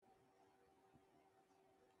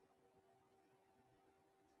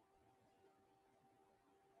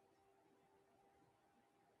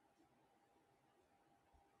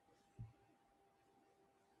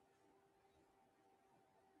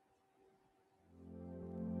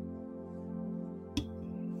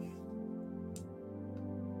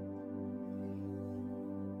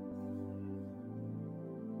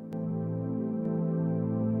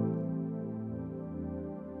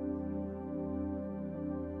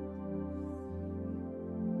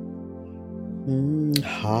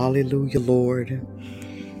Hallelujah, Lord.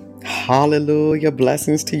 Hallelujah.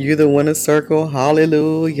 Blessings to you, the winner circle.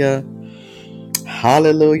 Hallelujah.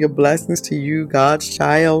 Hallelujah. Blessings to you, God's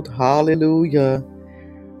child. Hallelujah.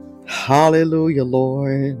 Hallelujah,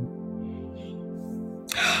 Lord.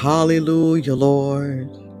 Hallelujah, Lord.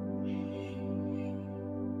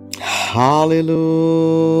 Hallelujah.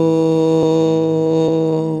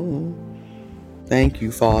 Thank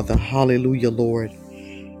you, Father. Hallelujah, Lord.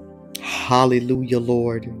 Hallelujah,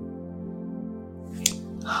 Lord.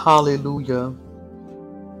 Hallelujah.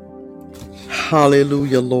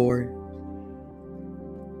 Hallelujah, Lord.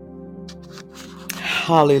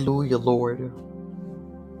 Hallelujah, Lord.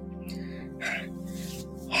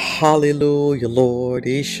 Hallelujah, Lord.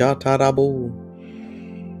 Ishatarabu.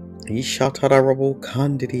 Ishatarabu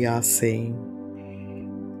kandidiase.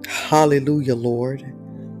 Hallelujah, Lord.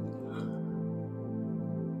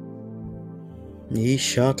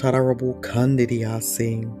 Ishatarabu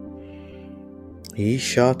kandidiase.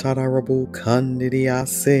 Ishatarabu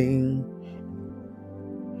kandidiase.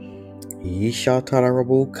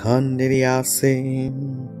 Ishatarabu kandidiase.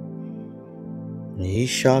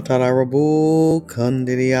 Ishatarabu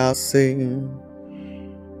kandidiase.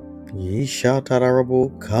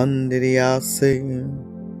 Ishatarabu kandidiase.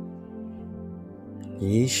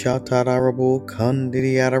 Ishatarabu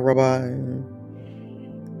kandidiarabai.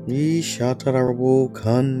 Ishatarabu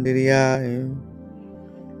kandidiai.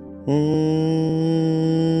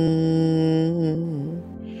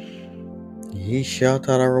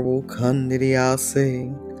 Ishatarabu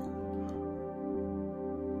kandidiase.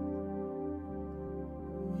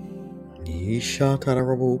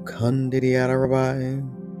 Ishatarabu kandidiarabai.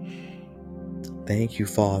 Thank you,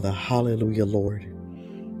 Father. Hallelujah, Lord.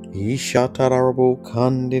 Ishatarabu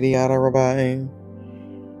kandidiarabai.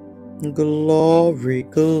 Glory,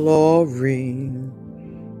 glory.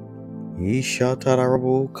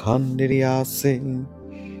 Ishatarabu kandidiase.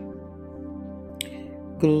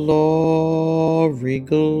 Glory,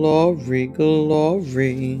 glory,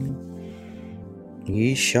 glory.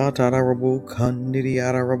 Ishatarabu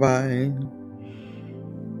kandidiarabai.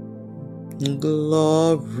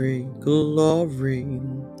 Glory, glory.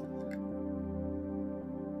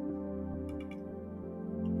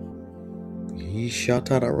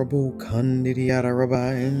 Ishatarabu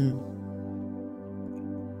kandidiarabai.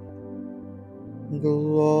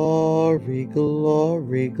 Glory,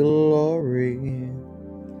 glory, glory.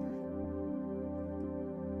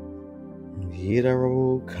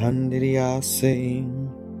 Yidarabu kandidiase.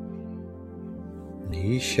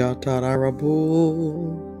 Ishatarabu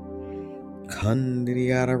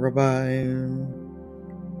kandidiarabai.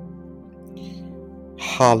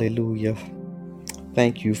 Hallelujah.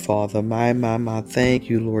 Thank you, Father. My. Thank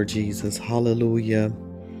you, Lord Jesus. Hallelujah.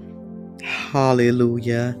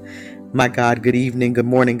 Hallelujah. My God, good evening, good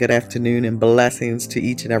morning, good afternoon, and blessings to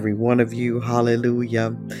each and every one of you.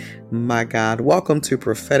 Hallelujah. My God, welcome to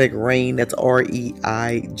Prophetic Reign. That's REIGN,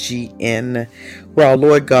 where our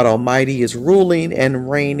Lord God Almighty is ruling and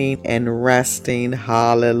reigning and resting.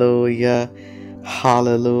 Hallelujah.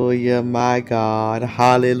 Hallelujah, my God.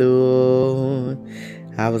 Hallelujah.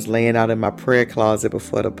 I was laying out in my prayer closet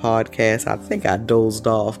before the podcast. I think I dozed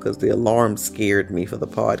off because the alarm scared me for the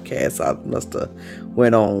podcast. I must have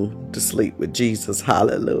went on to sleep with Jesus.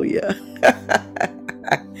 Hallelujah.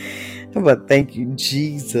 But thank you,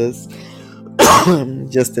 Jesus.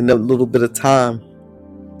 Just in a little bit of time,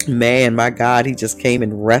 man, my God, he just came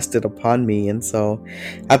and rested upon me. And so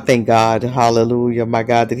I thank God, hallelujah, my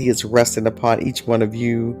God, that he is resting upon each one of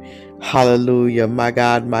you. Hallelujah, my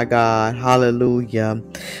God, hallelujah.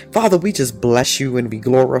 Father, we just bless you and we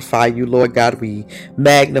glorify you, Lord God. We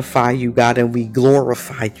magnify you, God, and we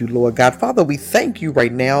glorify you, Lord God. Father, we thank you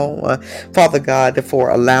right now, Father God, for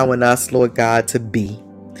allowing us, Lord God, to be.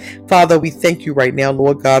 Father, we thank you right now,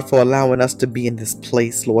 Lord God, for allowing us to be in this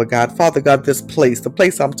place, Lord God. Father God, this place, the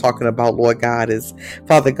place I'm talking about, Lord God, is,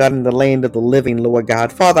 Father God, in the land of the living, Lord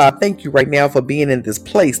God. Father, I thank you right now for being in this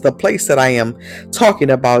place. The place that I am talking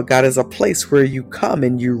about, God, is a place where you come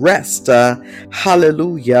and you rest.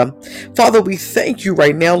 Hallelujah. Father, we thank you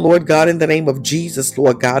right now, Lord God, in the name of Jesus,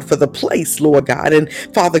 Lord God, for the place, Lord God, and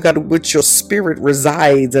Father God, which your spirit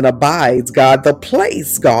resides and abides, God, the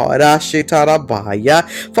place, God,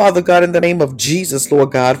 Ashetarabaya. Father God, in the name of Jesus,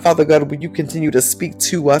 Lord God, Father God, will you continue to speak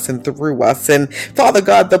to us and through us, and Father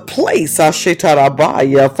God, the place,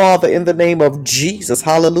 Ashetarabaya, Father, in the name of Jesus,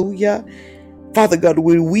 hallelujah. Father God,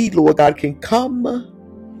 where we, Lord God, can come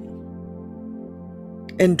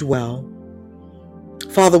and dwell.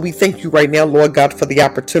 Father, we thank you right now, Lord God, for the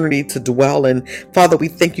opportunity to dwell. And Father, we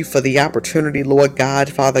thank you for the opportunity, Lord God,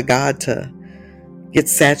 Father God, to get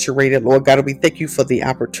saturated, Lord God. And we thank you for the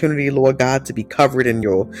opportunity, Lord God, to be covered in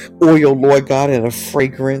your oil, Lord God, and a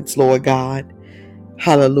fragrance, Lord God.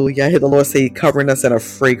 Hallelujah. I hear the Lord say covering us in a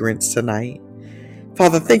fragrance tonight.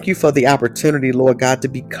 Father, thank you for the opportunity, Lord God, to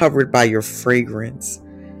be covered by your fragrance.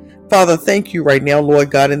 Father, thank you right now, Lord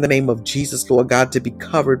God, in the name of Jesus, Lord God, to be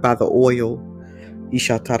covered by the oil.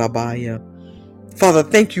 Ishatarabaya. Father,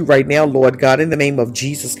 thank you right now, Lord God, in the name of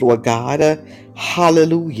Jesus, Lord God.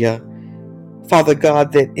 Hallelujah. Father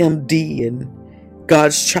God, that MD and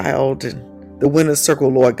God's child and the winner's circle,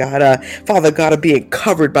 Lord God, Father God, are being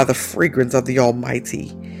covered by the fragrance of the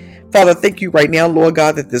Almighty. Father, thank you right now, Lord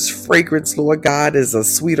God, that this fragrance, Lord God, is a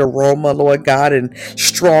sweet aroma, Lord God, and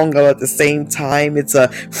strong all at the same time. It's a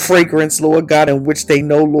fragrance, Lord God, in which they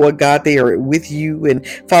know, Lord God, they are with you. And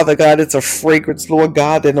Father God, it's a fragrance, Lord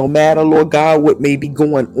God, that no matter, Lord God, what may be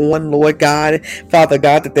going on, Lord God, Father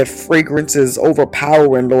God, that fragrance is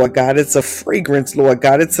overpowering, Lord God. It's a fragrance, Lord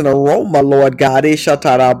God. It's an aroma, Lord God.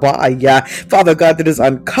 Father God, that is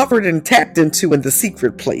uncovered and tapped into in the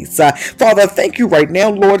secret place. Father, thank you right now,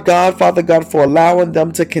 Lord God, Father God, for allowing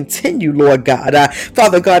them to continue, Lord God,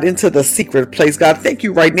 Father God, into the secret place. God, thank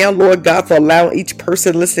you right now, Lord God, for allowing each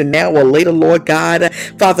person listening now or later, Lord God,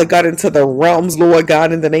 Father God, into the realms, Lord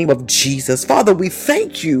God, in the name of Jesus. Father, we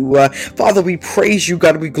thank you. Father, we praise you,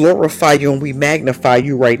 God. We glorify you and we magnify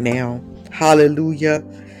you right now. Hallelujah.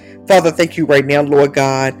 Father, thank you right now, Lord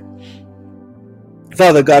God.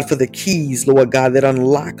 Father God, for the keys, Lord God, that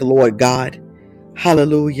unlock, Lord God.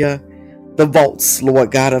 Hallelujah. The vaults, Lord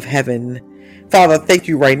God of heaven. Father, thank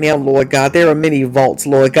you right now, Lord God. There are many vaults,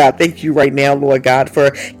 Lord God. Thank you right now, Lord God,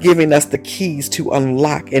 for giving us the keys to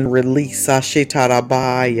unlock and release.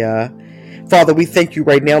 Ashetarabaya. Father, we thank you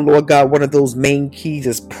right now, Lord God. One of those main keys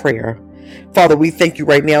is prayer. Father, we thank you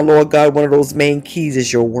right now, Lord God. One of those main keys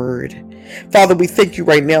is your word. Father, we thank you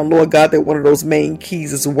right now, Lord God, that one of those main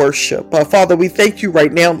keys is worship. Father, we thank you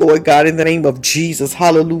right now, Lord God, in the name of Jesus.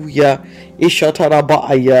 Hallelujah.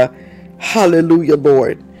 Ishatarabaya. Hallelujah,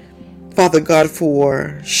 Lord. Father God,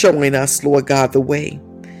 for showing us, Lord God, the way.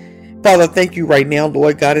 Father, thank you right now,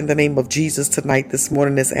 Lord God, in the name of Jesus, tonight, this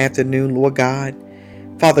morning, this afternoon, Lord God.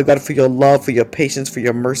 Father God, for your love, for your patience, for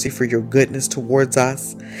your mercy, for your goodness towards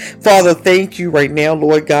us. Father, thank you right now,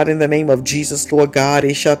 Lord God, in the name of Jesus, Lord God.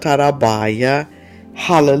 Ishatarabaya.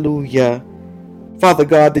 Hallelujah. Father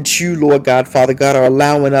God, that you, Lord God, Father God, are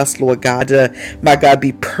allowing us, Lord God, to, my God,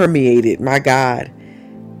 be permeated, my God,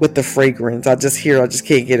 with the fragrance. I just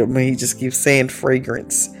can't get it, man. He just keeps saying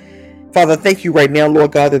fragrance. Father, thank you right now,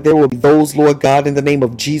 Lord God, that there will be those, Lord God, in the name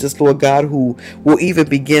of Jesus, Lord God, who will even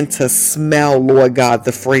begin to smell, Lord God,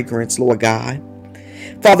 the fragrance, Lord God.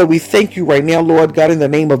 Father, we thank you right now, Lord God, in the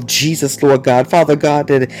name of Jesus, Lord God. Father God,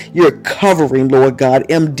 that you're covering, Lord God,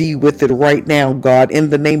 MD with it right now, God,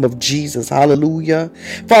 in the name of Jesus. Hallelujah.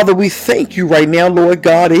 Father, we thank you right now, Lord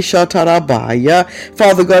God. Ishatarabaya.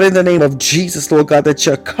 Father God, in the name of Jesus, Lord God, that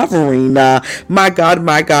you're covering, my God,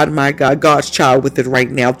 my God, my God, God's child with it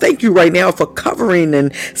right now. Thank you right now for covering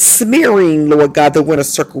and smearing, Lord God, the winner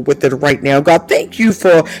circle with it right now. God, thank you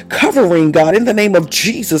for covering, God, in the name of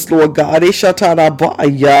Jesus, Lord God.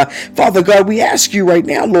 Ishatarabaya. Father God, we ask you right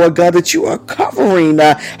now, Lord God, that you are covering,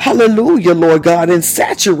 hallelujah, Lord God, and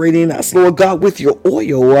saturating us, Lord God, with your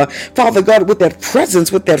oil, Father God, with that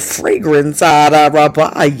presence, with that fragrance.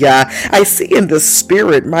 I see in the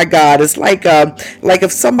spirit, my God, it's like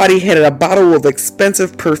if somebody had a bottle of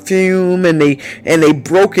expensive perfume and they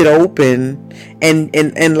broke it open.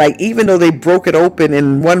 And like, even though they broke it open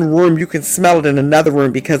in one room, you can smell it in another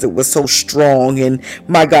room because it was so strong. And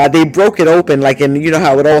my God, they broke it open, like, and you know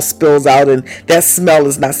how it all spills out, and that smell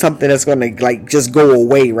is not something that's going to like just go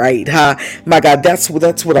away, right? My God, that's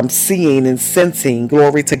what I'm seeing and sensing.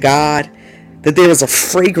 Glory to God. That there is a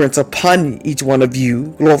fragrance upon each one of you,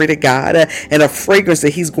 glory to God, and a fragrance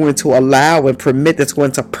that he's going to allow and permit that's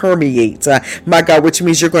going to permeate, my God, which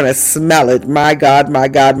means you're going to smell it, my God, my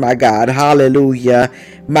God, my God, hallelujah,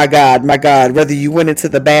 my God, whether you went into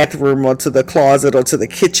the bathroom or to the closet or to the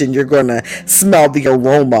kitchen, you're going to smell the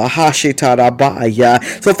aroma,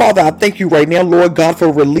 hashitarabaya. So Father, I thank you right now, Lord God,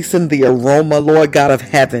 for releasing the aroma, Lord God of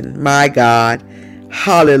heaven, my God,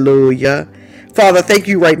 hallelujah. Father, thank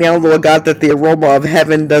you right now, Lord God, that the aroma of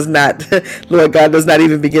heaven does not, Lord God, does not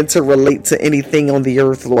even begin to relate to anything on the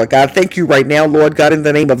earth, Lord God. Thank you right now, Lord God, in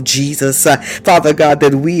the name of Jesus, Father God,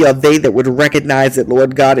 that we are they that would recognize it,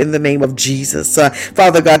 Lord God, in the name of Jesus.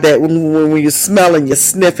 Father God, that when you smell and you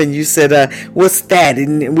sniff and you said, what's that?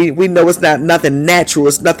 And we know it's not nothing natural.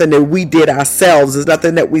 It's nothing that we did ourselves. It's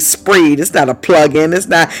nothing that we sprayed. It's not a plug-in. It's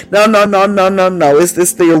not, no.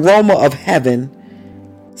 It's the aroma of heaven.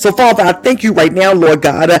 So, Father, I thank you right now, Lord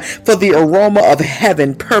God, for the aroma of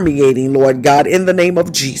heaven permeating, Lord God, in the name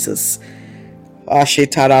of Jesus.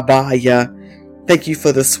 Ashetarabaya. Thank you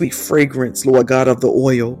for the sweet fragrance, Lord God, of the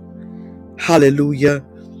oil. Hallelujah.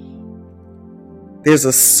 There's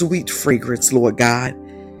a sweet fragrance, Lord God.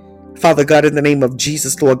 Father God, in the name of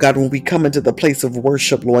Jesus, Lord God, when we come into the place of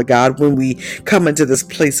worship, Lord God, when we come into this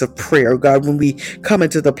place of prayer, God, when we come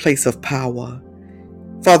into the place of power,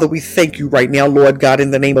 Father, we thank you right now, Lord God,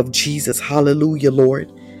 in the name of Jesus. Hallelujah,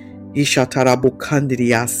 Lord.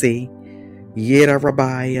 Ishatarabukandiriase,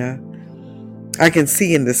 Yerarabaya. I can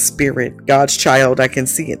see in the spirit, God's child, I can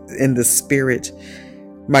see it in the spirit,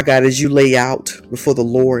 my God, as you lay out before the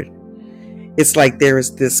Lord. It's like there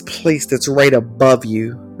is this place that's right above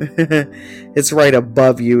you. It's right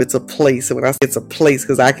above you. It's a place. And when I say it's a place,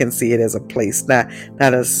 because I can see it as a place, not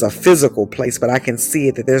as a physical place, but I can see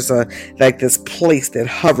it that there's a like this place that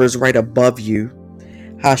hovers right above you.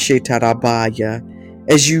 Hashetarabaya.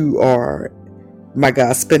 As you are, my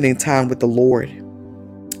God, spending time with the Lord.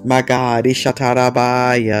 My God,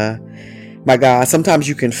 Ishatarabaya. My God, sometimes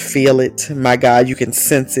you can feel it. My God, you can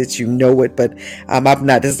sense it. You know it. But I'm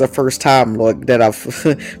not. This is the first time, Lord, that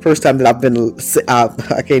first time that I've been. I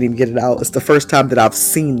can't even get it out. It's the first time that I've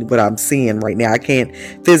seen what I'm seeing right now. I can't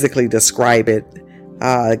physically describe it.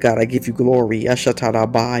 God, I give you glory.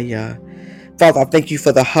 Ashatarabaya. Father, I thank you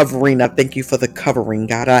for the hovering. I thank you for the covering,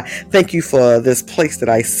 God. I thank you for this place that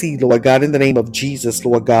I see, Lord God, in the name of Jesus,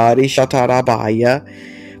 Lord God. Ishatarabaya.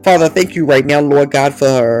 Father, thank you right now, Lord God,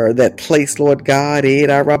 for that place, Lord God.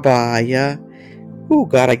 Rabaya. Oh,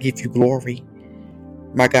 God, I give you glory.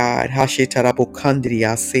 My God.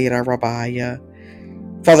 Hashetarabokandriya Sera Rabaya.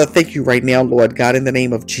 Father, thank you right now, Lord God, in the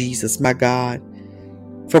name of Jesus, my God,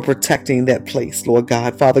 for protecting that place, Lord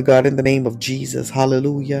God. Father God, in the name of Jesus.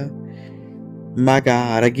 Hallelujah. My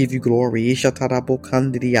God, I give you glory.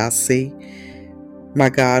 Ishatarabokandriya Se. My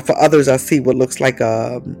God, for others, I see what looks like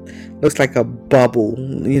a bubble,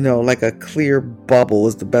 like a clear bubble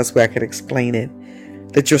is the best way I can explain it.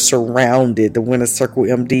 That you're surrounded, the Winner Circle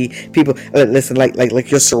MD people, listen, like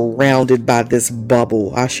you're surrounded by this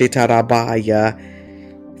bubble. Ashetarabaya.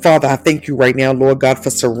 Father, I thank you right now, Lord God,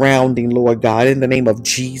 for surrounding, Lord God, in the name of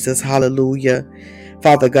Jesus. Hallelujah.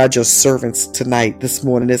 Father God, your servants tonight, this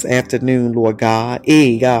morning, this afternoon, Lord God.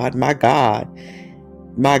 God, my God.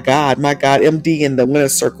 My God, MD in the Winner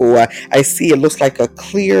Circle. I see it looks like a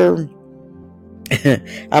clear.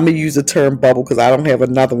 I'm going to use the term bubble because I don't have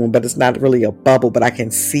another one, but it's not really a bubble, but I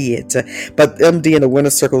can see it. But MD in the Winner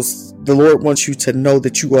Circles, the Lord wants you to know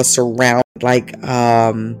that you are surrounded like,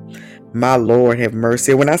 my Lord have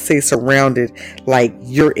mercy. When I say surrounded, like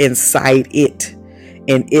you're inside it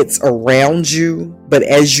and it's around you, but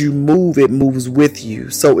as you move, it moves with you.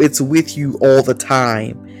 So it's with you all the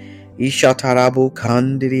time. Ishatarabu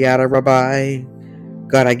Kandidiyara Rabbi.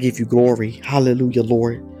 God, I give you glory. Hallelujah,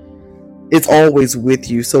 Lord. It's always with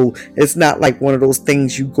you. So it's not like one of those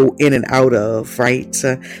things you go in and out of, right?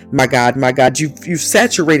 My God, you've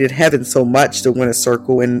saturated heaven so much, the Winner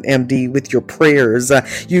Circle and MD, with your prayers.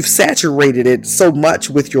 You've saturated it so much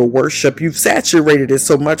with your worship. You've saturated it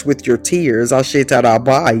so much with your tears.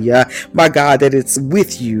 Ashetarabaya. My God, that it's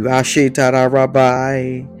with you.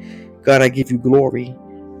 Ashetarabai. God, I give you glory.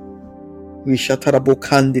 We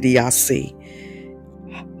shatarabokandriyase.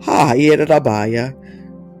 Ha yerabaya.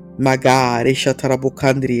 My God,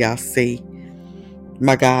 Ishatarabokandriyase.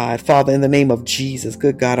 My God, Father, in the name of Jesus,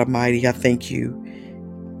 good God Almighty, I thank you.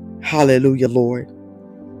 Hallelujah, Lord.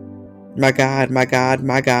 My God,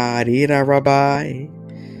 Ira Rabbi.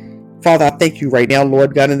 Father, I thank you right now,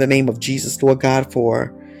 Lord God, in the name of Jesus, Lord God,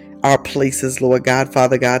 for our places, Lord God,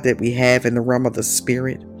 Father God, that we have in the realm of the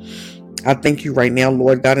Spirit. I thank you right now,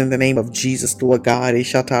 Lord God, in the name of Jesus, Lord God,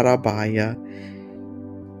 Ishatarabaya.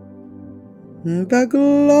 The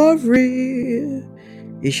glory.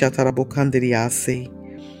 Ishatarabokandriyase.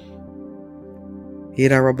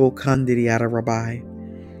 Irarabokandriyara Rabbi.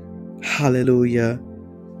 Hallelujah.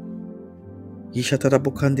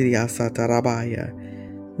 Ishatarabokandriyasa tarabaya.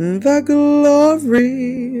 The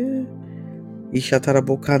glory.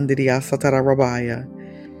 Ishatarabokandriyasa tarabaya.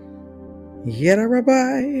 Yera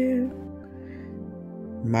Rabbi.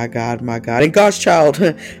 My God. And God's child,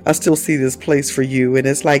 I still see this place for you. And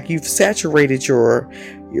it's like you've saturated your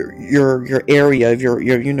area of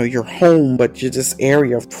your home, but your this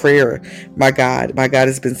area of prayer. My God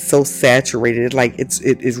has been so saturated. Like it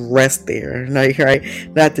is rest there. Right?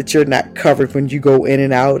 Not that you're not covered when you go in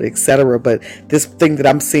and out, etc. But this thing that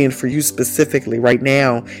I'm seeing for you specifically right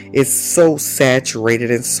now is so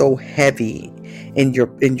saturated and so heavy in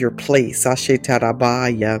your place.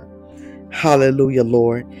 Ashetarabaya. Hallelujah,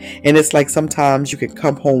 Lord. And it's like sometimes you can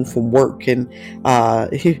come home from work and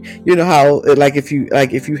you know how if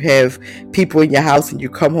you have people in your house and you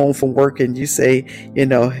come home from work and you say,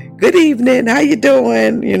 good evening, how you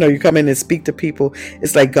doing? You come in and speak to people.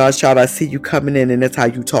 It's like, God's child, I see you coming in, and that's how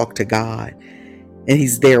you talk to God. And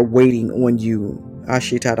he's there waiting on you.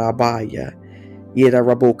 Ashitarabaya.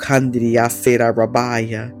 Yedarabo kandiri asera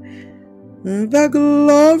rabaya. The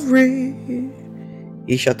glory.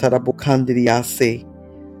 Ishatarabu kandiri ase.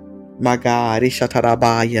 My God.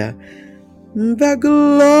 Ishatarabaya. The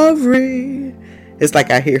glory. It's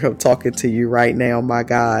like I hear him talking to you right now, my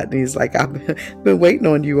God. And he's like, I've been waiting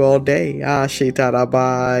on you all day.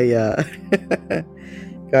 Ashitarabaya.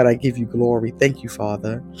 God, I give you glory. Thank you,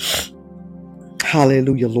 Father.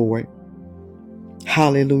 Hallelujah, Lord.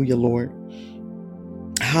 Hallelujah, Lord.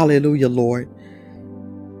 Hallelujah, Lord.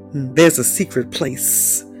 There's a secret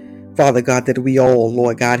place, Father God, that we all,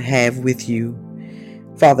 Lord God, have with you.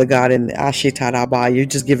 Father God, and Ashitarabah, you're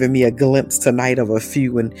just giving me a glimpse tonight of a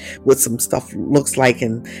few and what some stuff looks like.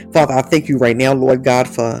 And Father, I thank you right now, Lord God,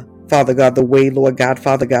 for Father God, the way, Lord God,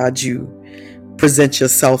 Father God, you present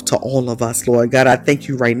yourself to all of us, Lord God. I thank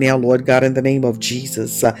you right now, Lord God, in the name of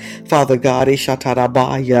Jesus. Father God,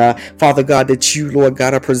 Father God, that you, Lord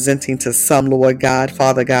God, are presenting to some, Lord God,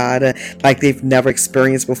 Father God, like they've never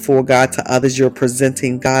experienced before, God. To others, you're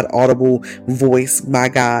presenting, God, audible voice, my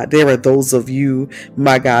God. There are those of you,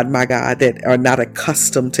 my God, that are not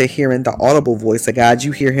accustomed to hearing the audible voice of God.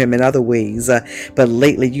 You hear him in other ways, but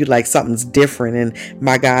lately you like something's different. And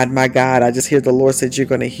my God, I just hear the Lord said you're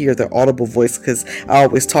going to hear the audible voice, because I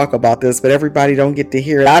always talk about this, but everybody don't get to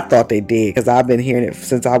hear it. I thought they did, because I've been hearing it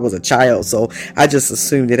since I was a child, so I just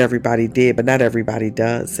assumed that everybody did, but not everybody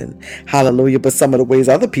does. And hallelujah, but some of the ways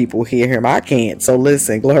other people hear him, I can't. So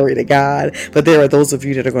listen, glory to God. But there are those of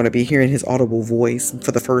you that are going to be hearing his audible voice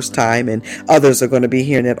for the first time, and others are going to be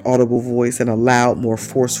hearing that audible voice in a loud, more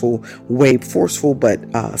forceful way. Forceful but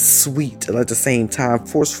sweet at the same time.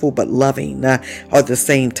 Forceful but loving at the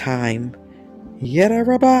same time. Yet,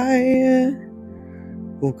 Rabbi.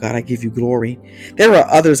 Oh God, I give you glory. There are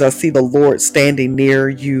others. I see the Lord standing near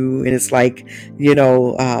you, and it's like,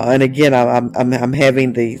 and again, I'm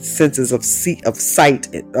having the senses of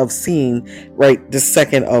sight, of seeing right this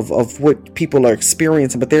second of what people are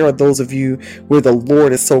experiencing. But there are those of you where the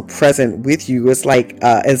Lord is so present with you. It's like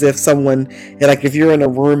as if someone, like if you're in a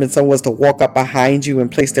room and someone was to walk up behind you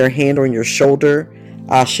and place their hand on your shoulder.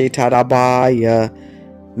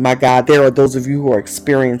 My God, there are those of you who are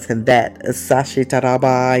experiencing that.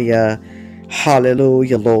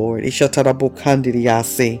 Hallelujah, Lord.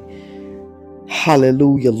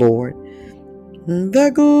 Hallelujah, Lord.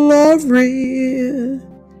 The glory.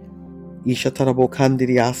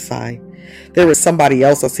 There is somebody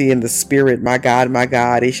else I see in the spirit. My God.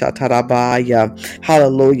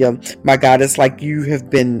 Hallelujah. My God, it's like you have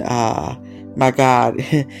been, my God.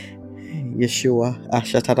 Yeshua,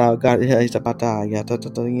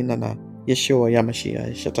 Yeshua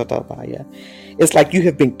Yamashiach. It's like you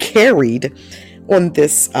have been carried on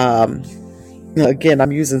this. Again,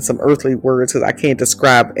 I'm using some earthly words because I can't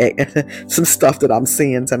describe some stuff that I'm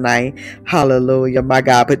seeing tonight. Hallelujah, my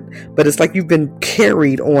God. But it's like you've been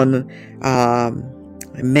carried on.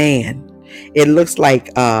 Man, it looks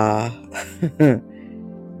like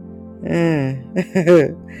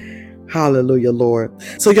Hallelujah, Lord.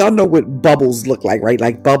 So y'all know what bubbles look like, right?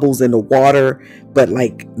 Like bubbles in the water, but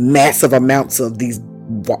like massive amounts of these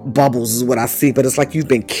bubbles is what I see. But it's like you've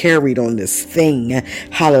been carried on this thing.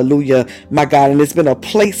 Hallelujah, my God. And it's been a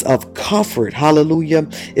place of comfort. Hallelujah.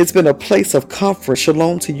 It's been a place of comfort.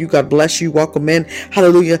 Shalom to you. God bless you. Welcome in.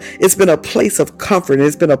 Hallelujah. It's been a place of comfort. And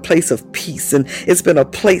it's been a place of peace. And it's been a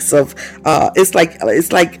place of, it's like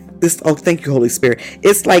this. Oh, thank you, Holy Spirit.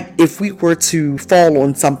 It's like if we were to fall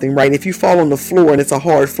on something, right? If you fall on the floor and it's a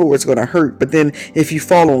hard floor, it's going to hurt. But then if you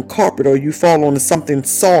fall on carpet or you fall on something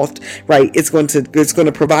soft, right, it's going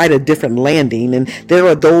to provide a different landing. And there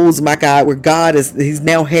are those, my God, where God He's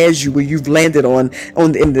now has you where you've landed on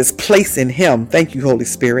in this place in Him. Thank you, Holy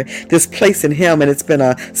Spirit. This place in Him, and it's been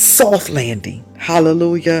a soft landing.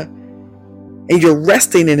 Hallelujah. And you're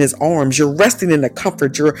resting in His arms. You're resting in the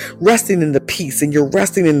comfort. You're resting in the peace. And you're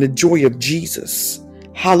resting in the joy of Jesus.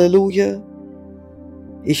 Hallelujah.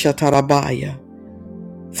 Ishatarabaya.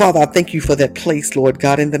 Father, I thank you for that place, Lord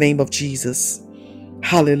God, in the name of Jesus.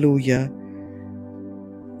 Hallelujah.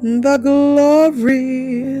 The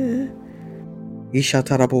glory.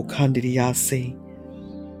 Ishatarabokandidiyase.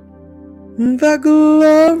 The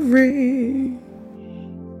glory.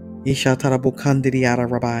 Ishatarabokandidiyara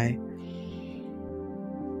Rabbi.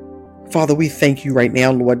 Father, we thank you right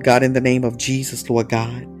now, Lord God, in the name of Jesus, Lord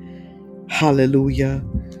God. Hallelujah.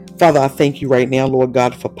 Father, I thank you right now, Lord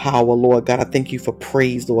God, for power, Lord God. I thank you for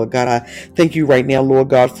praise, Lord God. I thank you right now, Lord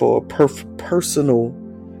God, for a personal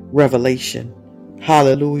revelation.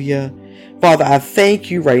 Hallelujah. Father, I thank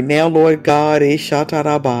you right now, Lord God.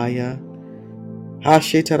 Eshatarabaya.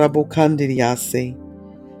 Hashetarabokandiriase.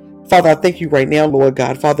 Father, I thank you right now, Lord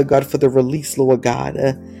God. Father God, for the release, Lord God.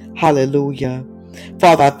 Hallelujah.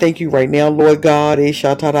 Father, I thank you right now, Lord God.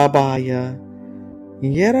 Eshatarabaya.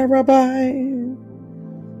 Yerabai.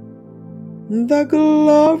 The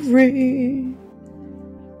glory.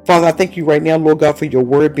 Father, I thank you right now, Lord God, for your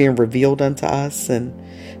word being revealed unto us. And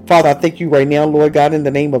Father, I thank you right now, Lord God, in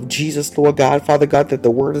the name of Jesus, Lord God, Father God, that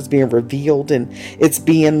the word is being revealed and it's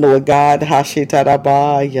being, Lord God,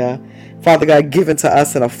 Hashetarabaya. Father God, given to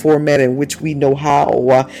us in a format in which we know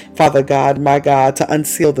how, Father God, my God, to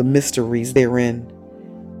unseal the mysteries therein.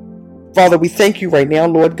 Father, we thank you right now,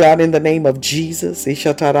 Lord God, in the name of Jesus.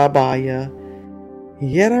 Ishatarabaya.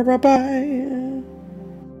 Yerabaya.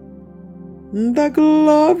 The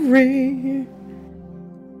glory.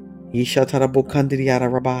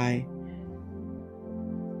 Ishatarabokandriyarabai.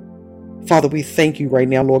 Father, we thank you right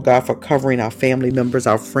now, Lord God, for covering our family members,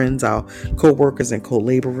 our friends, our co-workers and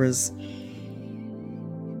co-laborers.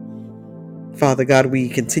 Father God, we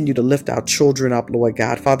continue to lift our children up, Lord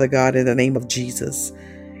God. Father God, in the name of Jesus,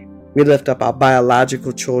 we lift up our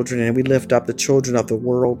biological children and we lift up the children of the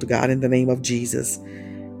world, God, in the name of Jesus.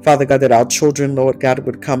 Father God, that our children, Lord God,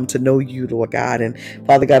 would come to know you, Lord God. And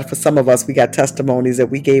Father God, for some of us, we got testimonies that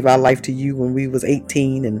we gave our life to you when we was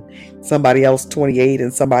 18 and somebody else 28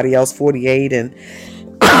 and somebody else 48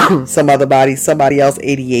 and somebody else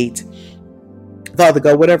 88. Father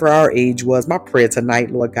God, whatever our age was, my prayer tonight,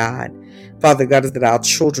 Lord God, Father God, is that our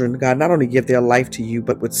children, God, not only give their life to you,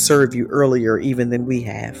 but would serve you earlier even than we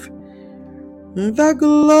have. The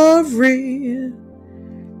glory.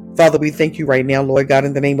 Father, we thank you right now, Lord God,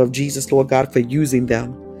 in the name of Jesus, Lord God, for using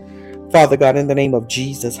them. Father God, in the name of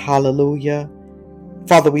Jesus, hallelujah.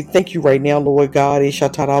 Father, we thank you right now, Lord God,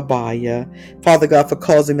 Ishatarabaya. Father God, for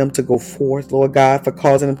causing them to go forth, Lord God, for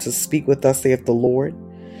causing them to speak with us, saith the Lord.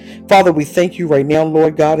 Father, we thank you right now,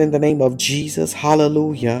 Lord God, in the name of Jesus,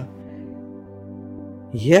 hallelujah.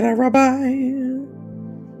 Yerabaya.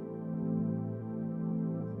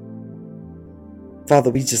 Father,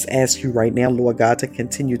 we just ask you right now, Lord God, to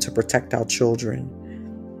continue to protect our children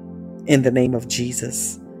in the name of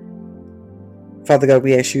Jesus. Father God,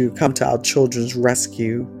 we ask you to come to our children's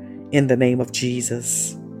rescue in the name of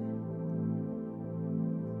Jesus.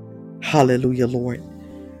 Hallelujah, Lord.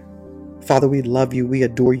 Father, we love you, we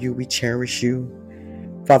adore you, we cherish you.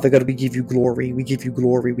 Father God, we give you glory, we give you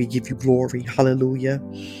glory, we give you glory. Hallelujah.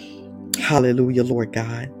 Hallelujah, Lord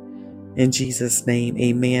God. In Jesus' name,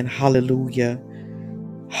 amen. Hallelujah.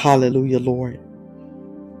 Hallelujah, Lord.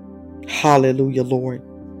 Hallelujah, Lord.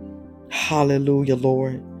 Hallelujah,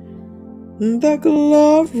 Lord. The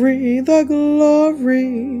glory, the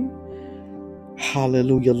glory.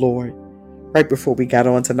 Hallelujah, Lord. Right before we got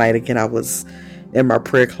on tonight, again, I was in my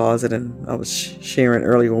prayer closet and I was sharing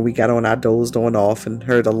earlier when we got on, I dozed on off and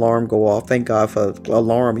heard the alarm go off. Thank God for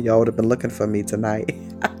alarm. Y'all would have been looking for me tonight.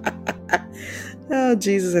 Oh,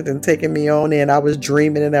 Jesus had been taking me on in. I was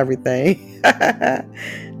dreaming and everything.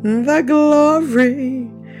 The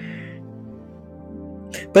glory.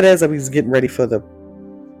 But as I was getting ready for this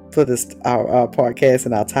our podcast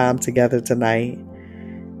and our time together tonight,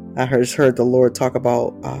 I heard the Lord talk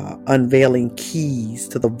about unveiling keys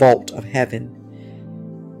to the vault of heaven.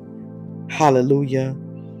 Hallelujah.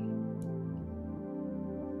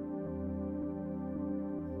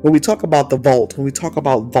 When we talk about the vault, when we talk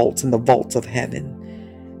about vaults and the vaults of heaven,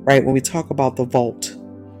 right? When we talk about the vault,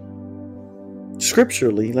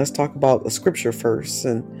 scripturally, let's talk about a scripture first.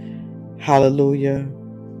 And hallelujah.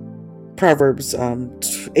 Proverbs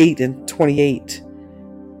 8:28.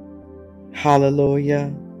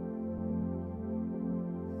 Hallelujah.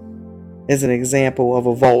 As an example of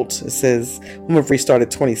a vault, it says, when we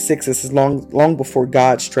started 26, this is long before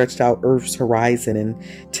God stretched out earth's horizon and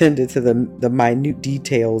tended to the minute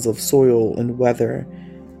details of soil and weather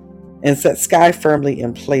and set sky firmly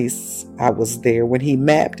in place. I was there when he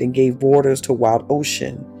mapped and gave borders to wild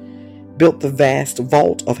ocean, built the vast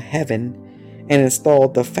vault of heaven, and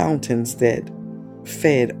installed the fountains that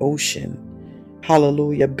fed ocean.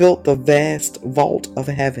 Hallelujah. Built the vast vault of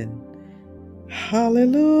heaven.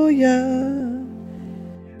 Hallelujah.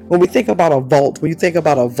 When we think about a vault, you think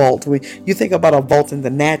about a vault in the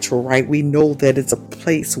natural, right? We know that it's a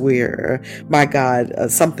place where, my God,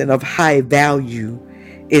 something of high value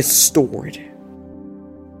is stored.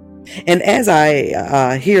 And as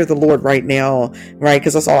I hear the Lord right now, right,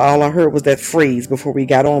 because that's all I heard was that phrase before we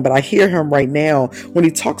got on, but I hear him right now when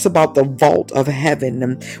he talks about the vault of heaven.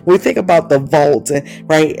 And when we think about the vault,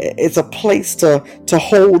 right, it's a place to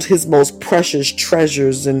hold his most precious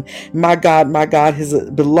treasures. And my God, his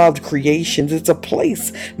beloved creations. It's a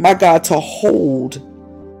place, my God, to hold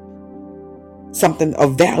something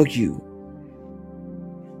of value.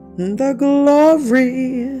 The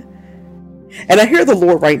glory. And I hear the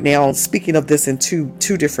Lord right now speaking of this in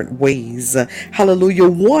two different ways. Hallelujah.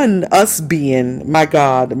 One, us being, my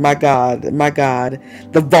God,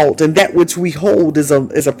 the vault, and that which we hold is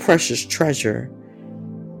a precious treasure.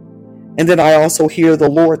 And then I also hear the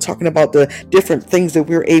Lord talking about the different things that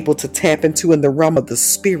we're able to tap into in the realm of the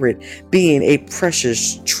spirit, being a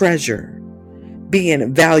precious treasure, being a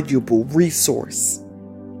valuable resource.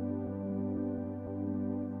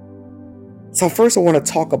 So first I want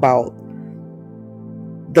to talk about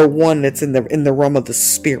the one that's in the realm of the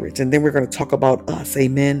spirit, and then we're going to talk about us.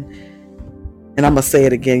 Amen. And I'm going to say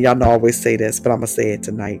it again. Y'all know I always say this, but I'm going to say it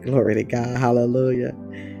tonight. Glory to God. Hallelujah.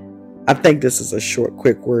 I think this is a short,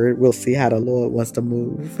 quick word. We'll see how the Lord wants to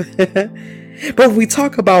move. But we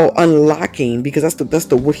talk about unlocking, because that's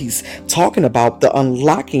the what he's talking about, the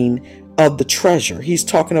unlocking of the treasure. He's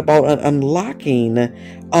talking about an unlocking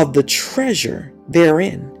of the treasure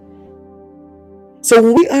therein. So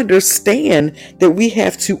when we understand that we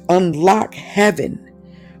have to unlock heaven,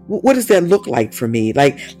 what does that look like for me?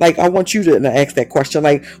 Like I want you to ask that question.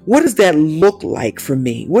 Like, what does that look like for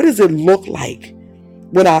me? What does it look like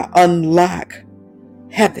when I unlock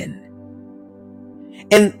heaven?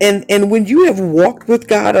 And when you have walked with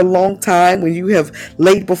God a long time, when you have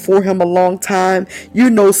laid before him a long time,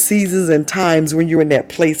 you know seasons and times when you're in that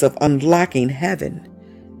place of unlocking heaven.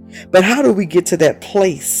 But how do we get to that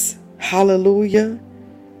place? Hallelujah.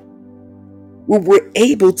 Where we're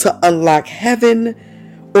able to unlock heaven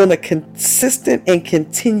on a consistent and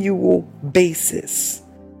continual basis.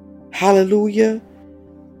 Hallelujah.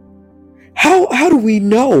 How do we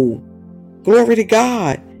know? Glory to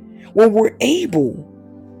God. When we're able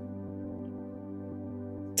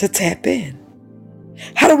to tap in.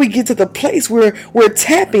 How do we get to the place where we're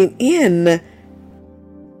tapping in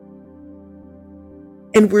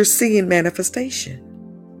and we're seeing manifestation?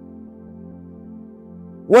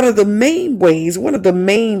 One of the main ways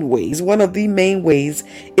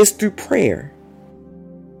is through prayer.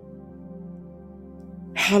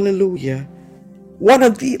 Hallelujah. One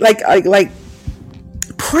of the, like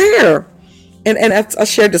prayer. And I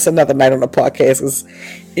shared this another night on the podcast,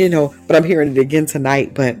 but I'm hearing it again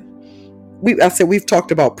tonight. But we've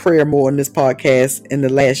talked about prayer more in this podcast in the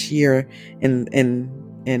last year. And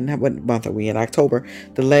what month are we in? October.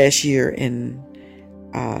 The last year in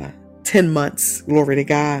 10 months, glory to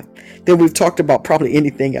God, then we've talked about probably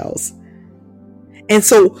anything else. And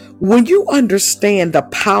so when you understand the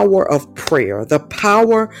power of prayer, the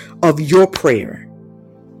power of your prayer,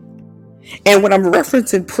 and when I'm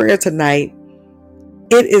referencing prayer tonight,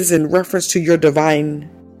 it is in reference to your divine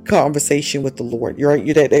conversation with the Lord.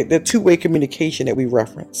 The two-way communication that we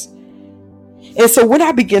reference. And so when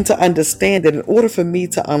I begin to understand that in order for me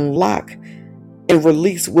to unlock and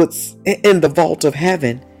release what's in the vault of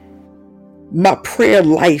heaven, my prayer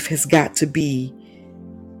life has got to be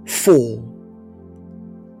full.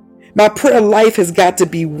 My prayer life has got to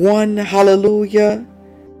be one, hallelujah,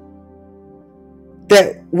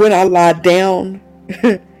 that when I lie down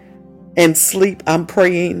and sleep, I'm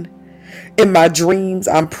praying. In my dreams,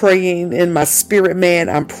 I'm praying. In my spirit, man,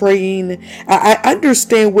 I'm praying. I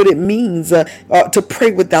understand what it means to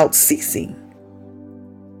pray without ceasing.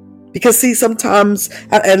 Because see, sometimes,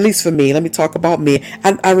 at least for me, let me talk about me.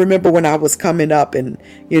 I remember when I was coming up and,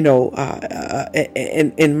 in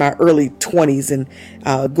my early 20s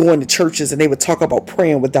and going to churches and they would talk about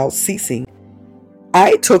praying without ceasing.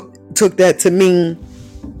 I took that to mean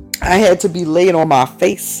I had to be laying on my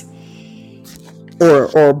face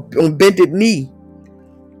or on bended knee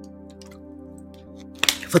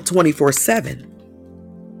for 24/7.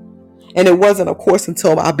 And it wasn't, of course,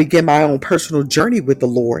 until I began my own personal journey with the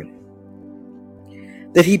Lord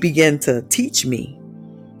that he began to teach me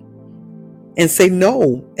and say,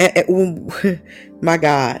 no, my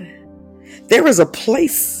God, there is a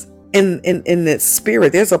place in that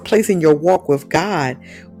spirit. There's a place in your walk with God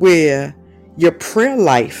where your prayer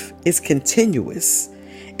life is continuous.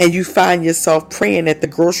 And you find yourself praying at the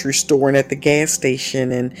grocery store and at the gas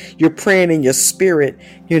station, and you're praying in your spirit.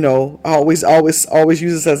 I always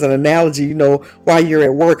use this as an analogy. While you're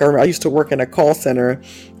at work, I used to work in a call center,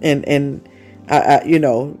 and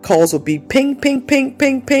calls would be ping, ping, ping,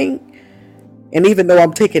 ping, ping, And even though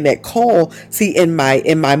I'm taking that call, see, in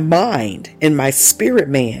my mind, in my spirit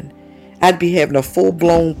man, I'd be having a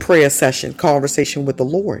full-blown prayer session, conversation with the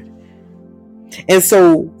Lord. And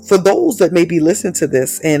so for those that may be listening to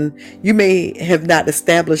this and you may have not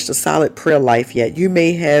established a solid prayer life yet, you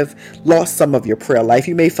may have lost some of your prayer life.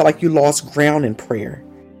 You may feel like you lost ground in prayer.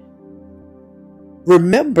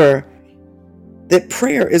 Remember that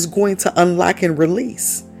prayer is going to unlock and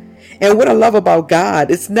release. And what I love about God,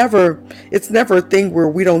 it's never a thing where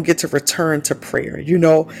we don't get to return to prayer.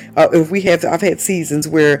 I've had seasons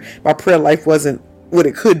where my prayer life wasn't what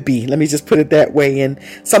it could be. Let me just put it that way. And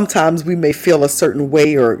sometimes we may feel a certain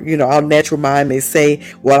way, or, our natural mind may say,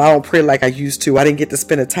 well, I don't pray like I used to. I didn't get to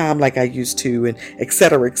spend a time like I used to, and et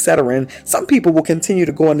cetera, et cetera. And some people will continue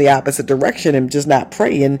to go in the opposite direction and just not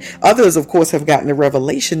pray. And others, of course, have gotten the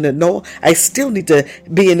revelation that no, I still need to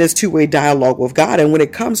be in this two-way dialogue with God. And when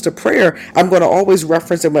it comes to prayer, I'm going to always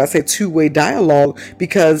reference it when I say two-way dialogue,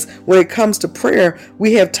 because when it comes to prayer,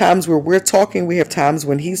 we have times where we're talking, we have times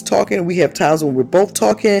when He's talking, we have times when we're both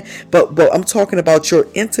talking, but I'm talking about your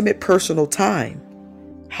intimate personal time.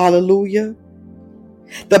 Hallelujah.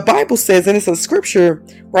 The Bible says, and it's a scripture,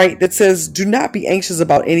 right, that says, do not be anxious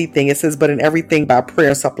about anything. It says, but in everything by prayer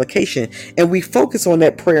and supplication. And we focus on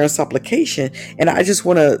that prayer and supplication. And I just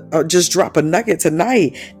want to just drop a nugget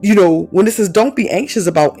tonight. When it says, don't be anxious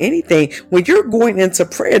about anything, when you're going into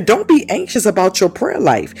prayer, don't be anxious about your prayer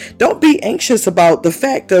life. Don't be anxious about the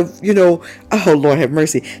fact of, oh Lord have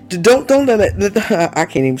mercy. Don't let it, I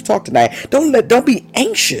can't even talk tonight. Don't be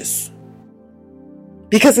anxious.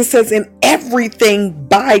 Because it says in everything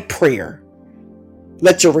by prayer,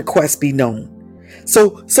 let your requests be known.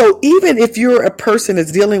 So even if you're a person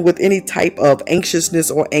that's dealing with any type of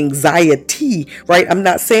anxiousness or anxiety, right? I'm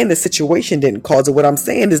not saying the situation didn't cause it. What I'm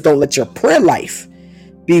saying is don't let your prayer life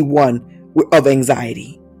be one of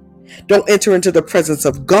anxiety. Don't enter into the presence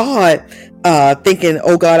of God thinking,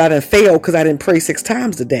 oh God, I didn't fail because I didn't pray 6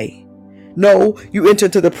 times a day. No, you enter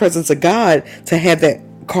into the presence of God to have that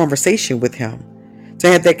conversation with Him. To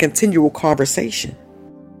have that continual conversation.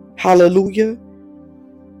 Hallelujah.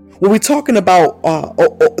 When we're talking about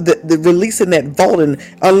the releasing that vault and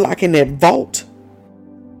unlocking that vault,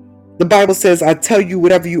 the Bible says, I tell you,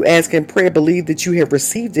 whatever you ask in prayer, believe that you have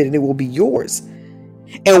received it and it will be yours.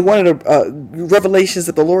 And one of the revelations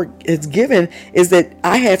that the Lord has given is that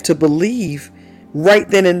I have to believe right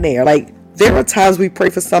then and there. Like, there are times we pray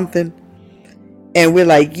for something and we're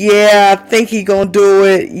like, yeah, I think He gonna do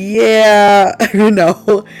it. Yeah,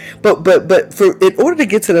 But in order to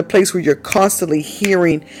get to the place where you're constantly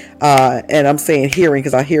hearing, and I'm saying hearing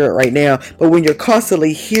because I hear it right now. But when you're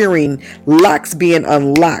constantly hearing locks being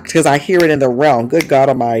unlocked, because I hear it in the realm. Good God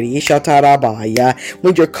Almighty,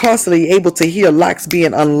 when you're constantly able to hear locks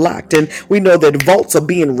being unlocked, and we know that vaults are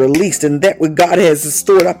being released, and that what God has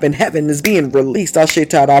stored up in heaven is being released.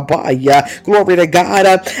 Glory to God.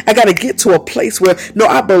 I got to get to a place where, no,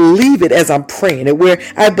 I believe it as I'm praying, and where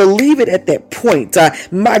I believe it at that point.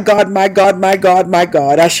 My God, my God, my God, my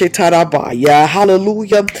God.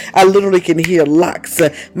 Hallelujah. I literally can hear locks,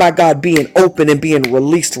 my God, being open and being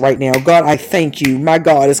released right now. God, I thank you. My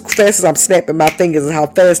God, as fast as I'm snapping my fingers is how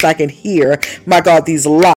fast I can hear, my God, these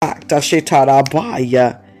locked.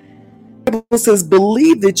 The Bible says,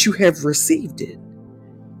 believe that you have received it.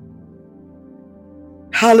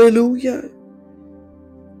 Hallelujah.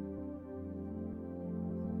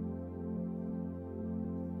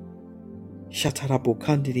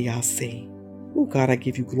 Oh God, I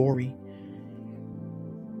give you glory.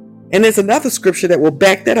 And there's another scripture that will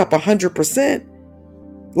back that up 100%.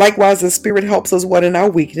 Likewise, the Spirit helps us what in our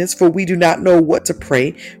weakness, for we do not know what to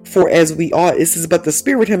pray for as we ought. It says, but the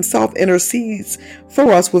Spirit Himself intercedes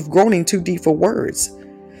for us with groaning too deep for words.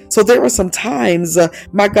 So there are some times,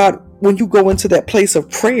 my God, when you go into that place of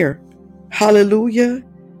prayer, hallelujah,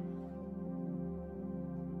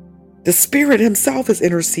 the Spirit Himself is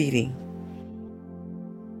interceding.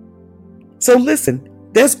 So listen,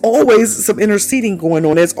 there's always some interceding going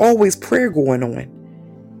on. There's always prayer going on.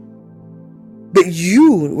 But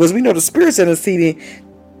you, as we know the Spirit's interceding,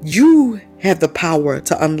 you have the power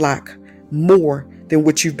to unlock more than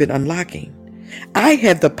what you've been unlocking. I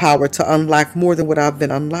have the power to unlock more than what I've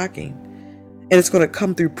been unlocking. And it's going to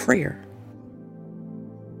come through prayer.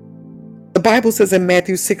 The Bible says in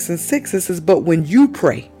Matthew 6:6, it says, but when you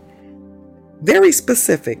pray, very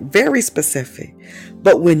specific,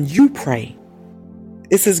 but when you pray,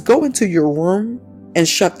 it says, go into your room and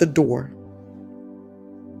shut the door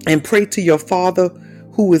and pray to your Father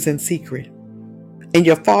who is in secret. And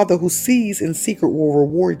your Father who sees in secret will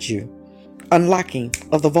reward you. Unlocking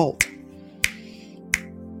of the vault.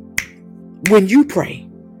 When you pray,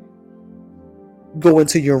 go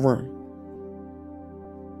into your room.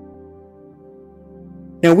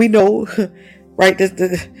 Now we know, right,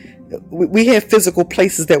 we have physical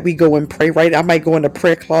places that we go and pray, right? I might go in the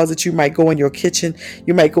prayer closet. You might go in your kitchen.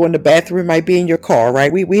 You might go in the bathroom. It might be in your car,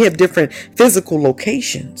 right? We have different physical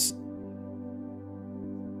locations.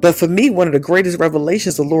 But for me, one of the greatest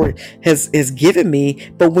revelations the Lord has given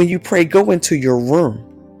me, but when you pray, go into your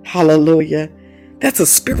room. Hallelujah. That's a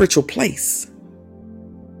spiritual place.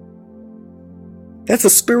 That's a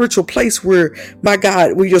spiritual place where, my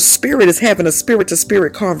God, where your spirit is having a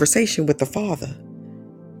spirit-to-spirit conversation with the Father.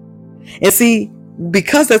 And see,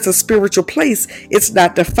 because that's a spiritual place, it's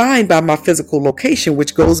not defined by my physical location,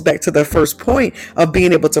 which goes back to the first point of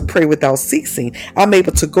being able to pray without ceasing. I'm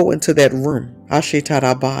able to go into that room.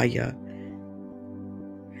 Ashetarabaya.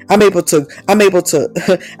 I'm able to,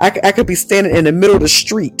 I could be standing in the middle of the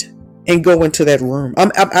street and go into that room.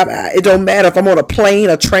 It don't matter if I'm on a plane,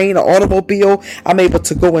 a train, an automobile, I'm able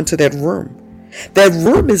to go into that room. That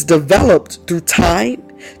room is developed through time,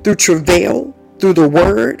 through travail, through the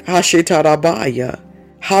word, Hashetarabaya,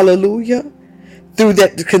 hallelujah, through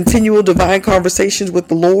that continual divine conversations with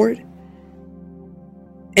the Lord.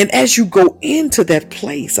 And as you go into that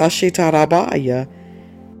place, Hashetarabaya,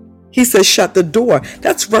 he says, shut the door.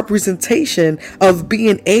 That's representation of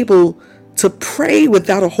being able to pray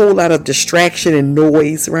without a whole lot of distraction and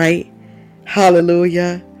noise, right?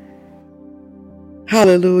 Hallelujah.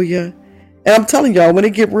 Hallelujah. And I'm telling y'all, when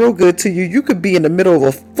it get real good to you, you could be in the middle of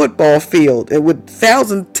a football field and with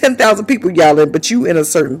 10,000 people yelling, but you in a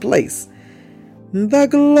certain place. The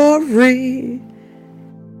glory.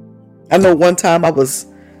 I know one time I was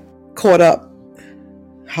caught up.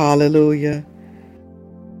 Hallelujah.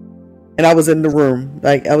 And I was in the room.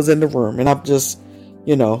 And I'm just,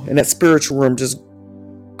 in that spiritual room, just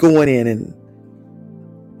going in and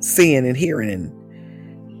seeing and hearing.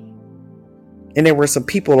 And there were some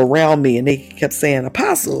people around me and they kept saying,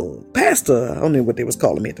 Apostle, Pastor. I don't know what they was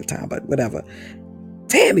calling me at the time, but whatever.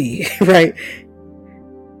 Tammy, right?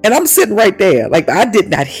 And I'm sitting right there. Like, I did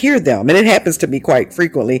not hear them. And it happens to me quite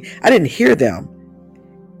frequently. I didn't hear them.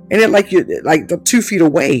 And they're like 2 feet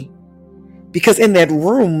away. Because in that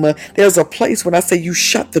room, there's a place when I say you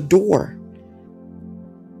shut the door.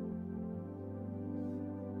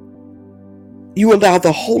 You allow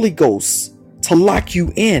the Holy Ghost to lock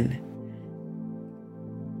you in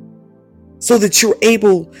so that you're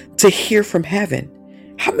able to hear from heaven.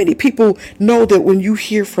 How many people know that when you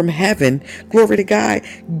hear from heaven, glory to God,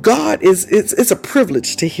 it's a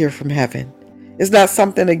privilege to hear from heaven. It's not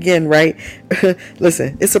something, again, right?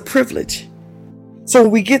 Listen, it's a privilege. So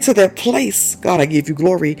when we get to that place, God, I give you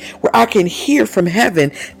glory, where I can hear from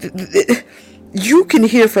heaven. You can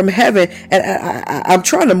hear from heaven, and I'm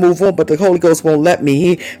trying to move on, but the Holy Ghost won't let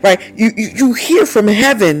me. Right? You hear from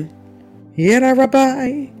heaven,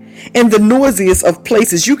 Rabbi, in the noisiest of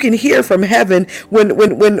places. You can hear from heaven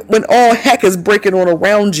when all heck is breaking on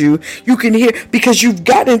around you. You can hear because you've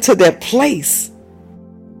got into that place.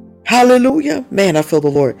 Hallelujah, man! I feel the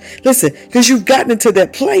Lord. Listen, because you've gotten into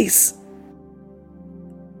that place.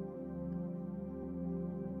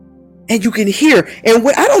 And you can hear, and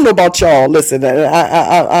I don't know about y'all. Listen,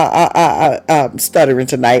 I'm stuttering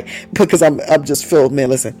tonight because I'm just filled, man.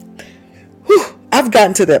 Listen, I've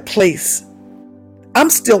gotten to that place. I'm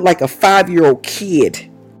still like a 5-year-old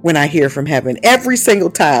kid when I hear from heaven. Every single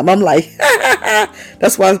time, I'm like,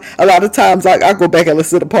 that's why a lot of times I go back and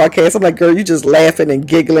listen to the podcast. I'm like, girl, you just laughing and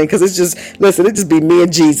giggling because it's just, listen, it just be me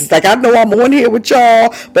and Jesus. Like, I know I'm on here with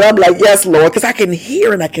y'all, but I'm like, yes, Lord, because I can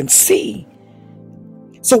hear and I can see.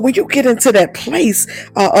 So when you get into that place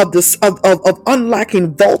of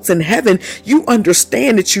unlocking vaults in heaven, you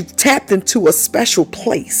understand that you've tapped into a special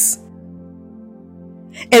place.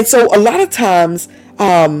 And so a lot of times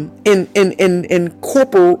in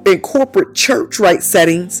corporate church, right,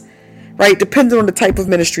 settings, right, depending on the type of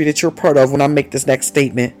ministry that you're part of, when I make this next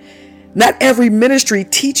statement, not every ministry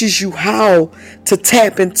teaches you how to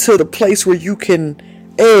tap into the place where you can,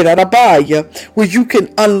 where you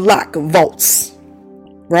can unlock vaults.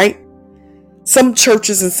 Right? Some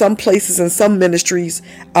churches and some places and some ministries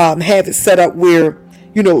have it set up where,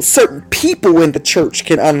 certain people in the church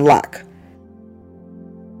can unlock.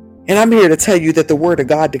 And I'm here to tell you that the Word of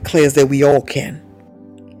God declares that we all can.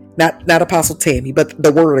 Not Apostle Tammy, but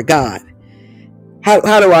the Word of God. How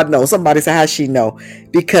do I know? Somebody say, how she know?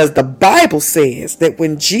 Because the Bible says that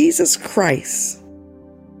when Jesus Christ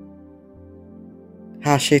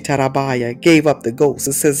gave up the ghost,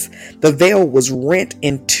 it says the veil was rent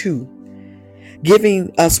in two,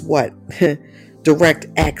 giving us what? Direct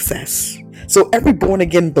access. So every born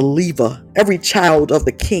again believer, every child of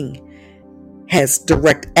the King has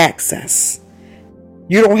direct access.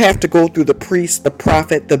 You don't have to go through the priest, the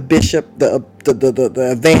prophet, the bishop, the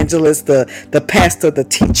evangelist, the pastor, the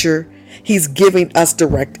teacher. He's giving us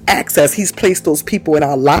direct access. He's placed those people in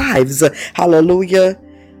our lives, hallelujah,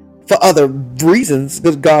 for other reasons,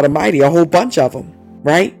 good God Almighty, a whole bunch of them,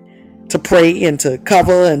 right? To pray and to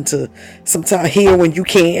cover and to sometimes heal when you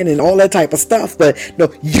can and all that type of stuff. But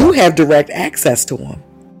no, you have direct access to them.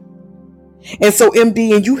 And so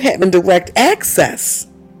MD and you having direct access.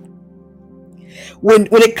 When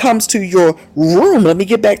it comes to your room, let me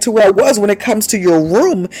get back to where I was. When it comes to your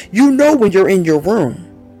room, you know when you're in your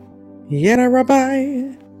room. Yeah,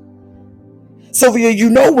 Rabbi. So you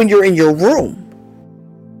know when you're in your room.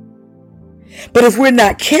 But if we're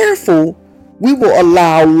not careful, we will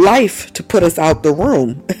allow life to put us out the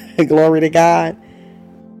room. Glory to God.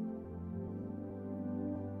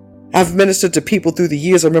 I've ministered to people through the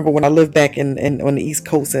years. I remember when I lived back in on the East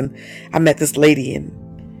Coast, and I met this lady, and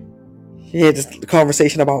she had this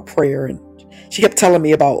conversation about prayer, and she kept telling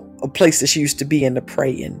me about a place that she used to be in to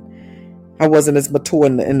pray. And I wasn't as mature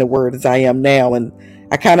in the word as I am now, and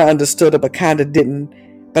I kind of understood it, but kind of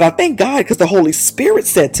didn't. But I thank God, because the Holy Spirit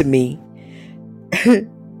said to me,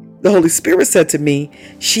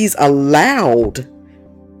 she's allowed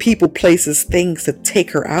people, places, things to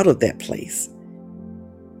take her out of that place.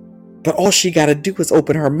 But all she got to do is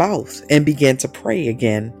open her mouth and begin to pray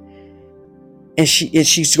again. And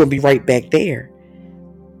she's going to be right back there.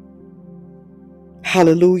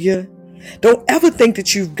 Hallelujah. Don't ever think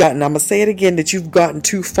that you've gotten, I'm going to say it again, that you've gotten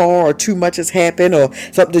too far or too much has happened or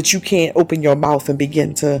something that you can't open your mouth and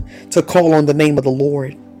begin to call on the name of the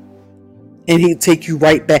Lord. And he'll take you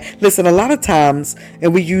right back. Listen, a lot of times,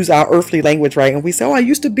 and we use our earthly language, right? And we say, oh, I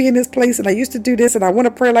used to be in this place and I used to do this and I want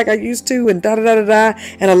to pray like I used to and da-da-da-da-da.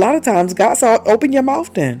 And a lot of times God said, open your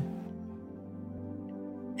mouth then.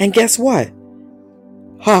 And guess what?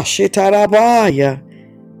 Ha, shitarabaya.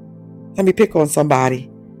 Let me pick on somebody.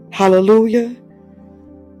 Hallelujah.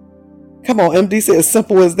 Come on, MD said as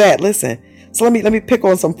simple as that. Listen. So let me pick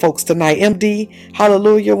on some folks tonight. MD,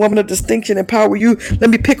 hallelujah, woman of distinction, empower you. Let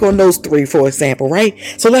me pick on those three, for example, right?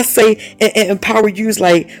 So let's say empower you is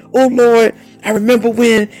like, oh Lord, I remember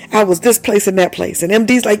when I was this place and that place. And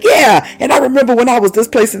MD's like, yeah, and I remember when I was this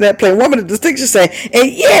place and that place. Woman of distinction say,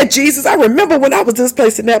 and yeah, Jesus, I remember when I was this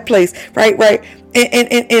place and that place, right?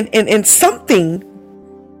 And something,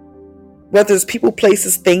 whether it's people,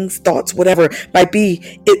 places, things, thoughts, whatever might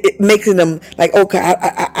be, it making them like, okay,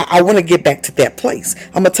 I want to get back to that place.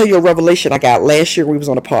 I'm going to tell you a revelation I got last year when we was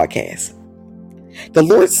on a podcast. The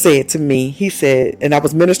Lord said to me, he said, and I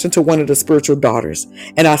was ministering to one of the spiritual daughters,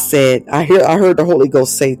 and I said, I heard the Holy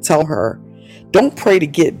Ghost say, tell her, don't pray to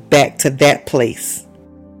get back to that place.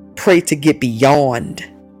 Pray to get beyond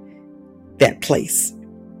that place.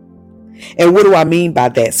 And what do I mean by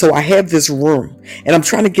that? So I have this room and I'm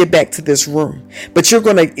trying to get back to this room. But you're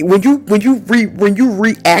going to, when you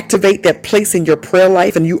reactivate that place in your prayer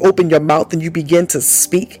life and you open your mouth and you begin to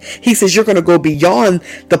speak, he says you're going to go beyond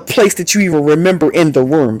the place that you even remember in the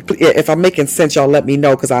room. If I'm making sense, y'all let me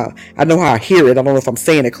know, because I know how I hear it. I don't know if I'm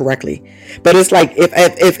saying it correctly. But it's like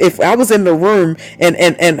if I was in the room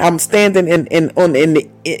and I'm standing in at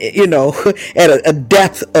a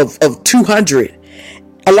depth of 200.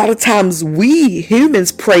 A lot of times we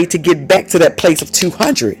humans pray to get back to that place of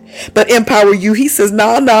 200. But empower you, he says,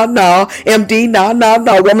 no, MD,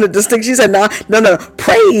 no. Woman of distinction, he said, no.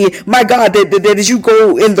 Pray, my God, that as you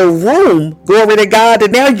go in the room, glory to God,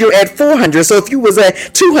 that now you're at 400. So if you was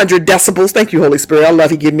at 200 decibels, thank you, Holy Spirit, I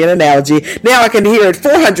love you, give me an analogy. Now I can hear at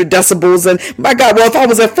 400 decibels, and my God, well, if I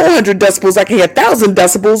was at 400 decibels, I can hear 1,000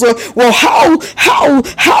 decibels. Or, well, how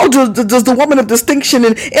does the woman of distinction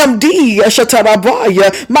and MD,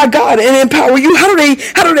 Shatarabaya, my God, and empower you? How do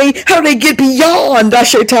they get beyond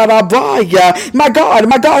Shatarabaya? My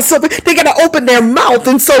God, so they gotta open their mouth,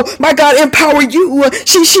 and so my God, empower you.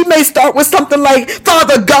 She may start with something like,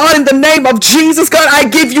 Father God, in the name of Jesus, God, I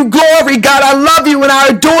give you glory, God, I love you and I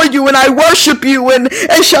adore you and I worship you, and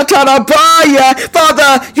Shatarabaya,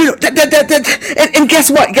 Father, and guess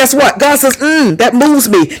what? God says, that moves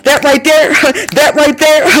me. That right there, that right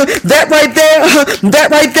there, that right there, that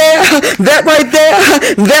right there, that right there,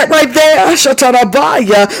 that right there,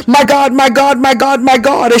 Shatarabaya, my God,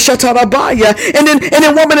 Shatarabaya. And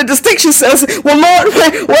then woman of distinction says, well, Lord,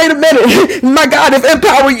 wait a minute, my God, if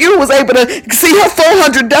empower you was able to see her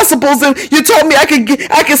 400 decibels, and you told me I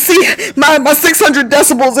could see my 600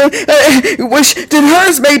 decibels, and which then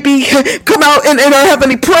hers may be come out in her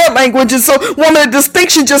heavenly prayer language. And so woman of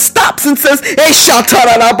distinction just stops and says, hey,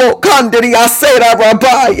 Shatarabo Kandidi Asera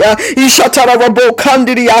Rabaya, Shatarabo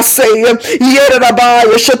Kandidi Asera, Yerabaya.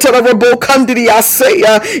 Shatarabo Kandiria say,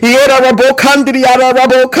 Yerabo Kandiria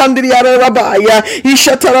Rabo Kandiria Rabaya,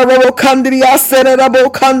 Ishatarabo Kandiria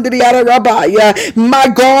Serabo Kandiria Rabaya. My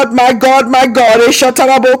God, my God, my God,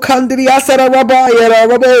 Ishatarabo Kandiria Serabaya,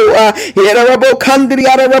 Rabo, Yerabo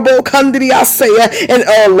Kandiria Rabo Kandiria say, and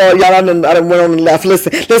oh Lord, y'all, I don't went on the left.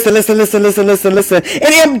 Listen. And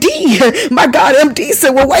MD, my God, MD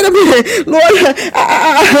said, well, wait a minute, Lord,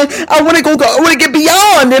 I want to go, I want to get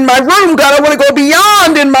beyond in my room, God. I want to go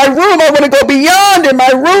beyond in my room. I want to go beyond in my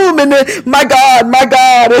room. And then, my God,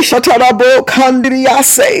 Shatarabo Kandiria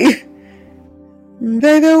say,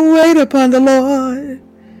 they that wait upon the Lord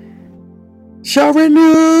shall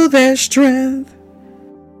renew their strength.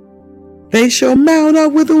 They shall mount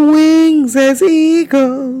up with wings as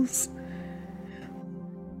eagles.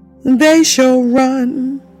 They shall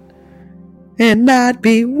run and not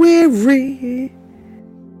be weary.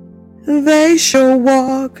 They shall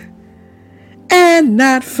walk and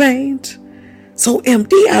not faint. So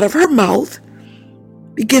MD out of her mouth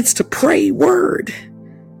begins to pray word.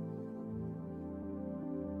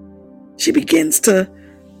 She begins to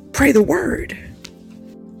pray the word.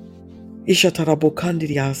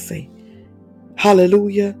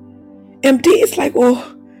 Hallelujah. MD is like,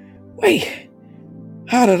 oh, wait.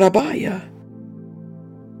 Harabaya.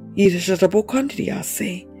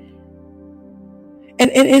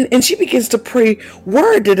 And she begins to pray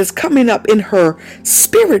word that is coming up in her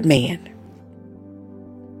spirit man.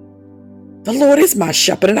 The Lord is my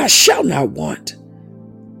shepherd, and I shall not want.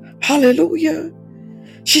 Hallelujah.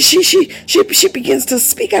 She begins to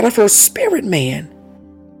speak out of her spirit man.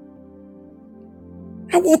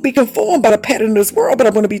 I won't be conformed by the pattern of this world, but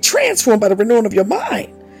I'm going to be transformed by the renewing of your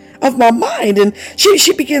mind. Of my mind. And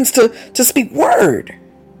she begins to speak word.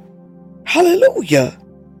 Hallelujah.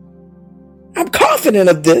 I'm confident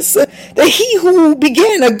of this, that he who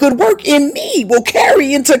began a good work in me will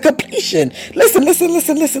carry into completion. Listen.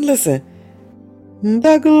 The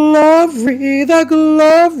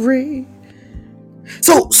glory.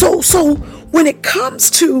 So when it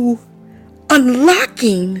comes to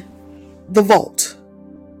unlocking the vault,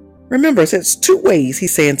 remember, it's two ways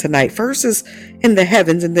he's saying tonight. First is in the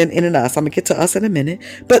heavens, and then in us. I'm gonna get to us in a minute.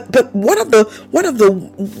 But one of the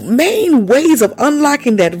main ways of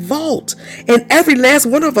unlocking that vault, and every last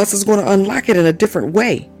one of us is going to unlock it in a different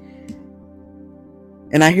way.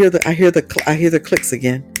 And I hear the clicks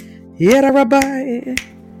again. Yeah, Rabbi.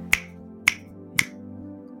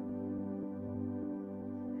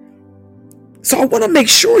 So I want to make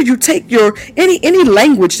sure you take your any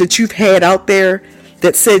language that you've had out there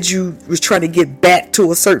that said you was trying to get back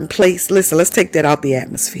to a certain place. Listen, let's take that out the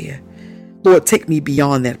atmosphere. Lord, take me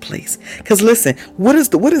beyond that place. Because listen, what is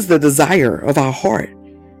the desire of our heart?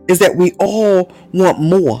 Is that we all want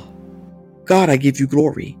more. God, I give you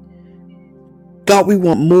glory. God, we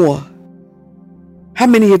want more. How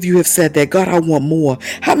many of you have said that? God, I want more.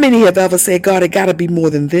 How many have ever said, God, it got to be more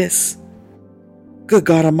than this? Good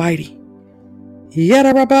God Almighty.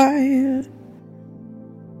 Yada Rabbi.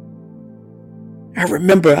 I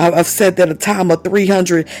remember I've said that a time of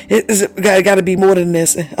 300. It got to be more than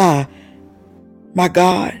this. My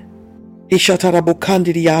God. So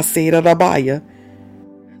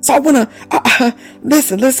I want to,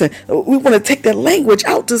 listen. We want to take that language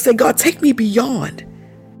out to say, God, take me beyond.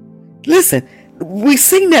 Listen, we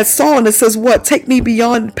sing that song that says what? Take me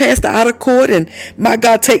beyond, past the outer court, and my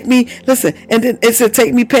God, take me, listen, and then it said,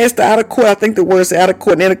 take me past the outer court. I think the words outer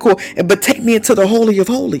court and inner court, but take me into the Holy of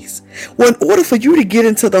Holies. Well, in order for you to get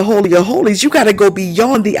into the Holy of Holies, you got to go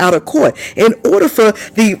beyond the outer court. In order for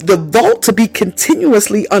the vault to be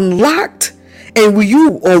continuously unlocked, and when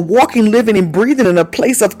you are walking, living, and breathing in a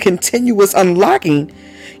place of continuous unlocking,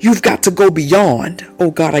 you've got to go beyond. Oh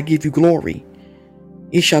God, I give you glory.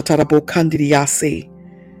 Ishatarabo Kandidiyase.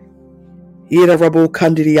 Irarabo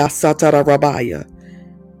Kandidiyasatara.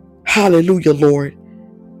 Hallelujah, Lord.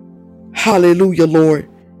 Hallelujah, Lord.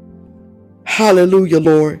 Hallelujah,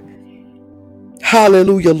 Lord.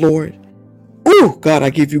 Hallelujah, Lord. Oh, God, I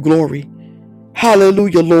give you glory.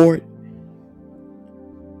 Hallelujah, Lord.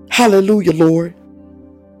 Hallelujah, Lord.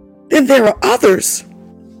 Then there are others.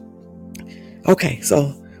 Okay,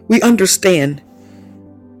 so we understand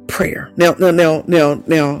prayer. Now.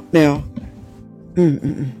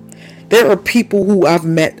 There are people who I've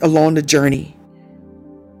met along the journey,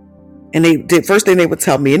 and the first thing they would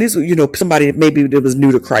tell me, and this, somebody maybe that was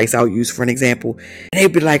new to Christ, I'll use for an example, and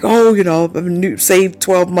they'd be like, oh, I've been saved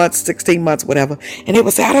 12 months, 16 months, whatever, and they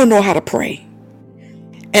would say, I don't know how to pray.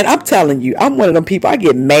 And I'm telling you, I'm one of them people, I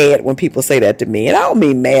get mad when people say that to me, and I don't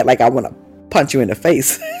mean mad like I want to punch you in the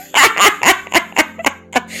face.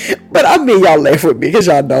 But I mean, y'all laugh with me because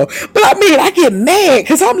y'all know. But I mean, I get mad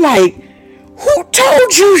because I'm like, who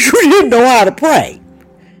told you you didn't know how to pray?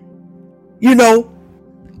 You know,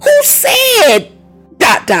 who said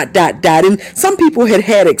dot, dot, dot, dot? And some people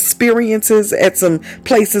had experiences at some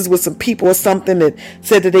places with some people or something that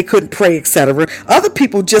said that they couldn't pray, etc. Other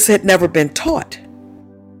people just had never been taught.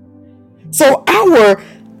 So our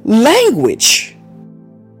language,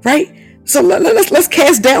 right? So let's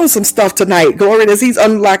cast down some stuff tonight. Glory, as he's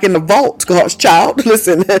unlocking the vault, God's child.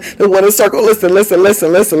 Listen, the one in circle. Listen.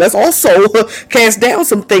 Let's also cast down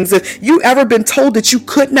some things. If you ever been told that you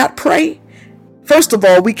could not pray, first of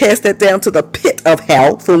all, we cast that down to the pit of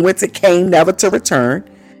hell from whence it came, never to return.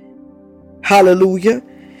 Hallelujah.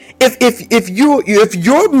 If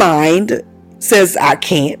your mind says I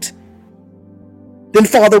can't, then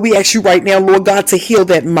Father, we ask you right now, Lord God, to heal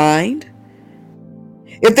that mind.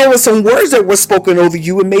 If there were some words that were spoken over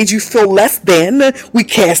you and made you feel less than, we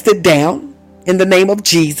cast it down in the name of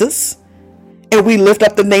Jesus. And we lift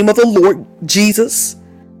up the name of the Lord Jesus.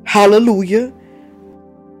 Hallelujah.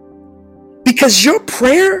 Because your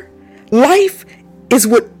prayer life is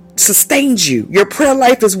what sustains you. Your prayer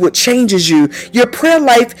life is what changes you. Your prayer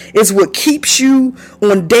life is what keeps you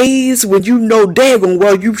on days when you know daggone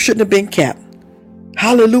well you shouldn't have been kept.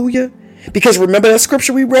 Hallelujah. Because remember that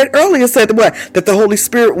scripture we read earlier said what? That the Holy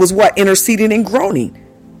Spirit was what? Interceding and groaning.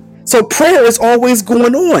 So prayer is always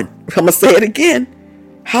going on. I'm going to say it again.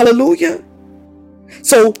 Hallelujah.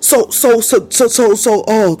 So,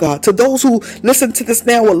 oh God, to those who listen to this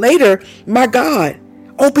now or later, my God,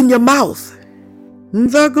 open your mouth.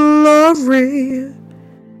 The glory.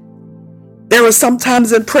 There are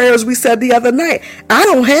sometimes in prayers we said the other night, I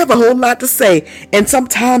don't have a whole lot to say. And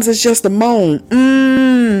sometimes it's just a moan.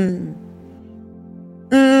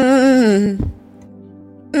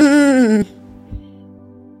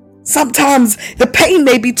 Sometimes the pain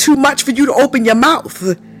may be too much for you to open your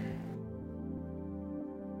mouth.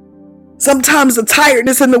 Sometimes the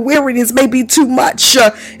tiredness and the weariness may be too much.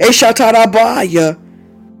 Hey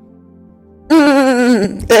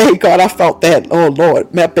God, I felt that. Oh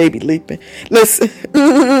Lord, my baby leaping. Listen.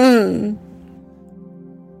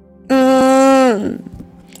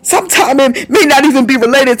 Sometimes it may not even be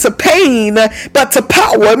related to pain, but to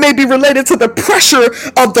power. It may be related to the pressure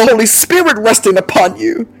of the Holy Spirit resting upon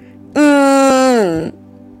you.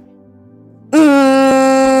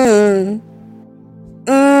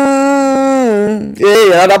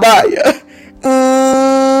 Yeah, Arabaya.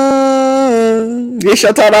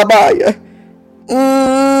 Yeshatarabaya.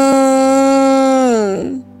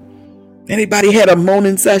 Anybody had a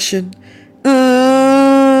moaning session?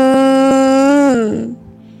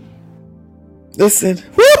 Listen.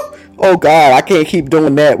 Woo! Oh God, I can't keep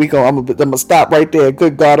doing that. I'm gonna stop right there.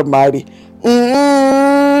 Good God Almighty.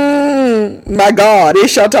 My God,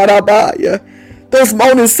 Ishatarabaya. Those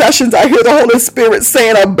moaning sessions, I hear the Holy Spirit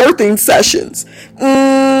saying are birthing sessions. Woo!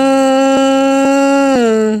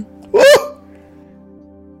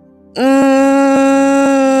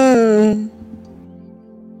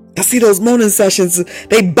 I see those moaning sessions,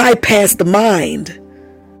 they bypass the mind.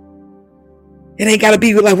 It ain't got to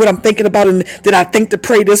be like what I'm thinking about. And did I think to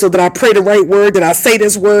pray this, or did I pray the right word? Did I say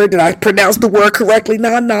this word? Did I pronounce the word correctly?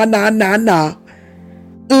 Nah.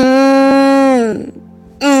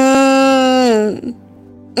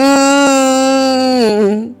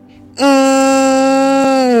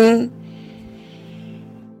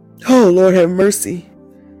 Oh, Lord have mercy.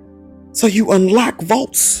 So you unlock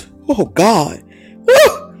vaults. Oh, God.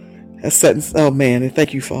 Woo! That sentence. Oh, man. And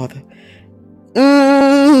thank you, Father.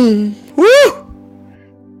 Woo!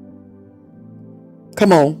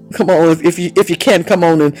 Come on. If you can, come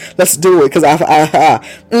on and let's do it. Because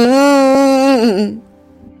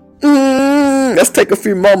let's take a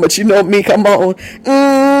few moments. You know me. Come on.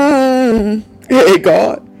 Hey,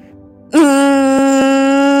 God.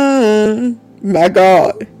 My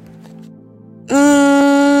God.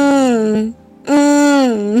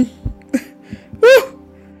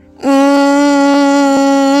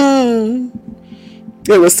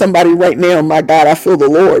 There was somebody right now, my God, I feel the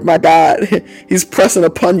Lord, my God, He's pressing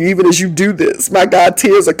upon you even as you do this. My God,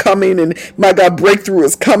 tears are coming, and my God, breakthrough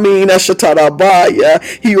is coming.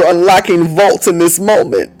 You're unlocking vaults in this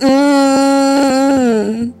moment.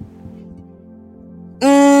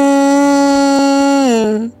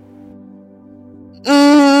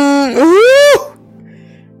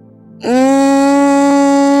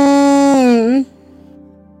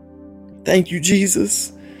 Thank you,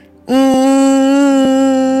 Jesus.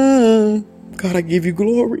 God, I give you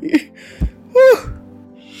glory.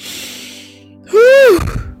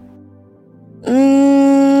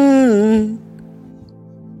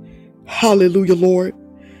 Hallelujah, Lord.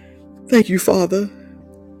 Thank you, Father.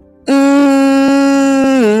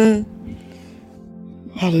 Mm.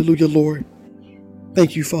 Hallelujah, Lord.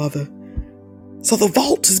 Thank you, Father. So the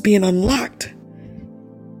vault is being unlocked.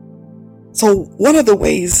 So one of the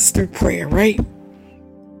ways is through prayer, right?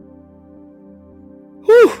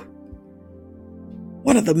 Whew.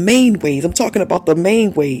 One of the main ways. I'm talking about the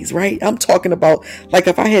main ways, right? I'm talking about, like,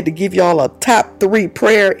 if I had to give y'all a top 3,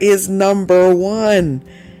 prayer is number 1.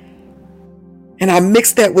 And I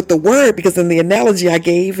mixed that with the word because in the analogy I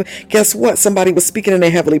gave, guess what? Somebody was speaking in their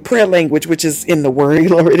heavenly prayer language, which is in the word,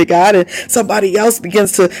 glory to God. And somebody else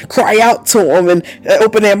begins to cry out to them and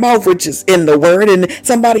open their mouth, which is in the word. And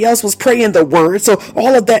somebody else was praying the word. So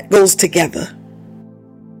all of that goes together.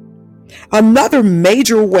 Another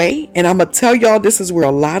major way, and I'm going to tell y'all, this is where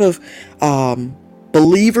a lot of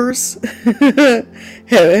believers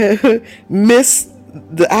miss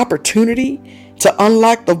the opportunity to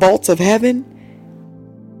unlock the vaults of heaven,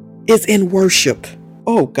 is in worship.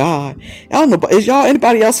 Oh God. I don't know, but is y'all,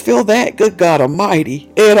 anybody else feel that? Good God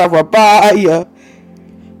Almighty. Oh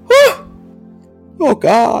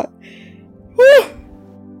God.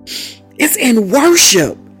 It's in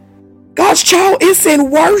worship. God's child, it's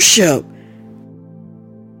in worship.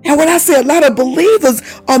 And when I say a lot of believers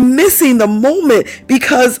are missing the moment,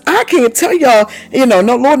 because I can't tell y'all,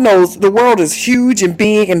 no, Lord knows the world is huge and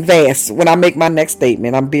big and vast. When I make my next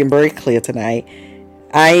statement, I'm being very clear tonight.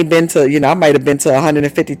 I ain't been to, I might have been to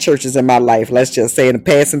 150 churches in my life. Let's just say, and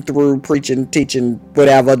passing through, preaching, teaching,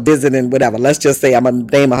 whatever, visiting, whatever. Let's just say I'm going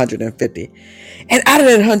to name 150. And out of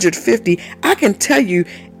that 150, I can tell you,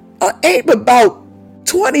 ain't about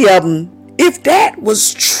 20 of them, if that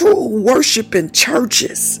was true worship in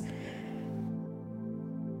churches.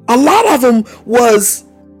 A lot of them was,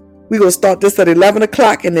 we're going to start this at 11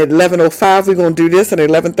 o'clock, and at 11:05 we're going to do this, and at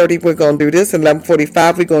 11:30 we're going to do this, and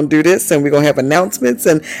 11:45 we're going to do this, and we're going to have announcements.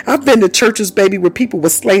 And I've been to churches, baby, where people were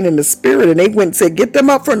slain in the spirit, and they went and said, get them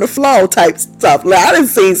up from the floor type stuff. Like, I done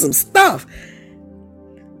seen some stuff.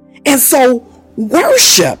 And so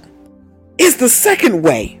worship is the second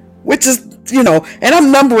way, which is, and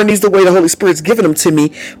I'm numbering these the way the Holy Spirit's giving them to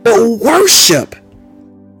me, but worship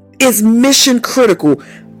is mission critical.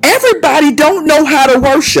 Everybody don't know how to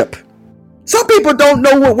worship. Some people don't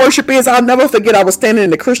know what worship is. I'll never forget, I was standing in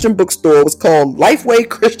the Christian bookstore. It was called Lifeway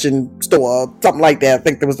Christian Store, something like that. I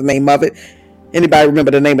think that was the name of it. Anybody remember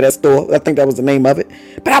the name of that store? I think that was the name of it.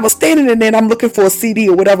 But I was standing in there and I'm looking for a CD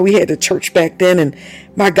or whatever we had at church back then. And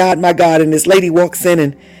my God, and this lady walks in,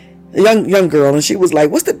 and a young girl, and she was like,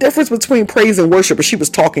 what's the difference between praise and worship? And she was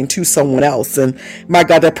talking to someone else. And my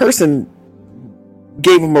God, that person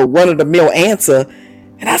gave him a run-of-the-mill answer.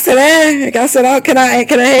 And I said, oh, can I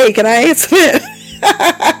answer it?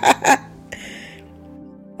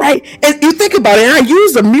 Right? And you think about it, and I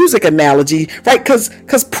use a music analogy, right? Because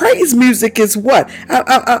praise music is what?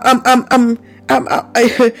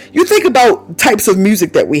 You think about types of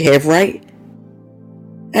music that we have, right?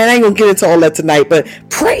 And I ain't gonna get into all that tonight, but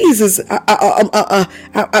praise is,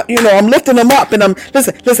 I'm lifting them up, and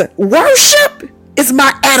listen, worship is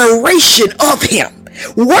my adoration of him.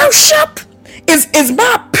 Worship is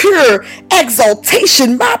my pure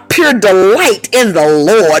exaltation, my pure delight in the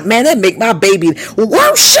Lord. Man, that make my baby.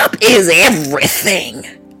 Worship is everything.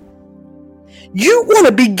 You want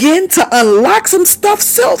to begin to unlock some stuff,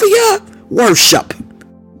 Sylvia? Worship.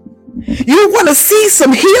 You want to see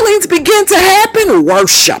some healings begin to happen?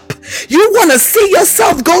 Worship. You want to see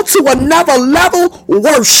yourself go to another level?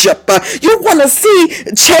 Worship. You want to see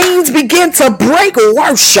chains begin to break?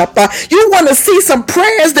 Worship. You want to see some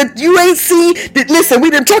prayers that you ain't seen? Listen, we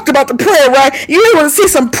didn't talk about the prayer, right? You want to see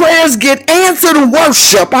some prayers get answered?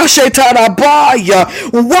 Worship.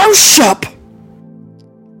 Worship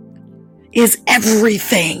is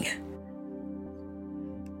everything.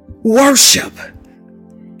 Worship.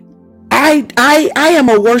 I am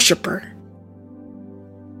a worshiper.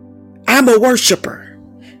 I'm a worshiper.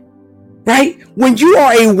 Right? When you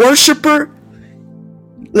are a worshiper,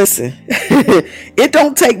 listen, it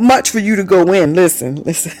don't take much for you to go in. Listen,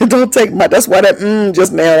 it don't take much. That's why that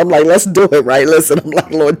just now, I'm like, let's do it, right? Listen, I'm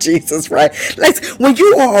like, Lord Jesus, right? When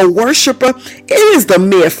you are a worshiper, it is the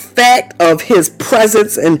mere fact of his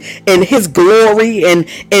presence and his glory and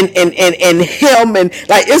him, and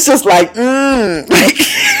like, it's just like,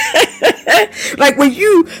 like when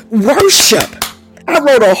you worship. I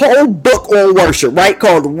wrote a whole book on worship, right?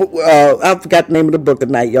 Called, I forgot the name of the book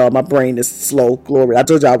tonight, y'all. My brain is slow. Glory. I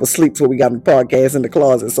told you I was asleep before we got the podcast in the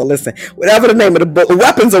closet. So listen, whatever the name of the book,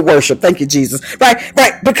 Weapons of Worship. Thank you, Jesus. Right.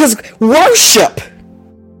 Because worship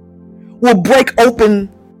will break open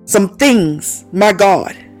some things, my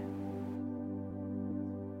God.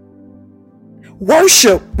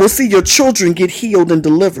 Worship will see your children get healed and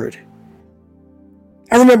delivered.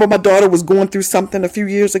 I remember my daughter was going through something a few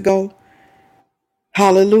years ago.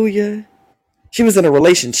 Hallelujah. She was in a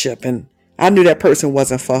relationship and I knew that person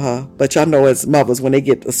wasn't for her. But y'all know as mothers, when they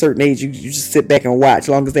get a certain age, you just sit back and watch as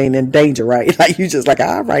long as they ain't in danger, right? Like you just like,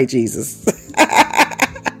 all right, Jesus.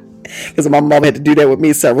 Because my mom had to do that with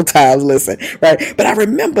me several times. Listen, right? But I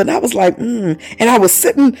remember, and I was like, and I was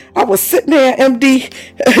sitting there,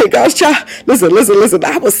 MD. God's child. Listen.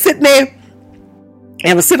 I was sitting there,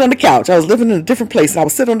 and I was sitting on the couch. I was living in a different place, and I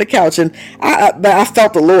was sitting on the couch, and I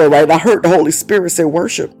felt the Lord, right? I heard the Holy Spirit say,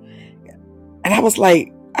 "Worship," and I was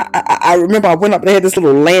like, I remember I went up. They had this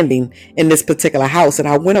little landing in this particular house, and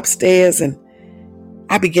I went upstairs and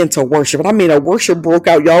I began to worship. And I mean, a worship broke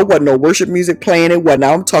out, y'all. Wasn't no worship music playing. It wasn't.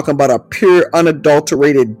 I'm talking about a pure,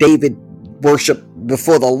 unadulterated David worship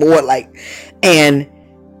before the Lord. And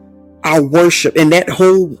I worship. And that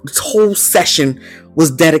whole session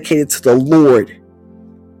was dedicated to the Lord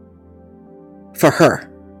for her.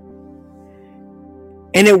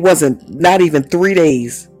 And it wasn't not even 3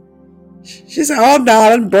 days. She said, "Oh no, I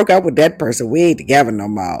done broke out with that person. We ain't together no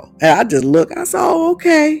more." And I just looked. I said, "Oh,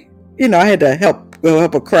 okay." You know, I had to help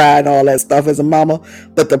her cry and all that stuff as a mama.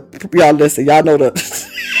 But y'all listen, y'all know the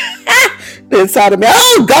inside of me.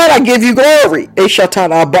 Oh God, I give you glory.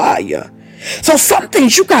 So some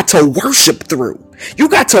things you got to worship through. You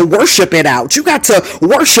got to worship it out. You got to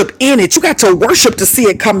worship in it. You got to worship to see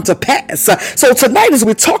it come to pass. So tonight, as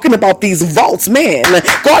we're talking about these vaults, man,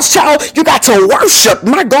 God's child, you got to worship,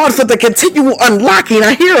 my God, for the continual unlocking.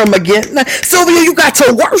 I hear him again. Sylvia, you got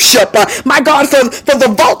to worship, my God, for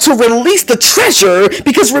the vault to release the treasure.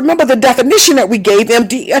 Because remember the definition that we gave,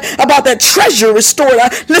 MD, about that treasure restored.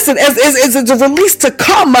 Listen, as it's a release to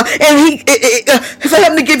come, and for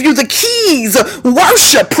him to give you the keys.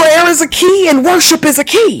 Worship, prayer is a key, and worship is a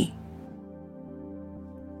key.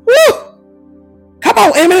 Woo! Come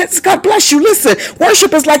on, eminence. God bless you. Listen,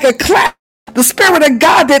 worship is like a clap. The Spirit of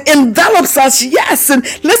God that envelops us. Yes. And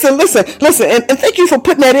listen. And thank you for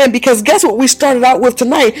putting that in, because guess what we started out with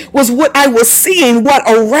tonight was what I was seeing, what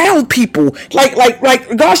around people. Like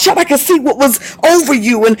gosh, I can see what was over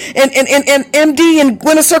you. And MD and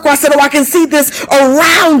Gwyneth Circle, I said, I can see this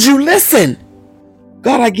around you. Listen.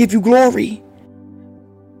 God, I give you glory.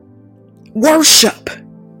 Worship.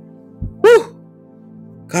 Woo.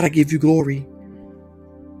 God, I give you glory.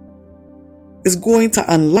 Is going to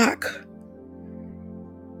unlock.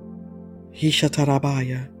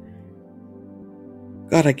 Hishatarabaya.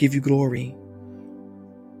 God, I give you glory.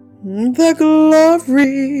 The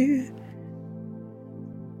glory.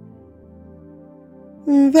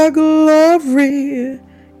 The glory.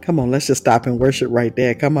 Come on, let's just stop and worship right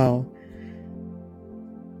there. Come on.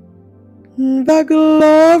 The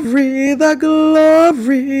glory, the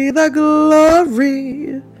glory, the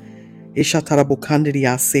glory.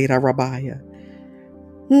 Ishatarabukandiriyasirarabaya.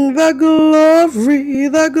 The glory,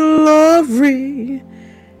 the glory.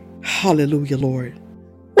 Hallelujah, Lord.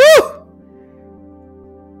 Woo!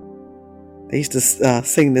 They used to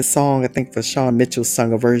sing this song. I think for Sean Mitchell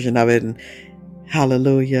sung a version of it. And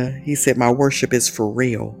hallelujah. He said, "My worship is for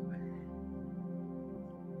real."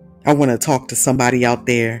 I want to talk to somebody out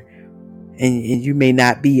there. And you may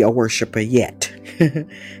not be a worshiper yet.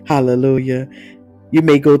 Hallelujah. You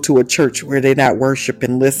may go to a church where they're not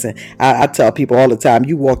worshiping. Listen, I tell people all the time,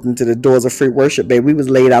 you walked into the doors of free worship, baby. We was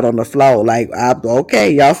laid out on the floor. Like, okay,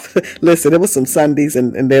 y'all. Listen, there was some Sundays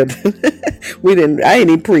and there, I ain't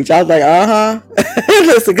even preach. I was like,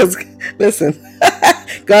 listen,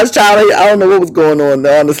 God's child, I don't know what was going on,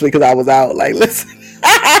 honestly, because I was out. Like, listen.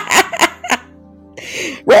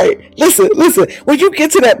 Right. Listen. When you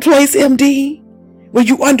get to that place, MD, when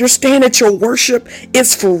you understand that your worship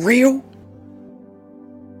is for real,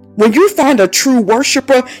 when you find a true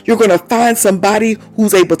worshiper, you're going to find somebody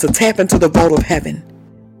who's able to tap into the vault of heaven.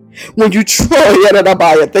 When you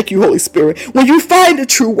thank you, Holy Spirit. When you find a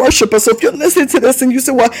true worshiper, so if you're listening to this and you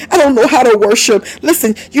say, "Well, I don't know how to worship,"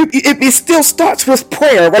 listen, it still starts with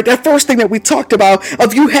prayer, right? That first thing that we talked about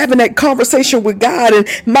of you having that conversation with God, and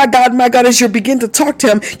my God, as you begin to talk to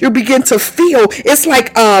him, you begin to feel. It's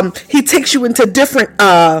like he takes you into different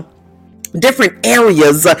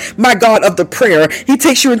areas, my God, of the prayer. He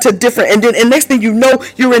takes you into different, and next thing you know,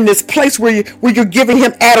 you're in this place where you're giving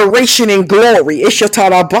him adoration and glory.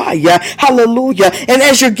 Ishatarabaya. Hallelujah. And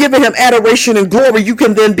as you're giving him adoration and glory, you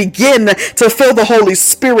can then begin to feel the Holy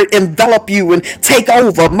Spirit envelop you and take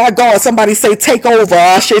over. My God, somebody say take over.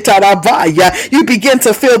 Ishatarabaya. You begin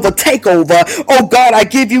to feel the takeover. Oh God, I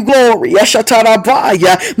give you glory.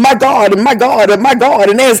 Ishatarabaya. My God.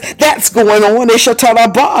 And as that's going on,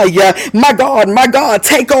 Ishatarabaya, my God,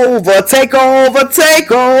 take over, take over,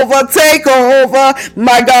 take over, take over.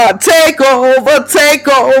 My God, take over, take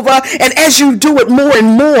over. And as you do it more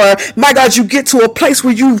and more, my God, you get to a place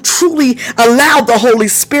where you truly allow the Holy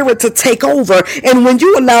Spirit to take over. And when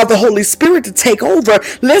you allow the Holy Spirit to take over,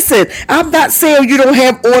 listen, I'm not saying you don't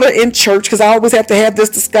have order in church, because I always have to have this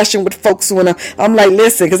discussion with folks when I'm like,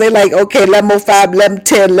 listen, because they like, okay, 11:05,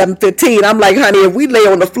 11:10, 11:15. I'm like, honey, if we lay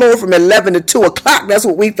on the floor from 11 to 2 o'clock, that's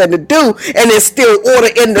what we finna do. And there's still order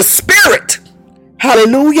in the spirit.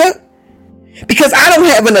 Hallelujah. Because I don't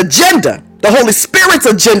have an agenda. The Holy Spirit's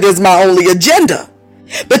agenda is my only agenda.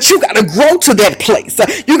 But you got to grow to that place.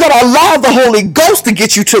 You got to allow the Holy Ghost to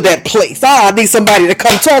get you to that place. I need somebody to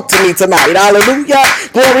come talk to me tonight. Hallelujah.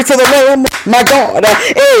 Glory to the Lamb. My God.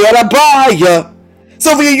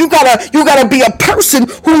 So you gotta be a person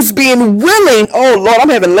who's being willing. Oh Lord, I'm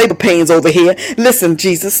having labor pains over here. Listen,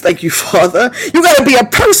 Jesus, thank you, Father. You gotta be a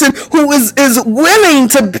person who is willing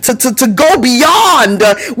to go beyond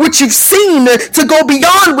what you've seen, to go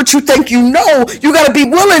beyond what you think you know. You gotta be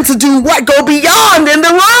willing to do what? Go beyond in the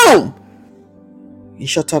room.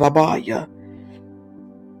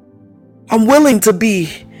 I'm willing to be.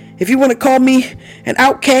 If you want to call me an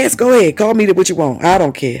outcast, go ahead. Call me what you want. I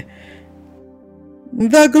don't care.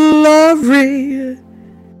 The glory.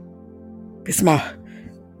 It's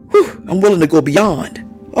I'm willing to go beyond.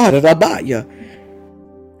 Oh, da da ba ya.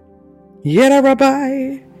 Yeah,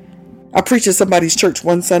 rabbi. I preached at somebody's church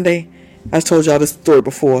one Sunday. I told y'all this story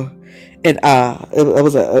before. And it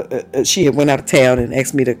was she had went out of town and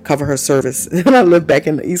asked me to cover her service. And I lived back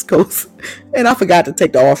in the East Coast. And I forgot to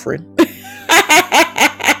take the offering.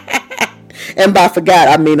 And by forgot,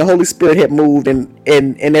 I mean the Holy Spirit had moved and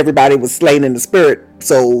everybody was slain in the spirit.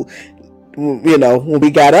 So, you know, when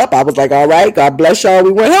we got up, I was like, all right, God bless y'all.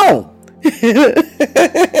 We went home.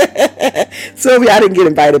 Sylvia, I didn't get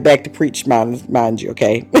invited back to preach, mind you,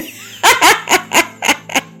 okay?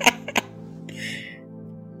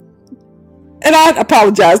 And I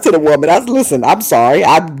apologized to the woman. I said, listen, I'm sorry.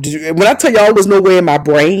 When I tell y'all it was nowhere in my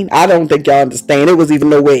brain, I don't think y'all understand. It was even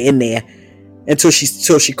nowhere in there. Until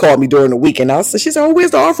she called me during the week, and she said, oh,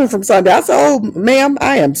 where's the offering from Sunday? I said, oh, ma'am,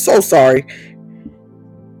 I am so sorry.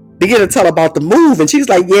 Begin to tell about the move, and she's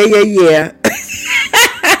like, yeah.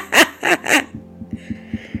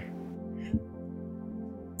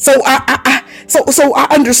 So I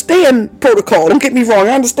understand protocol. Don't get me wrong.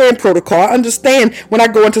 I understand protocol. I understand when I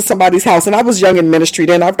go into somebody's house, and I was young in ministry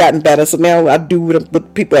then. I've gotten better. So now I do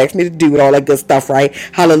what people ask me to do and all that good stuff, right?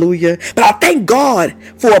 Hallelujah. But I thank God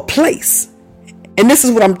for a place. And this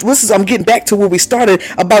is I'm getting back to where we started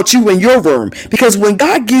about you and your room. Because when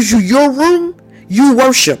God gives you your room, you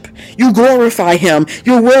worship, you glorify him.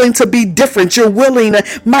 You're willing to be different. You're willing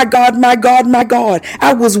to, my God.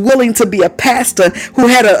 I was willing to be a pastor who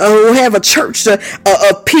had a church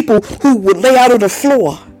of people who would lay out on the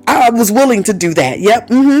floor. I was willing to do that. Yep.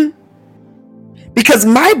 Because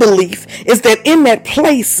my belief is that in that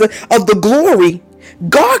place of the glory,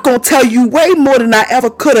 God gonna tell you way more than I ever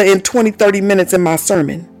could have in 20-30 minutes in my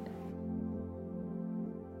sermon.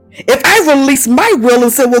 If I release my will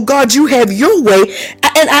and say, well, God, you have your way,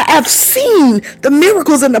 and I've seen the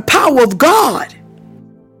miracles and the power of God,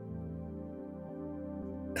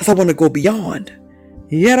 because I want to go beyond.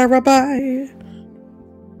 Yada rabbi.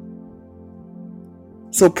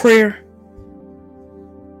 So prayer,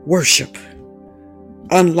 worship,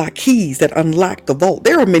 unlock keys that unlock the vault.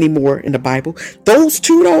 There are many more in the Bible. Those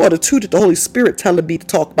two though are the two that the Holy Spirit telling me to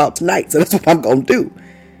talk about tonight. So that's what I'm going to do.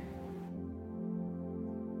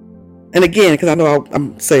 And again, because I know I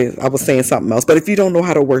was saying something else, but if you don't know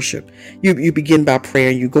how to worship, you begin by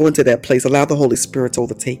prayer. You go into that place, allow the Holy Spirit to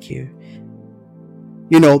overtake you.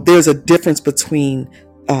 You know, there's a difference between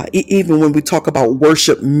even when we talk about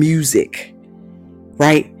worship music,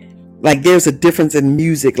 right? Like there's a difference in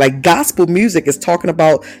music. Like gospel music is talking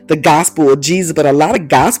about the gospel of Jesus, but a lot of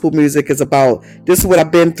gospel music is about, this is what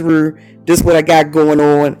I've been through, this is what I got going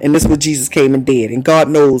on, and this is what Jesus came and did. And God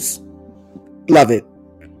knows, love it.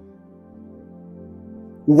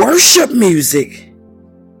 Worship music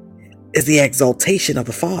is the exaltation of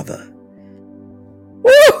the Father.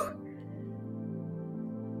 Woo!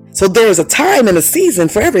 So there's a time and a season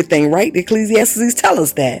for everything, right? Ecclesiastes tell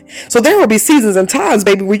us that. So there will be seasons and times,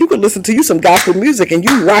 baby, where you can listen to some gospel music and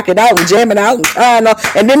you rock it out and jam it out and crying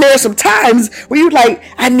out. And then there are some times where you like,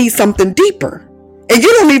 I need something deeper. And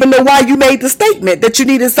you don't even know why you made the statement that you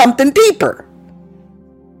needed something deeper.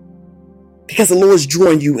 Because the Lord's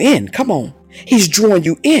drawing you in. Come on. He's drawing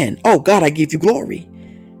you in. Oh God, I give you glory.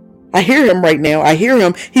 I hear him right now. I hear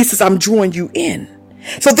him. He says, I'm drawing you in.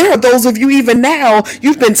 So there are those of you even now,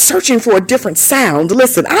 you've been searching for a different sound.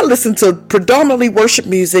 Listen, I listen to predominantly worship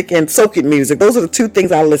music and soaking music. Those are the two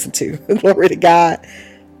things I listen to. Glory to God.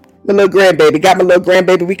 My little grandbaby, got my little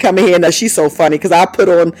grandbaby. We come in here now. She's so funny because I put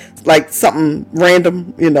on like something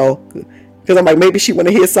random, because I'm like, maybe she want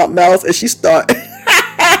to hear something else. And she start,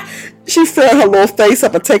 she fill her little face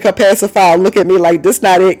up and take her pacifier and look at me like, this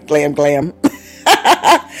not it, glam, glam.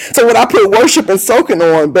 So when I put worship and soaking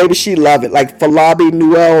on, baby, she love it. Like Falabi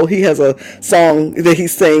Newell, he has a song that he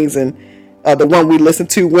sings, and the one we listen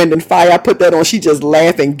to, Wind and Fire, I put that on. She just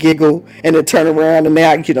laugh and giggle, and then turn around, and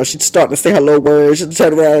now she's starting to say her little words. She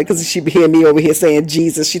turn around because she be hearing me over here saying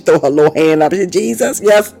Jesus. She throw her little hand up. She, Jesus,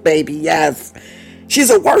 yes, baby, yes. She's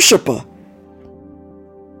a worshiper.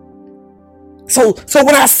 So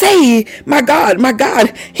when I say, my God,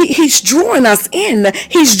 he's drawing us in.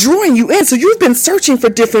 He's drawing you in. So you've been searching for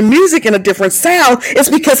different music and a different sound. It's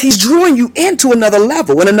because he's drawing you into another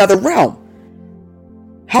level, in another realm.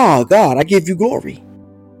 Oh, God, I give you glory.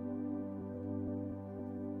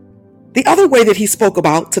 The other way that he spoke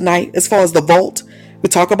about tonight, as far as the vault, we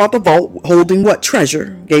talk about the vault holding what?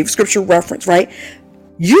 Treasure. Gave scripture reference, right?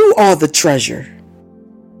 You are the treasure.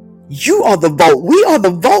 You are the vault. We are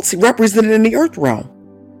the vaults represented in the earth realm.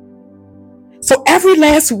 So every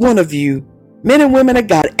last one of you, men and women of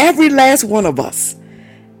God, every last one of us,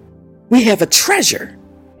 we have a treasure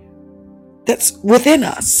that's within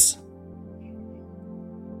us.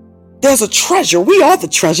 There's a treasure. We are the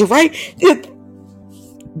treasure, right?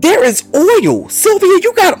 There is oil. Sylvia,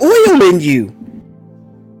 you got oil in you.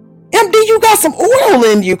 MD, you got some oil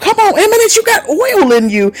in you. Come on, Eminence, you got oil in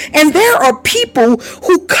you. And there are people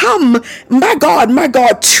who come, my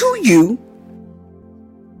God, to you.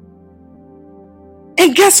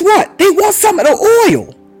 And guess what? They want some of the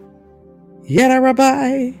oil. Yeah,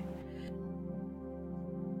 Rabbi.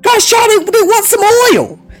 Gosh, y'all, they want some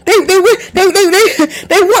oil. They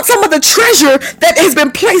want some of the treasure that has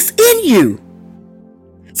been placed in you.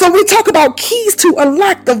 So we talk about keys to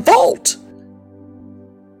unlock the vault.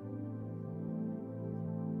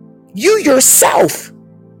 You yourself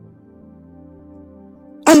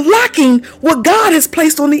unlocking what God has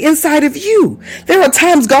placed on the inside of you. There are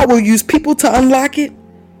times God will use people to unlock it,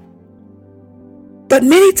 but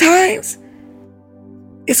many times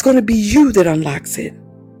it's going to be you that unlocks it,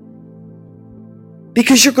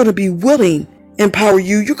 because you're going to be willing, empower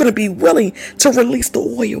you. You're going to be willing to release the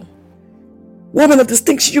oil. Woman of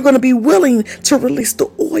distinction, you're going to be willing to release the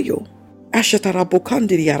oil.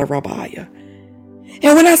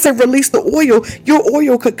 And when I say release the oil, your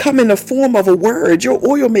oil could come in the form of a word. Your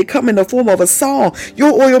oil may come in the form of a song.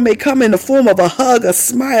 Your oil may come in the form of a hug, a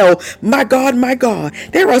smile. My God,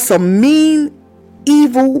 there are some mean,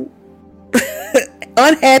 evil,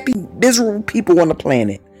 unhappy, miserable people on the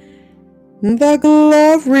planet. The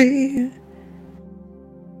glory.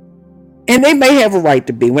 And they may have a right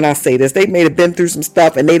to be. When I say this, they may have been through some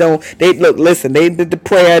stuff, and they did the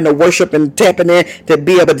prayer and the worship and tapping in to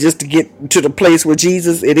be able just to get to the place where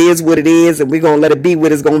Jesus, it is what it is, and we're going to let it be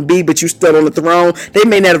what it's going to be, but you stood on the throne. They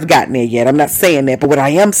may not have gotten there yet. I'm not saying that, but what I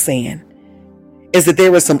am saying is that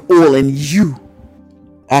there is some oil in you.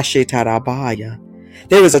 Ashetarabaya.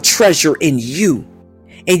 There is a treasure in you,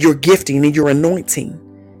 and your gifting and your anointing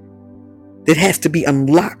that has to be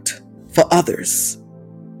unlocked for others.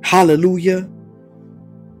 Hallelujah.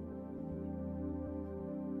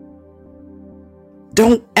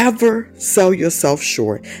 Don't ever sell yourself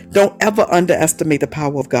short. Don't ever underestimate the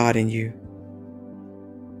power of God in you.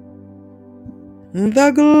 The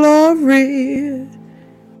glory.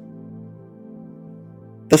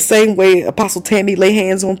 The same way Apostle Tammy lay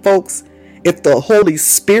hands on folks, if the Holy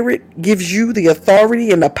Spirit gives you the authority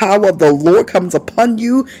and the power of the Lord comes upon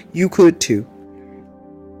you, you could too.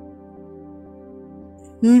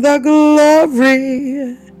 The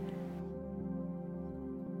glory.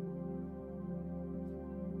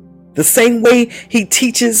 The same way he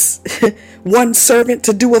teaches one servant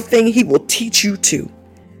to do a thing, he will teach you too.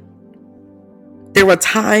 There are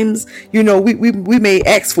times, we may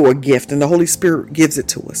ask for a gift and the Holy Spirit gives it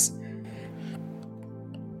to us.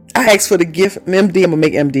 I asked for the gift. MD, I'm gonna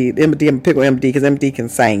make MD. I'm gonna pick on MD because MD can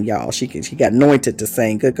sing, y'all. She got anointed to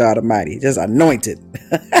sing. Good God Almighty, just anointed.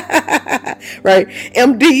 Right,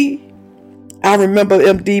 MD. I remember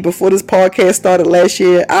MD before this podcast started last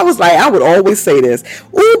year. I was like, I would always say this.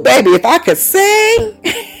 Ooh, baby, if I could sing.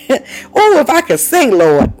 Oh, if I could sing,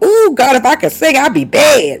 Lord. Ooh, God, if I could sing, I'd be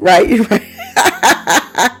bad, right?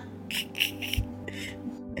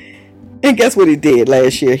 And guess what he did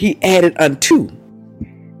last year? He added unto.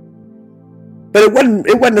 But it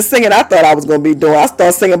wasn't the singing I thought I was going to be doing. I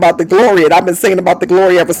started singing about the glory, and I've been singing about the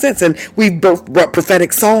glory ever since. And we've brought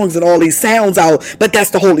prophetic songs and all these sounds out, but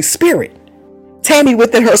that's the Holy Spirit. Tammy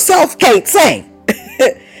within herself can't sing.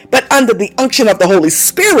 But under the unction of the Holy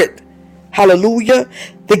Spirit, hallelujah,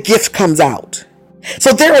 the gift comes out.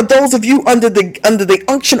 So there are those of you under the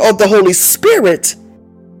unction of the Holy Spirit,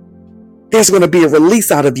 there's going to be a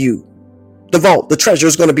release out of you. The vault, the treasure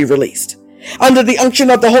is going to be released. Under the unction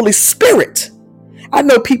of the Holy Spirit, I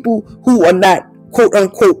know people who are not quote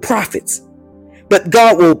unquote prophets, but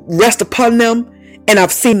God will rest upon them, and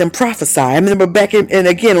I've seen them prophesy. I remember back in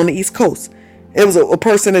again on the East Coast, it was a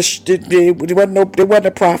person that they wasn't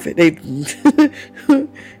a prophet.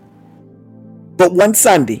 But one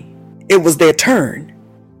Sunday, it was their turn,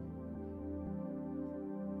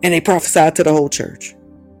 and they prophesied to the whole church.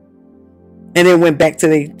 And then went back to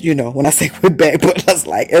when I say went back, but I was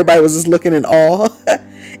like, everybody was just looking in awe.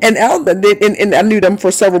 And I knew them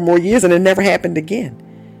for several more years, and it never happened again.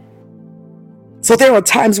 So there are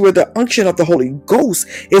times where the unction of the Holy Ghost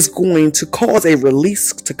is going to cause a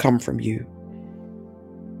release to come from you.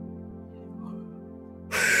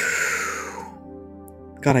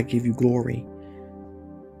 God, I give you glory.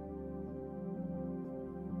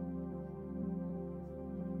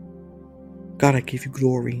 God, I give you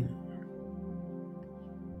glory.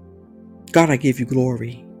 God, I give you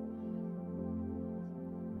glory.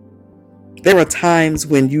 There are times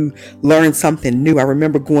when you learn something new. I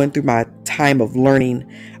remember going through my time of learning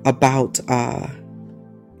about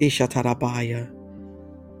Ishatarabaya,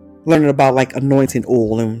 learning about like anointing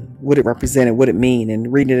oil and what it represented, what it mean,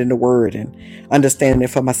 and reading it in the Word and understanding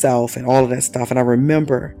it for myself and all of that stuff. And I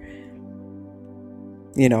remember,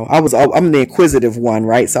 I'm the inquisitive one,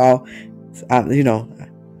 right? So, I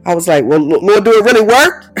was like, well, Lord, do it really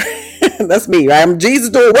work? That's me, right? I'm Jesus,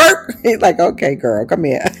 do it work? He's like, okay, girl, come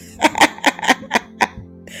here.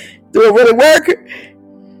 Do it really work?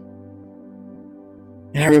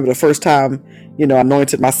 And I remember the first time,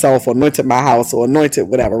 anointed myself or anointed my house or anointed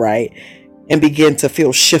whatever, right? And began to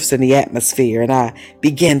feel shifts in the atmosphere. And I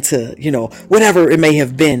began to, whatever it may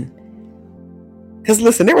have been. Because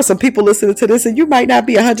listen, there were some people listening to this and you might not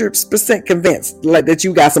be 100% convinced like that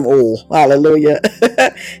you got some oil. Hallelujah.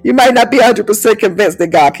 You might not be 100% convinced that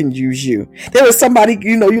God can use you. There was somebody,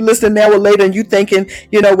 you listening now or later and you thinking,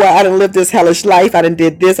 I done lived this hellish life. I done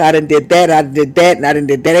did this. I done did that. I did that. And I done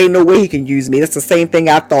did that. Ain't no way he can use me. That's the same thing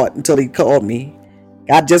I thought until he called me.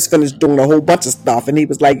 I just finished doing a whole bunch of stuff. And he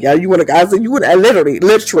was like, yeah, you want to, I said, you would literally,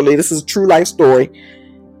 this is a true life story.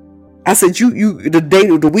 I said,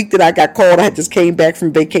 the week that I got called, I just came back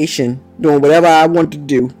from vacation doing whatever I wanted to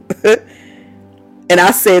do. And I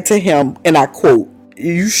said to him, and I quote,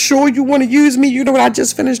 you sure you want to use me? You know what I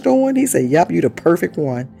just finished doing? He said, yep, you're the perfect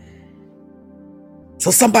one. So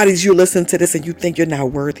somebody's, you listen to this and you think you're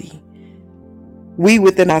not worthy. We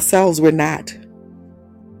within ourselves, we're not.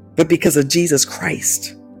 But because of Jesus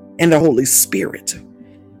Christ and the Holy Spirit,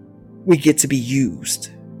 we get to be used.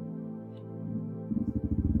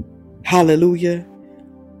 Hallelujah.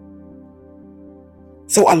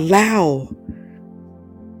 So allow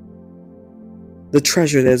the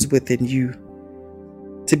treasure that is within you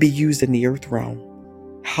to be used in the earth realm.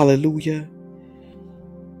 Hallelujah.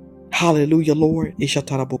 Hallelujah, Lord.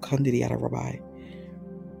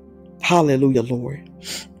 Hallelujah, Lord.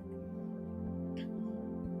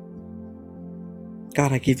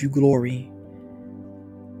 God, I give you glory.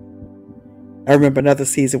 I remember another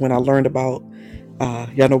season when I learned about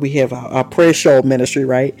y'all know we have our prayer shawl ministry,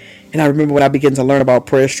 right? And I remember when I began to learn about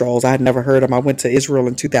prayer shawls, I had never heard them. I went to Israel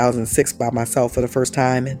in 2006 by myself for the first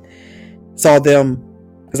time and saw them,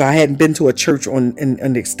 because I hadn't been to a church in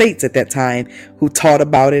the States at that time who taught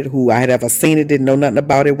about it, who I had ever seen it, didn't know nothing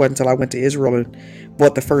about it. It wasn't until I went to Israel and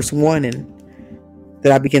bought the first one and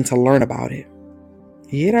that I began to learn about it.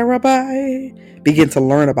 Begin to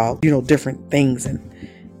learn about, different things and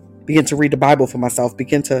begin to read the Bible for myself,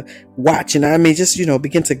 begin to watch, and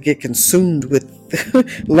begin to get consumed with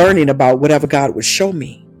learning about whatever God would show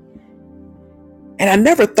me. And I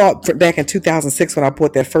never thought back in 2006 when I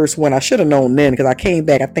bought that first one, I should have known then, because I came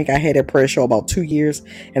back, I think I had that prayer show about 2 years,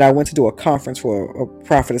 and I went to do a conference for a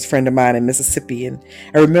prophetess friend of mine in Mississippi, and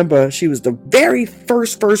I remember she was the very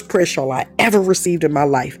first prayer shawl I ever received in my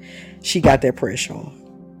life. She got that prayer shawl.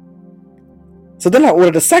 So then I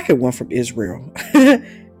ordered a second one from Israel.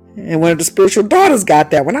 And one of the spiritual daughters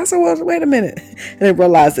got that one. I said, well, wait a minute. And I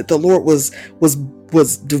realized that the Lord was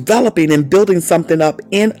developing and building something up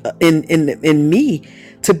in me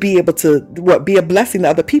to be able to be a blessing to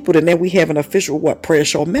other people. And then we have an official prayer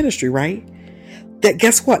shawl ministry, right? That,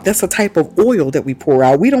 guess what? That's a type of oil that we pour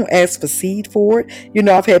out. We don't ask for seed for it.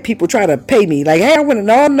 I've had people try to pay me like, hey, I want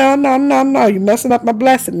to, no. You're messing up my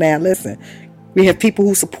blessing now. Listen, we have people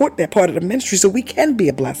who support that part of the ministry so we can be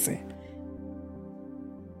a blessing.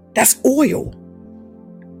 That's oil.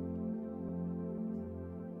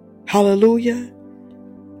 Hallelujah.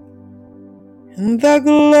 And the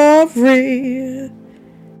glory.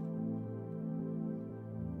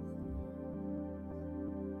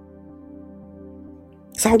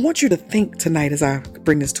 So I want you to think tonight as I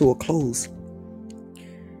bring this to a close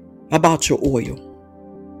about your oil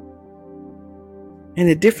and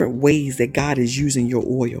the different ways that God is using your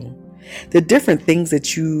oil. The different things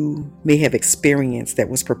that you may have experienced that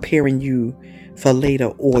was preparing you for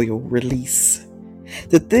later oil release.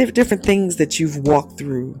 The different things that you've walked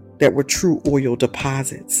through that were true oil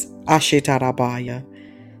deposits. Ashetarabaya.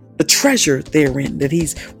 The treasure therein that He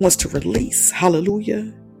wants to release.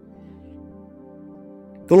 Hallelujah.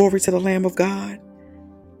 Glory to the Lamb of God.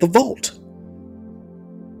 The vault.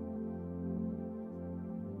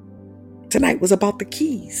 Tonight was about the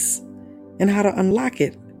keys and how to unlock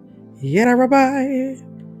it. Rabbi,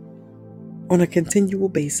 on a continual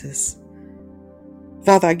basis.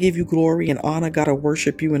 Father, I give you glory and honor. God, I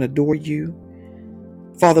worship you and adore you.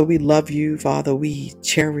 Father, we love you. Father, we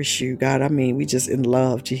cherish you. God, we just in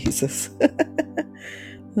love, Jesus.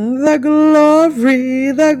 The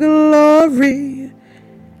glory, the glory.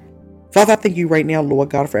 Father, I thank you right now, Lord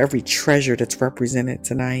God, for every treasure that's represented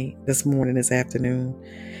tonight, this morning, this afternoon.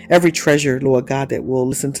 Every treasure, Lord God, that will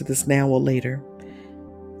listen to this now or later.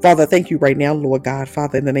 Father, thank you right now, Lord God,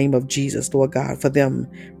 Father, in the name of Jesus, Lord God, for them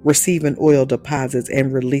receiving oil deposits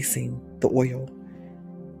and releasing the oil.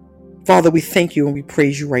 Father, we thank you and we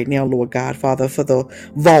praise you right now, Lord God, Father, for the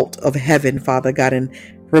vault of heaven, Father God, and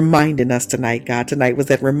reminding us tonight, God. Tonight was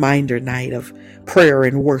that reminder night of prayer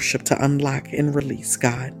and worship to unlock and release,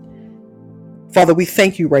 God. Father, we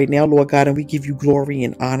thank you right now, Lord God, and we give you glory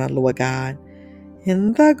and honor, Lord God.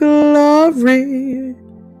 In the glory.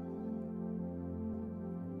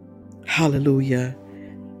 Hallelujah.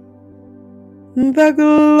 The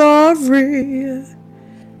glory.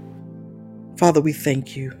 Father, we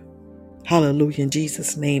thank you. Hallelujah. In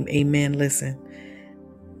Jesus' name, amen. Listen.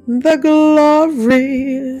 The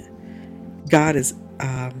glory. God is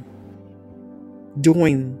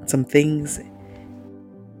doing some things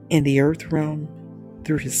in the earth realm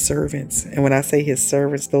through his servants. And when I say his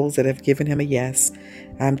servants, those that have given him a yes,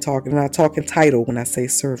 I'm not talking title when I say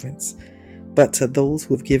servants, but to those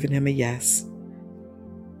who have given him a yes.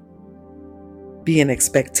 Be an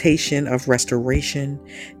expectation of restoration,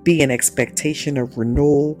 be an expectation of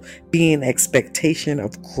renewal, be an expectation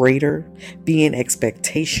of greater, be an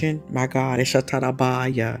expectation, my God,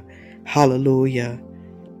 Eshatarabaya, hallelujah,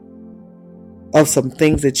 of some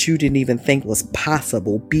things that you didn't even think was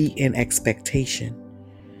possible. Be in expectation.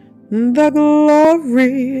 The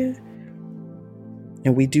glory.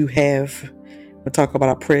 And we do have, we'll talk about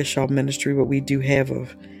our prayer shawl ministry, but we do have a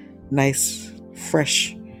nice,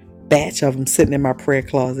 fresh batch of them sitting in my prayer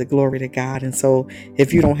closet. Glory to God. And so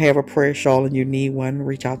if you don't have a prayer shawl and you need one,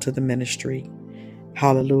 reach out to the ministry.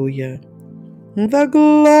 Hallelujah. The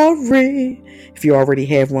glory. If you already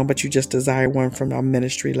have one, but you just desire one from our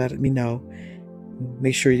ministry, let me know.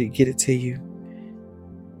 Make sure you get it to you.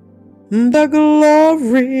 The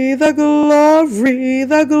glory, the glory,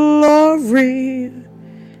 the glory.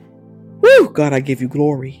 Woo! God, I give you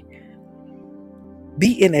glory.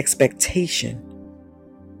 Be in expectation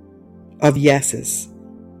of yeses.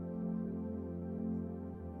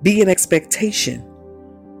 Be in expectation,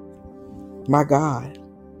 my God,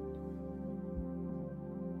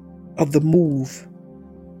 of the move.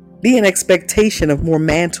 Be in expectation of more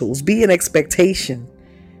mantles. Be in expectation.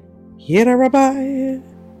 Rabbi.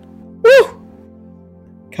 Woo!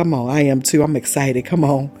 Come on, I am too. I'm excited. Come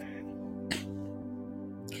on.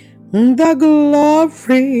 The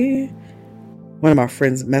glory. One of my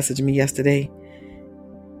friends messaged me yesterday.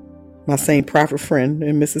 My same prophet friend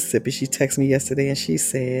in Mississippi. She texted me yesterday and she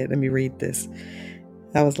said, let me read this.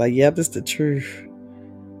 I was like, yep, this is the truth.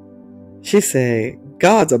 She said,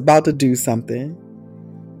 God's about to do something.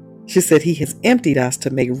 She said, he has emptied us to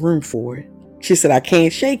make room for it. She said, I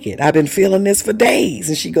can't shake it. I've been feeling this for days.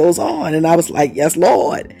 And she goes on. And I was like, yes,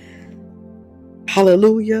 Lord.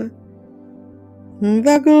 Hallelujah.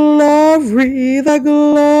 The glory, the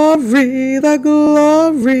glory, the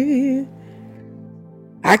glory.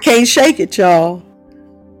 I can't shake it, y'all.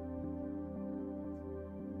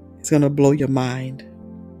 It's going to blow your mind.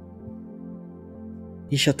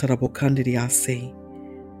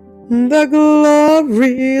 The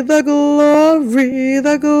glory, the glory,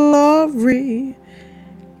 the glory.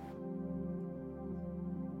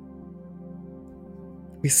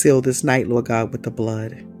 We seal this night, Lord God, with the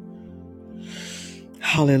blood.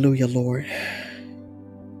 Hallelujah, Lord.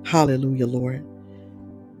 Hallelujah, Lord.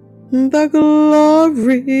 The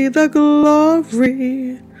glory, the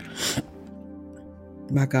glory.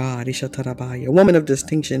 My God, Ishatarabaya. Woman of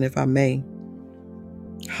distinction, if I may.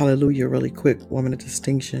 Hallelujah, really quick, woman of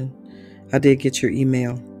distinction. I did get your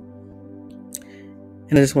email.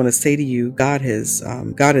 And I just want to say to you, God has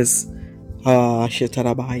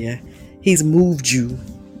Shatarabaya. He's moved you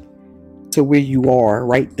to where you are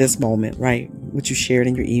right this moment, right? What you shared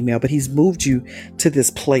in your email, but he's moved you to this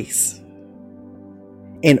place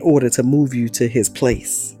in order to move you to his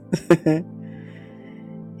place.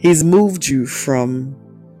 He's moved you from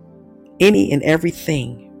any and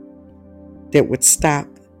everything that would stop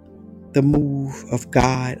the move of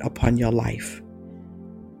God upon your life.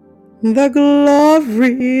 The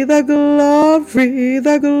glory, the glory,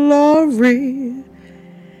 the glory.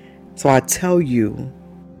 So I tell you,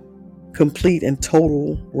 complete and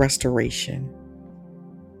total restoration.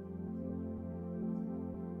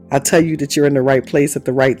 I tell you that you're in the right place at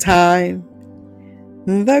the right time.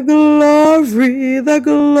 The glory, the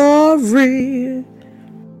glory.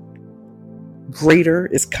 Greater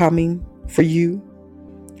is coming for you.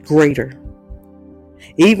 Greater.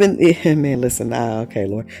 Even, man, listen, okay,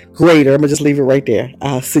 Lord. Greater, I'm going to just leave it right there.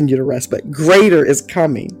 I'll send you the rest, but greater is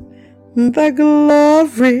coming. The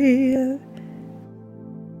glory.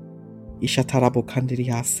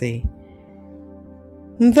 Ishatarabokandiriase.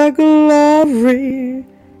 The glory.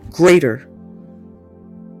 Greater.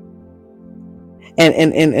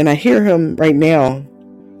 And I hear him right now.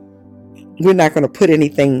 We're not going to put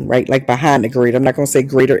anything right like behind the greater. I'm not going to say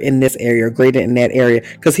greater in this area or greater in that area,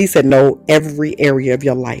 because he said no, every area of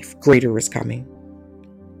your life greater is coming.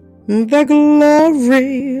 The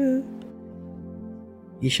glory.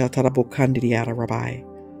 Rabbi.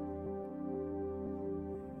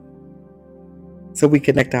 So we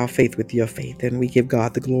connect our faith with your faith and we give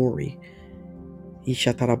God the glory. The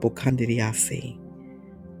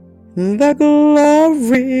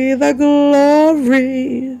glory, the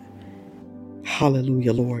glory.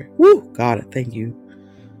 Hallelujah, Lord. Woo, God, I thank you.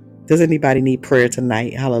 Does anybody need prayer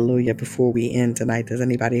tonight? Hallelujah. Before we end tonight, does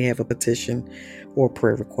anybody have a petition or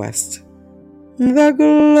prayer request? The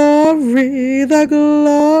glory, the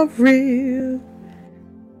glory.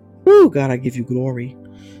 Woo, God, I give you glory.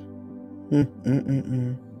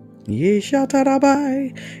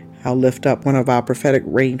 I'll lift up one of our prophetic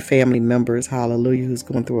rain family members, hallelujah, who's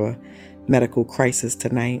going through a medical crisis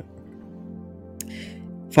tonight.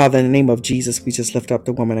 Father, in the name of Jesus, we just lift up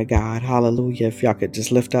the woman of God. Hallelujah. If y'all could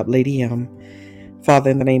just lift up Lady M. Father,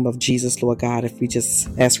 in the name of Jesus, Lord God, if we just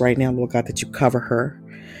ask right now, Lord God, that you cover her.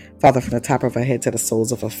 Father, from the top of her head to the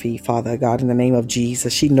soles of her feet. Father God, in the name of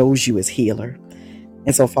Jesus, she knows you as healer.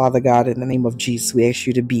 And so, Father God, in the name of Jesus, we ask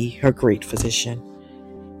you to be her great physician.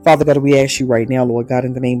 Father God, we ask you right now, Lord God,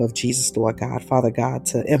 in the name of Jesus, Lord God, Father God,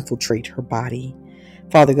 to infiltrate her body.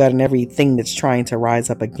 Father God, and everything that's trying to rise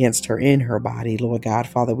up against her in her body, Lord God,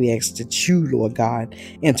 Father, we ask that you, Lord God,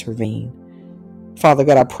 intervene. Father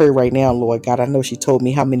God, I pray right now, Lord God, I know she told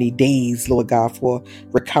me how many days, Lord God, for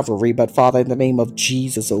recovery, but Father, in the name of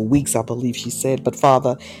Jesus, or weeks, I believe she said, but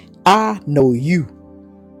Father, I know you.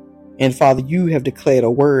 And Father, you have declared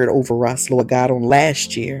a word over us, Lord God, on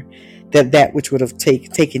last year, that which would have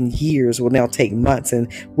taken years will now take months,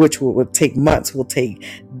 and which would take months will take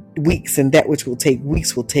weeks, and that which will take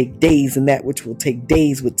weeks will take days, and that which will take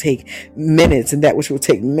days will take minutes, and that which will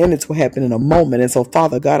take minutes will happen in a moment. And so,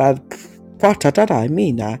 Father God, Father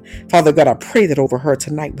God, I pray that over her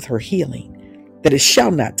tonight with her healing, that it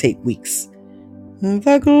shall not take weeks.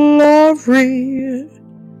 The glory.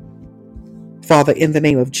 Father, in the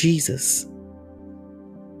name of Jesus.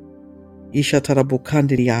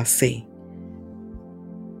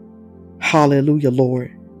 Hallelujah,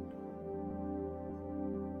 Lord.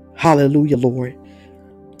 Hallelujah, Lord.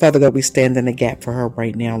 Father God, we stand in the gap for her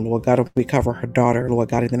right now, Lord God. We cover her daughter, Lord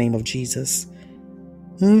God, in the name of Jesus.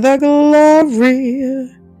 The glory.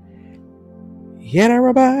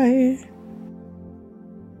 Rabbi.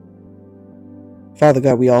 Father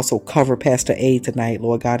God, we also cover Pastor A tonight,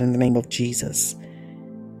 Lord God, in the name of Jesus.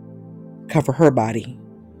 Cover her body.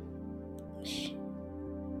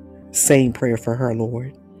 Same prayer for her,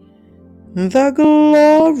 Lord. The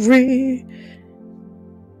glory.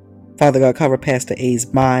 Father God, cover Pastor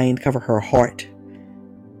A's mind, cover her heart,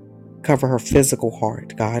 cover her physical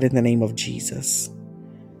heart, God, in the name of Jesus.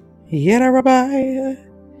 Rabbi.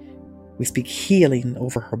 We speak healing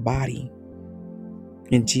over her body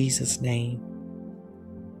in Jesus' name.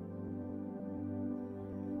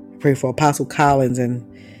 I pray for Apostle Collins and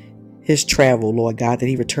his travel, Lord God, that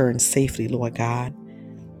he returns safely, Lord God.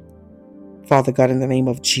 Father God, in the name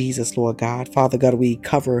of Jesus, Lord God. Father God, we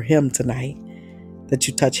cover him tonight. That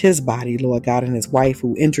you touch his body, Lord God, and his wife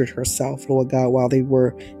who injured herself, Lord God, while they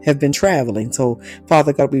have been traveling. So,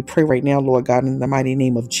 Father God, we pray right now, Lord God, in the mighty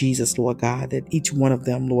name of Jesus, Lord God, that each one of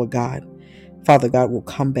them, Lord God, Father God, will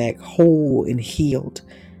come back whole and healed.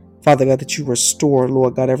 Father God, that you restore,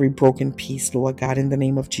 Lord God, every broken piece, Lord God, in the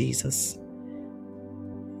name of Jesus.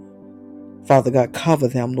 Father God, cover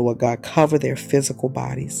them, Lord God, cover their physical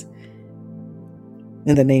bodies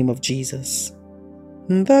in the name of Jesus.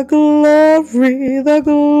 The glory, the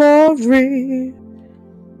glory.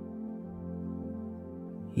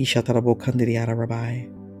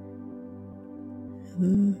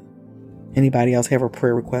 Anybody else have a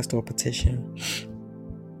prayer request or petition?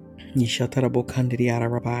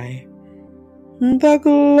 The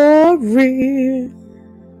glory.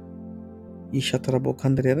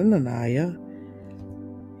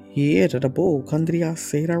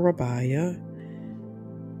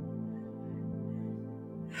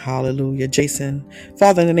 Hallelujah. Jason,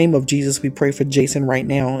 Father, in the name of Jesus, we pray for Jason right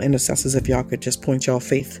now. Intercessors, if y'all could just point your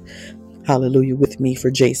faith, hallelujah, with me for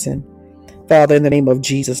Jason. Father, in the name of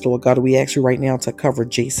Jesus, Lord God, we ask you right now to cover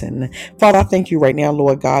Jason. Father, I thank you right now,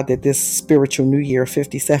 Lord God, that this spiritual new year,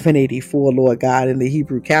 5784, Lord God, in the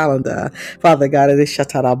Hebrew calendar, Father God, this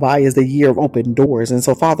Shatarabai is the year of open doors. And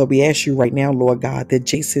so, Father, we ask you right now, Lord God, that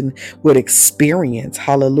Jason would experience,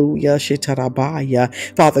 hallelujah,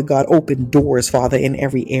 Shatarabai, Father God, open doors, Father, in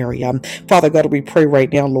every area. Father God, we pray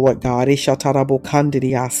right now, Lord God, Father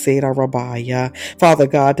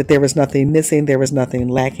God, that there is nothing missing, there is nothing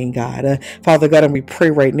lacking, God. Father God, and we pray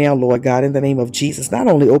right now, Lord God, in the name of Jesus, not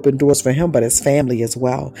only open doors for him, but his family as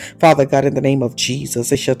well. Father God, in the name of Jesus,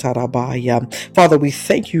 Father, we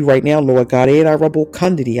thank you right now, Lord God.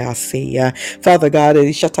 Father God,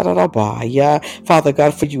 Father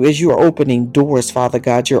God, for you, as you are opening doors, Father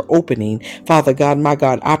God, you're opening, Father God, my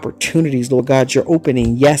God, opportunities, Lord God, you're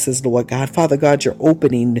opening yeses, Lord God. Father God, you're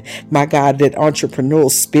opening, my God, that entrepreneurial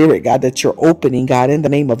spirit, God, that you're opening, God, in the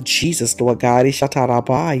name of Jesus, Lord God.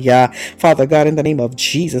 Father God, in the name of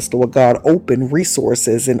Jesus, Lord God, open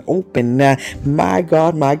resources and open, my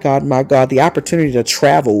God, the opportunity to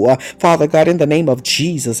travel. Father God, in the name of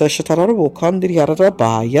Jesus. Father,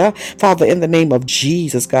 in the name of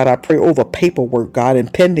Jesus, God, I pray over paperwork, God,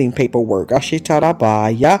 and pending paperwork.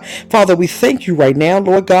 Father, we thank you right now,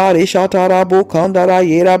 Lord God.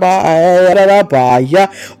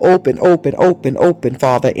 Open,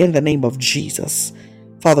 Father, in the name of Jesus.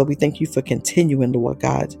 Father, we thank you for continuing, Lord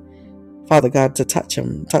God. Father God, to touch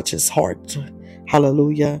him, touch his heart.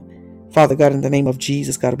 Hallelujah. Father God, in the name of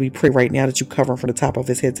Jesus, God, we pray right now that you cover him from the top of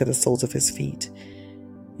his head to the soles of his feet.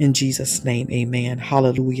 In Jesus' name, amen.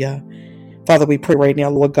 Hallelujah. Father, we pray right now,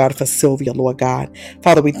 Lord God, for Sylvia, Lord God.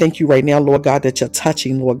 Father, we thank you right now, Lord God, that you're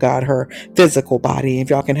touching, Lord God, her physical body. If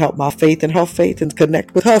y'all can help my faith and her faith and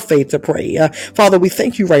connect with her faith to pray. Father, we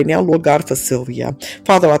thank you right now, Lord God, for Sylvia.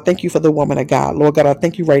 Father, I thank you for the woman of God. Lord God, I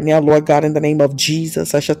thank you right now, Lord God, in the name of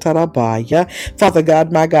Jesus. Father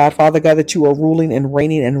God, my God, Father God, that you are ruling and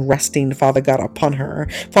reigning and resting, Father God, upon her.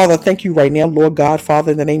 Father, thank you right now, Lord God,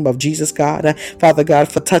 Father, in the name of Jesus, God. Father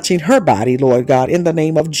God, for touching her body, Lord God, in the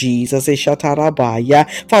name of Jesus.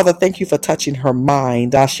 Father, thank you for touching her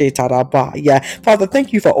mind. Father,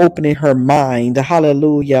 thank you for opening her mind.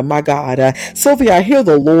 Hallelujah, my God. Sylvia, I hear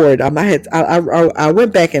the Lord. I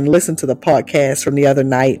went back and listened to the podcast from the other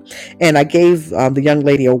night, and I gave the young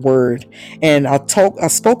lady a word, and I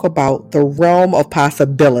spoke about the realm of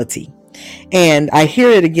possibility, and I hear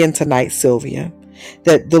it again tonight, Sylvia.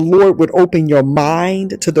 That the Lord would open your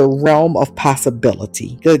mind to the realm of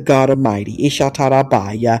possibility. Good God Almighty.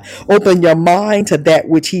 Open your mind to that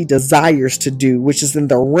which He desires to do, which is in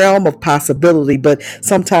the realm of possibility, but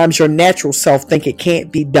sometimes your natural self think it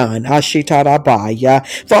can't be done.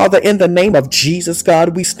 Father, in the name of Jesus,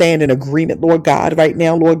 God, we stand in agreement, Lord God, right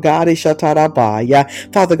now, Lord God.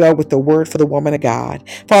 Father God, with the word for the woman of God.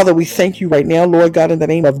 Father, we thank you right now, Lord God, in the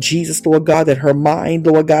name of Jesus, Lord God, that her mind,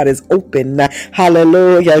 Lord God, is open.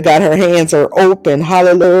 Hallelujah. God, her hands are open.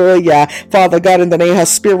 Hallelujah. Father God, in the name, her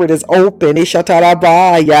spirit is open.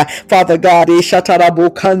 Father God, I said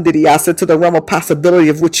to the realm of possibility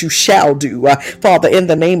of which you shall do. Father, in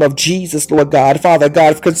the name of Jesus, Lord God. Father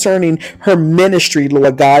God, concerning her ministry,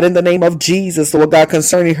 Lord God. In the name of Jesus, Lord God,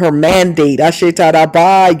 concerning her mandate.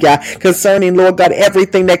 Concerning, Lord God,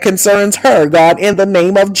 everything that concerns her, God. In the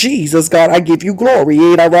name of Jesus, God, I give you glory.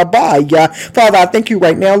 Father, I thank you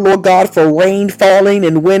right now, Lord God, for rain falling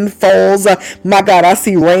and wind falls. My God, I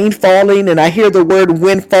see rain falling and I hear the word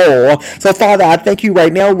windfall. So Father, I thank you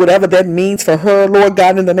right now, whatever that means for her, Lord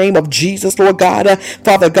God, in the name of Jesus, Lord God,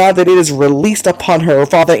 Father God, that it is released upon her,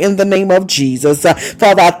 Father, in the name of Jesus.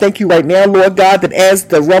 Father, I thank you right now, Lord God, that as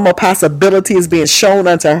the realm of possibility is being shown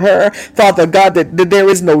unto her, Father God, that there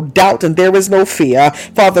is no doubt and there is no fear.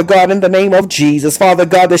 Father God, in the name of Jesus, Father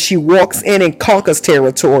God, that she walks in and conquers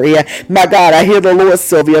territory. My God, I hear the Lord,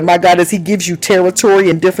 Sylvia, my God, as he gives you territory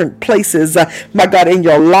in different places, my God, in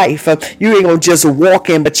your life, you ain't gonna just walk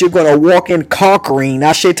in, but you're gonna walk in conquering.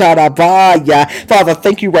 Ashetarabaya. Father,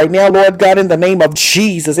 thank you right now, Lord God, in the name of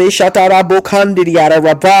Jesus.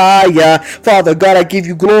 Eshatarabokandidiarabaya. Father God, I give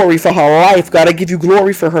you glory for her life. God, I give you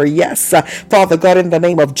glory for her. Yes, Father God, in the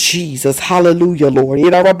name of Jesus. Hallelujah, Lord.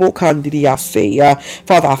 Irarabokandidiase.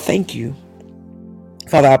 Father, I thank you.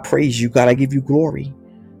 Father, I praise you. God, I give you glory.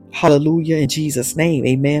 Hallelujah, in Jesus' name.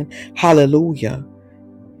 Amen. Hallelujah.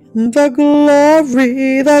 The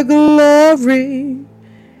glory, the glory.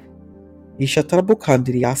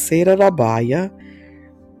 Ishatarabukandriyaserabaya.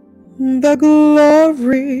 The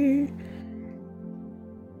glory.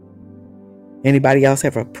 Anybody else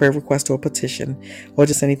have a prayer request or a petition or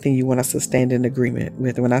just anything you want us to stand in agreement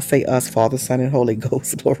with? When I say us, Father, Son, and Holy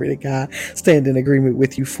Ghost, glory to God, stand in agreement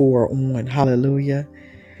with you for or on. Hallelujah.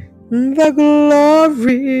 The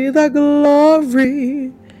glory, the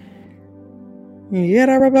glory. Yet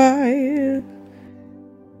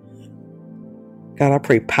God, I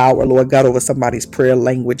pray power, Lord God, over somebody's prayer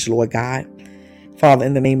language, Lord God. Father,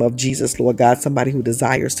 in the name of Jesus, Lord God, somebody who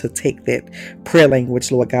desires to take that prayer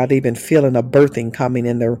language, Lord God, they've been feeling a birthing coming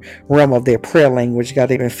in the realm of their prayer language. God,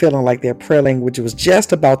 they've been feeling like their prayer language was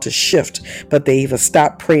just about to shift, but they either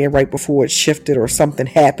stopped praying right before it shifted or something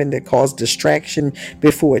happened that caused distraction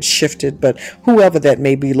before it shifted. But whoever that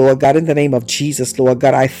may be, Lord God, in the name of Jesus, Lord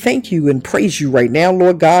God, I thank you and praise you right now,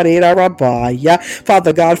 Lord God.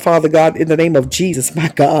 Father God, in the name of Jesus, my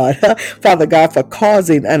God, Father God, for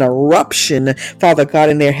causing an eruption, Father God,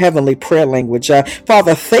 in their heavenly prayer language.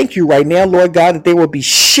 Father, thank you right now, Lord God, that there will be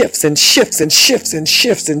shifts and shifts and shifts and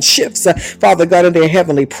shifts and shifts, Father God, in their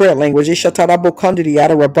heavenly prayer language. Father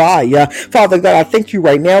God, I thank you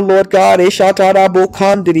right now, Lord God.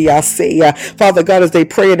 Father God, as they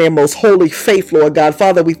pray in their most holy faith, Lord God.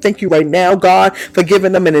 Father, we thank you right now, God, for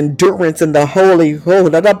giving them an endurance in the holy, Father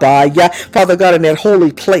God, in that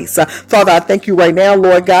holy place. Father, I thank you right now,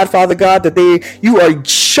 Lord God, Father God, that you are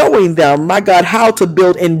showing them, my God, how to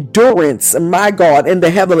build endurance, my God, in the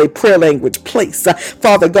heavenly prayer language place.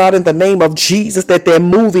 Father God, in the name of Jesus, that they're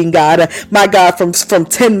moving, God, my God, from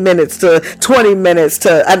 10 minutes to 20 minutes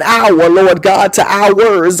to an hour, Lord God, to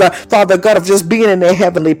hours, Father God, of just being in their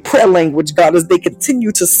heavenly prayer language, God, as they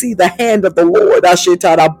continue to see the hand of the Lord.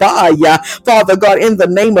 Father God, in the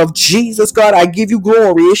name of Jesus, God, I give you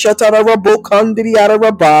glory. Father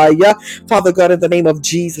God, in the name of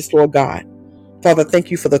Jesus, Lord God. Father, thank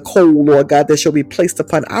you for the coal, Lord God, that shall be placed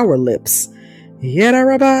upon our lips.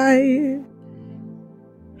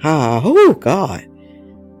 Oh God.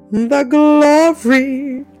 The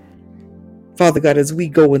glory. Father God, as we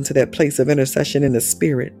go into that place of intercession in the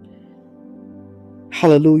spirit,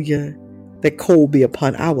 hallelujah, that coal be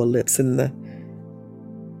upon our lips and the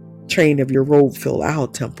train of your robe fill our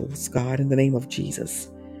temples, God, in the name of Jesus.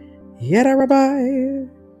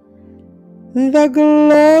 The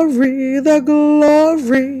glory, the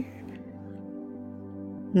glory.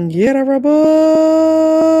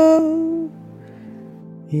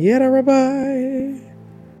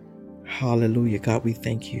 Hallelujah, God, we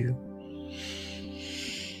thank you.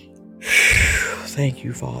 Thank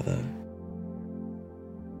you, Father.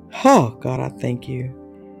 Oh, God, I thank you.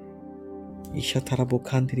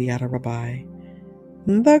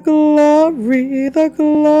 The glory, the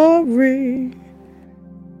glory.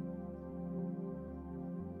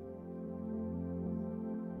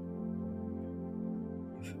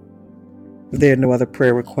 If there are no other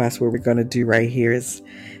prayer requests, what we're going to do right here is,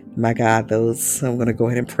 my God, those, I'm going to go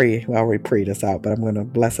ahead and pray. Well, I already prayed us out, but I'm going to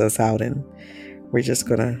bless us out, and we're just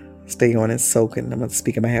going to stay on and soak, and I'm going to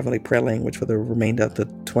speak in my heavenly prayer language for the remainder of the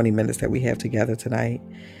 20 minutes that we have together tonight.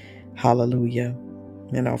 Hallelujah.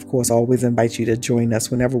 And I, of course, always invite you to join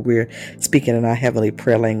us whenever we're speaking in our heavenly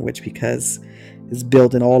prayer language, because it's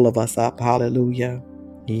building all of us up. Hallelujah.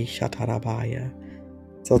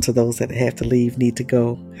 So to those that have to leave, need to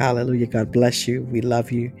go, hallelujah, God bless you. We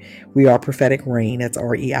love you. We are Prophetic Reign. That's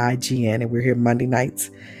REIGN. And we're here Monday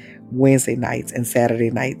nights, Wednesday nights, and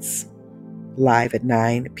Saturday nights, live at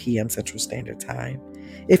 9 p.m. Central Standard Time.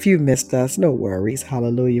 If you missed us, no worries.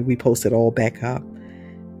 Hallelujah. We post it all back up.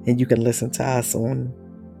 And you can listen to us on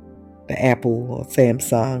the Apple or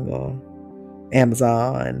Samsung or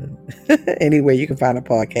Amazon, anywhere you can find a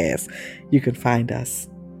podcast, you can find us.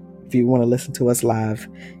 If you want to listen to us live,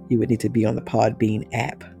 you would need to be on the Podbean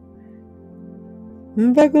app.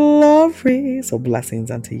 The glory. So blessings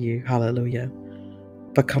unto you. Hallelujah.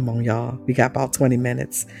 But come on, y'all. We got about 20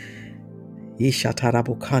 minutes. Isha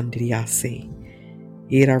tarabu kandiriase.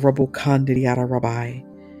 Ira rabu kandiriara rabai.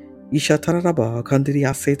 Isha tararaba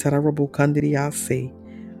kandiriase tararabu kandiriase.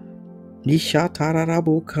 Isha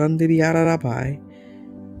tararabu kandiriara rabai.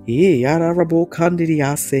 Yara rabu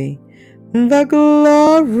kandiriase. The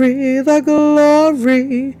glory, the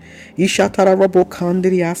glory. Isha tararabu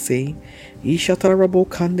kandiriase. Isha tararabu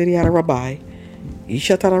kandiriara rabai.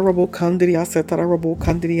 Isha tararabu kandiriase tararabu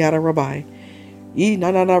kandiriara rabai. E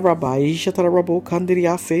nanana rabai. Isha tararabu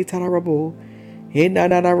kandiriase tararabu. He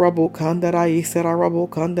nanana rabu kandara isera rabu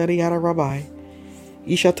kandiriara rabai.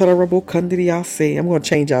 Isha tararabu kandiriase. I'm going to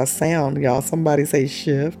change our sound, y'all. Somebody say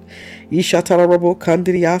shift. Isha tararabu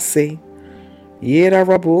kandiriase. Yera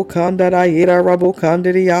rabu kandara yera rabu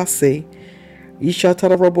kandiriase. Isha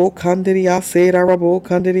tararabu kandiriase rabu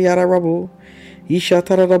kandiriara rabu. Isha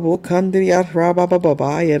tararabu kandiriya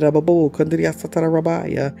rabababa yera babu kandiriasa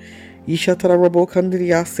tararabaya. Isha tararabu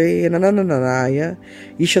kandiriase nanananaya.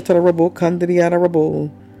 Isha tararabu kandiriara rabu.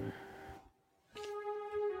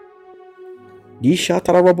 Isha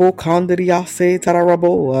tararabu kandiriase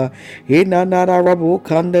tararabu. Inanana rabu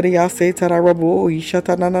kandiriase tararabu. Isha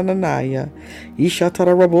tanananaya. Isha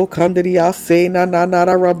tararabu kandiriase nanana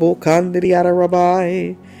rabu kandiriara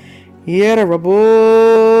rabai. Yera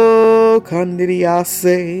rabu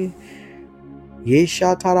kandiriase.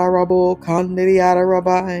 Yesha tararabu kandiriara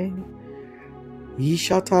rabai.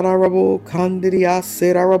 Isha tararabu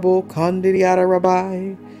kandiriase rabu kandiriara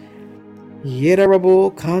rabai. Yerabo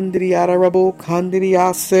kandiriarabo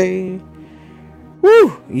kandiriase.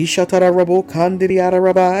 Woo! Ishatarabo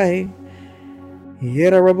kandiriarabai.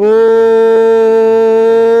 Yerabo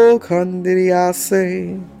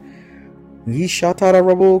kandiriase.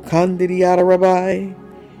 Ishatarabo kandiriarabai.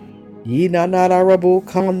 Yinanarabo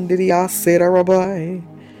kandiriase rabai.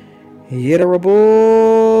 Yerabo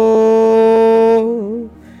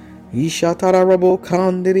Ishatarabo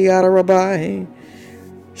kandiriarabai.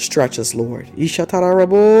 Stretch us, Lord.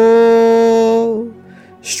 Ishatarabo.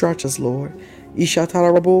 Stretch us, Lord.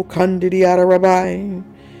 Ishatarabo kandiriarabai.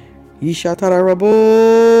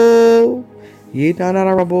 Ishatarabo.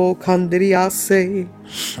 Yinanarabo kandiriase.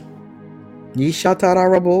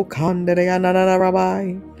 Ishatarabo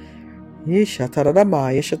kandirianarabai.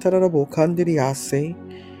 Ishatarabama. Ishatarabo kandiriase.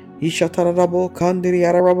 Ishatarabo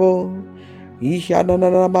kandiriarabo.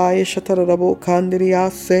 Ishananaraba. Ishatarabo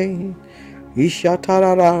kandiriase.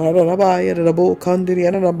 Ishatararabaya rabo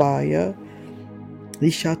kandirianabaya.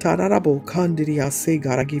 Ishatararabo kandiriase.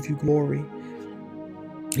 God, I give you glory.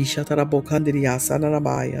 Ishatarabo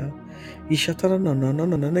kandiriasanabaya.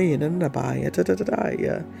 Ishatarabaya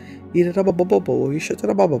tataya. Irababobo.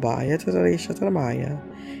 Ishatarababaya tataya.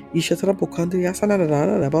 Ishatarabo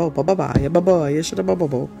kandiriasanabaya. Babaya babaya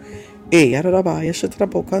shatababo. Yarabaya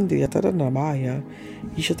shatarabo kandiriatanabaya.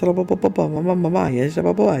 Ishatarababa mamaya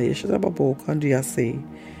shababaya shatababo kandiriase.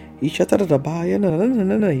 Ishatarabaya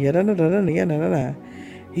nanana yanana.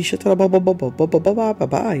 Ishatarababa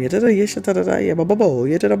yeshataraya bababo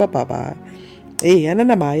yatarababa.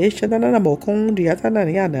 Yanamaya shatanamo kondriatana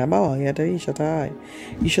ma yatarishatai.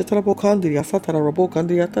 Ishatarabo kandiriasatarabo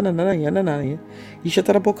kandriatana yanana.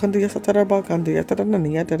 Ishatarabo kandriasataraba kandriatana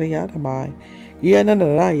yataramai.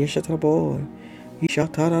 Yanana yeshatarabo.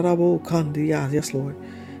 Ishatarabo kandirias, yes, Lord.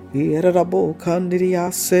 Yerabo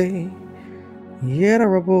kandiriase.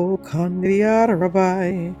 Yerabo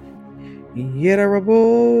kandiriarabai.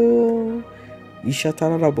 Yerabo.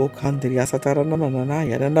 Ishatarabo kandiriasataranana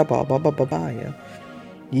yaranaba bababaya.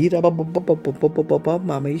 Yirabababababababa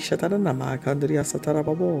mama ishataranama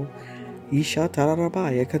kandiriasatarababo.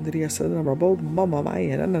 Ishatarabaya kandiriasatarababo mama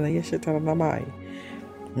maya nana yeshataranamai.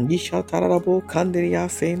 Ishatarabo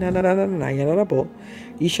kandiriase nanana yarabo.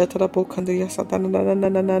 Ishatarabo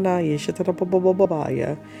kandiriasatanana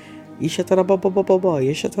yeshatarabababaya. Ishatarabababaya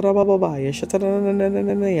yeshatarababaya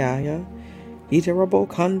yeshataranana. Itarabo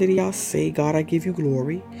kandiriase, God, I give you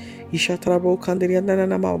glory. Ishatarabo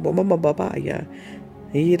kandirianana mama babaya.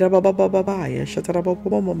 Irababababaya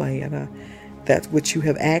shatarababamamaya. That which you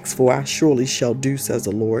have asked for, I surely shall do, says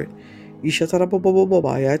the Lord.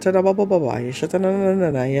 Ishatarabababaya tarabababaya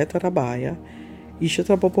shatanana yatarabaya.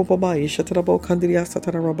 Ishatarabababaya shatarabo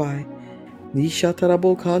kandiriasatarabai.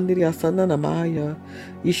 Ishatarabo kandiriasananamaya.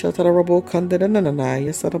 Ishatarabo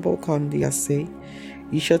kandirananaya sarabo kandiase.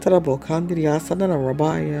 Ishatarabo kandiriasanana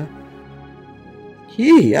rabaya.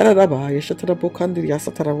 He Arabaya Shatarabo Kandiria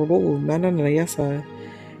Satarabo Manana Yasa.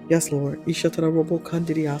 Yes, Lord. Ishatarabo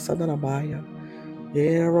Kandiria Sadarabaya.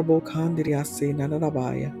 Erabo Kandiria Se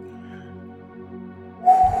Nanabaya.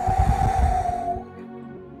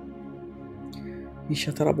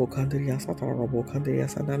 Ishatarabo Kandiria Satarabo Kandiria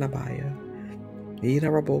Sananabaya.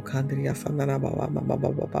 Irarabo Kandiria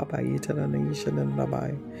Sananababa Baba Yitanana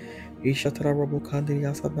Yishanabaya. Ishatarabo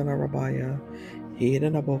Kandiria Sadarabaya.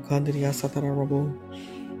 Hiranabo Kandiria Satarabo.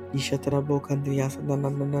 Ishatarabo Kandiria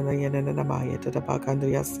Sananana Yananamaya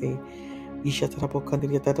Tabakandria Se. Ishatarabo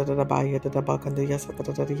Kandiria Tadarabaya Tabakandria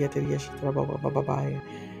Satararia Shatarabo Babaya.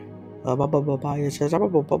 Babaya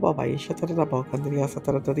Shatarabo Babaya Shatarabo Kandiria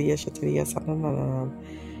Satararia Shataria Sanana.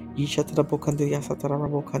 Ishatarabo Kandiria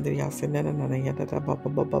Satarabo Kandiria Senana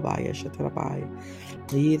Yadabaya Shatarabaya.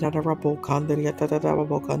 Idarabo Kandiria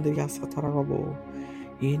Tadarabo Kandiria Satarabo.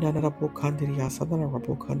 Inanabo Kandiria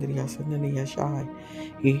Sadarabo Kandiria Senania Shai.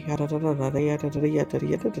 He had a Babaya.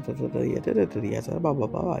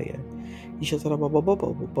 You should have a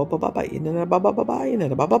baba in a baba in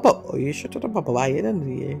a baba. You should have a baba in a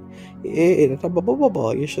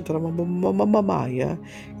baba. You should have a mamma.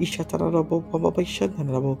 You should have a baba. Should have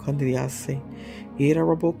a candriase. Here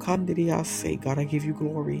a rabo candriase. God, I give you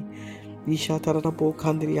glory. You should have a bo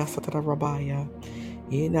candriasa rabaya.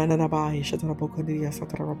 In an abai. Should have a bocandriasa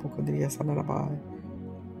rabocandriasa rabai.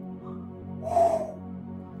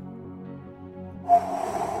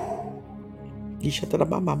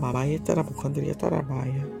 Ishatarabamama, Yatarabukandria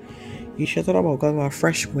Tarabaya. Ishataraboga,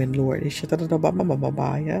 fresh wind, Lord.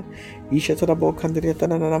 Ishatarabamamabaya. Ishatarabokandria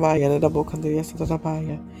Tananabaya, Rabokandria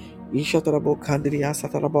Satarabaya. Ishatarabokandria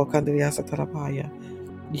Satarabokandria Satarabaya.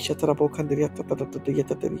 Ishatarabokandria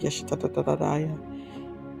Tatataria Shatataraya.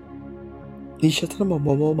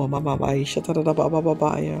 Ishatarabomama, Mamma,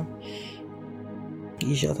 Ishatarababaya.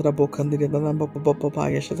 Ishatarabokandria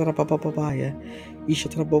Nanababaya, Shatarababaya.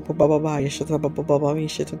 Ishatarabobabaya, Shatarababaya,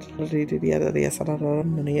 Shatarabia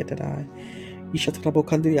Sararaneta.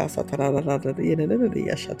 Ishatarabokandria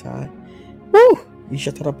Sataraya Shatai. Woo!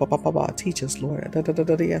 Ishatarababa, teach us, Lord.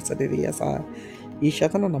 Yes,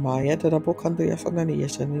 Ishatanamaya, Tarabokandria Sanani,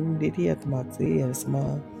 Yashanindiat Matzi, and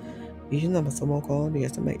Sama. Ishanamasamoko, the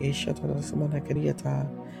Yasama Ishatarasamanakariata.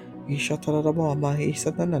 Ishatarabama,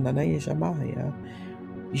 Isatanana Yashamaya.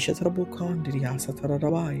 Ishatarabokandria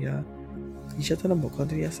Satarabaya.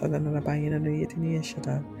 Ishatarabokandria Sadanabaya and Yetini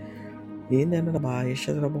Shata. In and Abaya,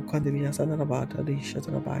 Shatarabokandria Sadanabata, the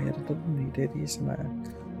Shatarabaya, the needed Isma.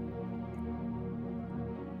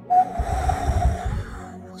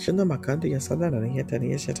 Shanamakandria Sadana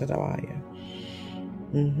Yetani Shatarabaya.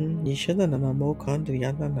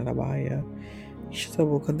 Yishanamokandria Nanabaya.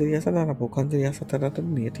 Shatabokandria Sadanabokandria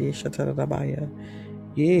Satarabaya, Shatarabaya.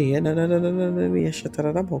 Yea, and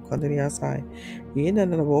Shatarabokandria Sai. In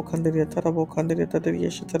and Abokandria Tarabokandria Tadaria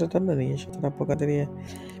Shataranania Shatarabokandria.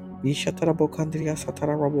 Ishatarabokandria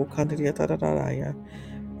Satarabokandria Tadaraya.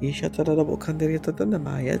 Ishatarabokandria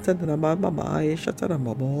Tadanamaya Tadanamama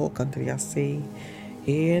Ishatarabokandria Si.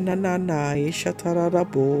 Enanana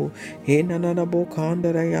Ishatarabo.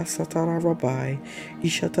 Enanabokandria Satarabai.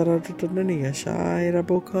 Ishatarabokandria Shai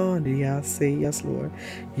Rabokandria Say, yes, Lord.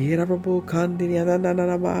 Yerabokandria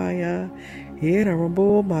Nananabaya.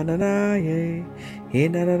 Yerabo Mananaye.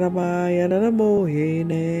 Enanabaya Nanamo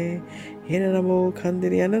Hene. Hinanamo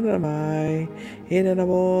Kandirianamai,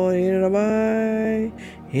 Hinanamo, Hinanamai,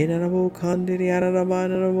 Hinanamo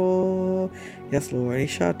Kandirianamo. Yes, Lord,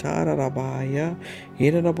 Ishatarabaya,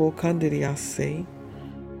 Hinanabo Kandiriase,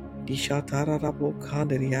 Ishatarabo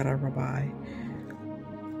Kandirianabai.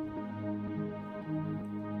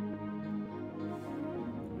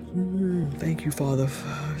 Thank you, Father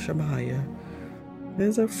Shemaiah.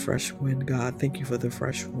 There's a fresh wind, God. Thank you for the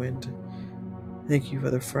fresh wind. Thank you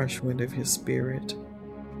for the fresh wind of your spirit.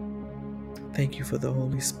 Thank you for the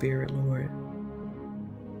Holy Spirit, Lord.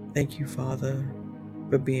 Thank you, Father,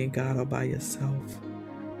 for being God all by yourself.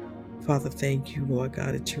 Father, thank you, Lord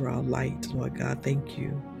God, that you're our light, Lord God. Thank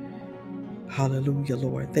you. Hallelujah,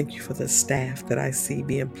 Lord. Thank you for the staff that I see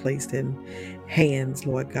being placed in hands,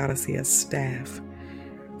 Lord God. I see a staff.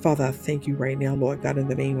 Father, I thank you right now, Lord God, in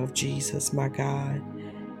the name of Jesus, my God.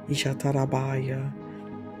 Ishatarabaya.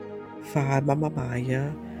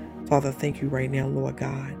 Father, thank you right now, Lord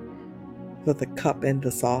God, for the cup and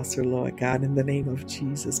the saucer, Lord God, in the name of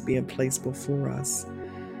Jesus being placed before us.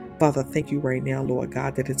 Father, thank you right now, Lord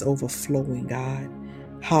God, that it's overflowing, God.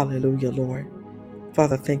 Hallelujah, Lord.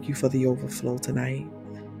 Father, thank you for the overflow tonight.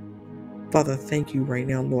 Father, thank you right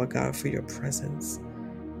now, Lord God, for your presence.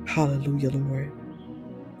 Hallelujah, Lord.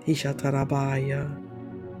 Hishatarabaya.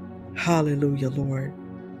 Hallelujah, Lord.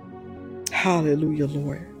 Hallelujah,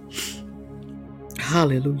 Lord.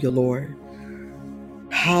 Hallelujah, Lord.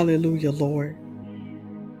 Hallelujah, Lord.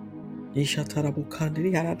 Ishatarabu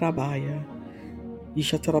kandiri arabaya.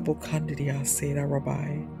 Ishatarabu kandiri ase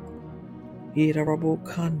arabai. Irarabu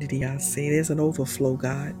kandiri ase. There's an overflow,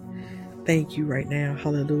 God. Thank you right now.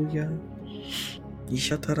 Hallelujah.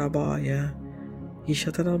 Ishatarabaya.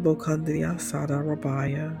 Ishatarabu kandiri asada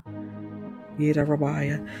rabaya.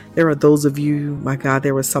 Irarabaya. There are those of you, my God,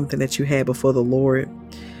 there was something that you had before the Lord.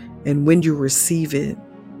 And when you receive it,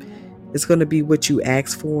 it's going to be what you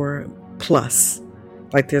asked for plus.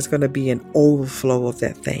 Like there's going to be an overflow of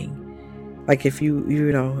that thing. Like if you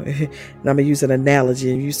know, and I'm going to use an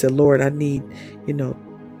analogy, and you said, Lord, I need,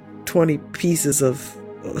 20 pieces of,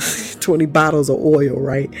 20 bottles of oil,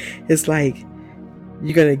 right? It's like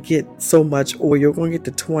you're going to get so much oil. You're going to get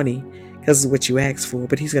the 20 because it's what you asked for,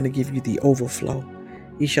 but he's going to give you the overflow.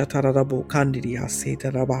 Ishatarabo kandidia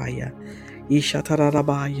setarabaya.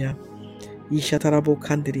 Ishatarabaya. Ishatarabo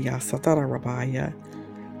kandidia satarabaya.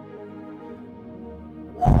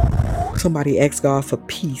 Somebody asked God for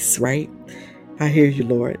peace, right? I hear you,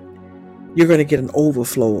 Lord. You're going to get an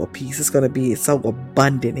overflow of peace. It's going to be so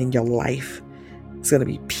abundant in your life. It's going to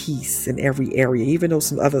be peace in every area. Even though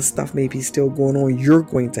some other stuff may be still going on, you're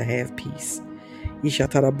going to have peace.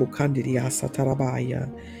 Ishatarabu kandidia satarabaya.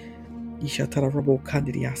 Ishatarabu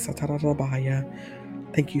kandidia satarabaya.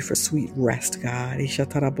 Thank you for sweet rest, God.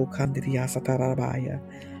 Ishatarabu kandidia satarabaya.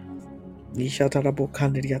 Ishatarabu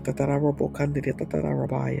kandidia tatarabu kandidia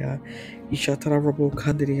tatarabaya. Ishatarabu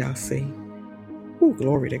kandidia say. Ooh,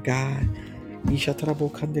 glory to God.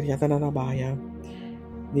 Ishatarabu kandidia tatarabaya.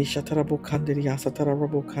 Ishatarabu kandidia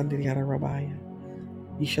satarabu kandidia rabaya.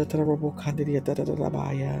 Ishatarabu kandidia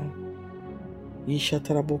tatarabaya.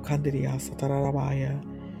 Ishatarabu kandidia satarabaya.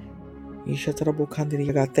 Ishatarabu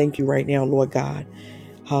kandidia. God, thank you right now, Lord God.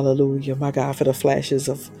 Hallelujah, my God, for the flashes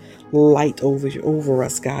of light over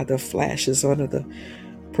us, God. The flashes under the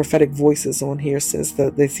prophetic voices on here says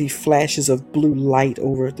that they see flashes of blue light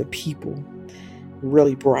over the people,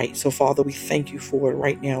 really bright. So, Father, we thank you for it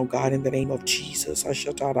right now, God, in the name of Jesus.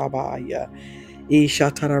 Ashatarabaya,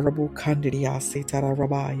 Ishatarabu kandidia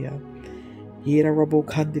setarabaya, Yerabu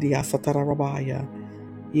kandidia satarabaya,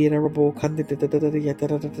 Yerabu kandidia.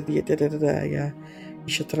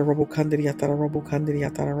 Ishatarabu kandidia tarabu kandidia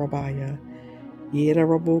tarabaya.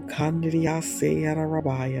 Yerabu kandidia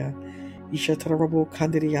sayarabaya. Ishatarabu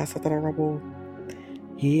kandidia satarabu.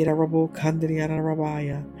 Yerabu kandidia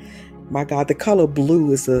rabaya. My God, the color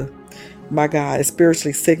blue is my God, it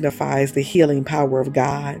spiritually signifies the healing power of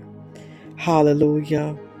God.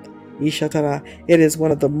 Hallelujah. Ishatara. It is one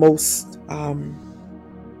of the most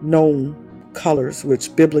known colors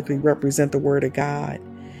which biblically represent the word of God.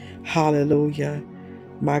 Hallelujah.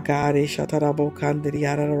 My God, Ishatarabo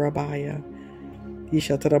Kandidia Rabaya.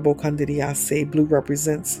 Ishatarabo Kandidia say blue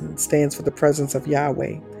represents and stands for the presence of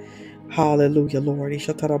Yahweh. Hallelujah, Lord.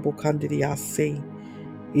 Ishatarabo Kandidia say.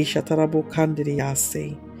 Ishatarabo Kandidia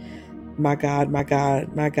say. My God, my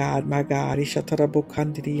God, my God, my God. Ishatarabo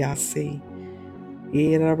Kandidia say.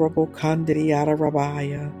 Irarabo Kandidia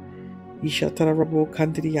Rabaya. Ishatarabo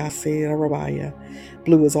Kandidia say Rabaya.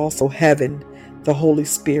 Blue is also heaven, the Holy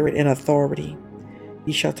Spirit, and authority.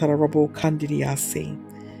 Ishatarabo Kandidiase.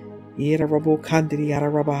 Yerarabo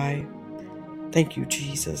Kandidiyarabai. Thank you,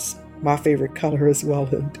 Jesus. My favorite color as well,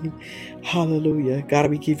 indeed. Hallelujah. God,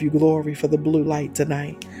 we give you glory for the blue light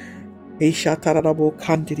tonight. Ishatarabo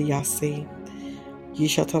Kandidiyase.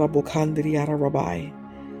 Ishatarabo Kandidiyarabai.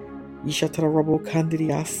 Ishatarabo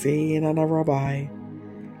Kandidiyase Nanarabai.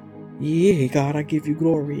 Yeah, God, I give you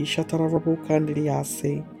glory. Ishatarabo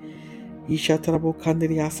Kandidiyase. Ishatarabo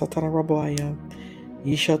Kandidiyasatarabai.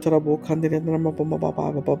 Ishatarabo Kandida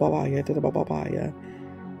Babaya to the Babaya.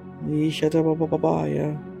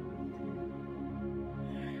 Ishatababaya.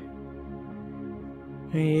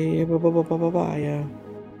 Babaya.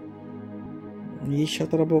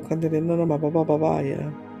 Ishatarabo Kandida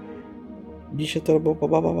Babaya. Ishatarabo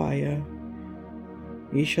Babaya.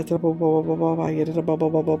 Ishatarabo Babaya to the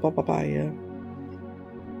Babaya.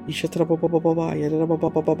 Ishatarabo Babaya to the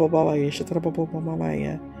Babaya. Ishatarabo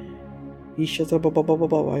Babaya.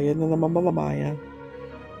 Ishatabababaya and the Mamamaya.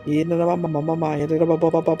 In the Mamamaya, the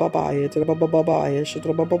Babababaya, the Bababaya,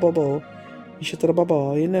 Shatababo,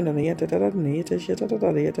 Ishatababa, in the Nieta,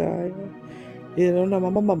 Shatabata, in the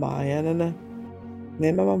Mamamaya, and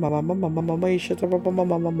the Mamma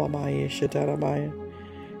Shatabamamaya, Shatabaya.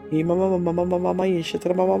 Imamamamamaya,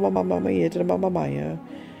 Shatabamamaya, Mamamaya.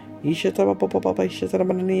 Ishatababa,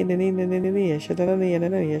 Shataramani,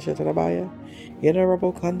 Shatanani, Shatabaya. Yerabo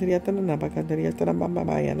Kandriatana, Bakandriatana, Mamma,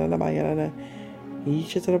 Yanamaya.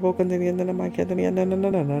 Ishatarabo Kandaria Nana Kandria Nana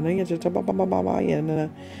Yatababa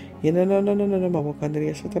Yana Yana Mabo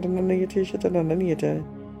Kandaria Satarana Yatishatarana Yata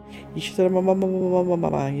Ishatamama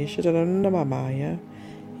Yishatarana Mamaya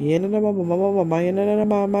Yana Mama Yana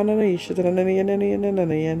Mamana Ishatarana Yana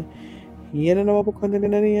Yana Mabo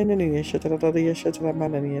Kandaria Yashatarada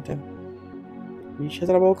Yashataramana Yata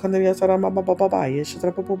Ishatarabo Kandaria Sarama Baba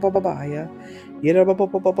Yashatarabo Babaya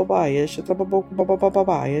Yerabababaya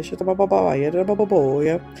Shatabababaya Shatababaya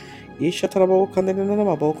Rababoya Ishatarabo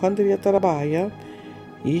Kandarinamabo Kandriatarabaya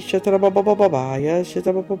Ishatarabababaya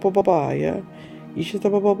Shatabababaya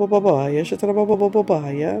Ishatabababaya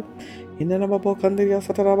Shatabababaya Inanabo Kandria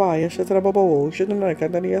Satarabaya Shatarabo Shatana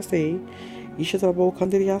Kandaria say Ishatarabo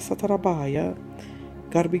Kandria Satarabaya.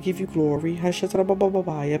 God, we give you glory.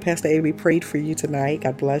 Hashatarabababaya. Pastor A, we prayed for you tonight.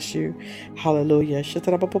 God bless you. Hallelujah.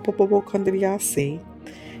 Shatarababababo Kandriase.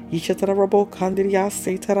 Ishatarabo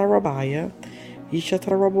Kandriase Tararabaya.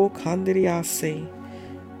 Ishatarabo Kandriase.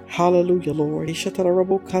 Hallelujah, Lord.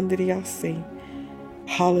 Ishatarabo Kandriase.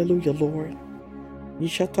 Hallelujah, Lord.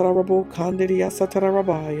 Ishatarabo Kandriasa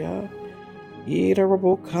Tararabaya.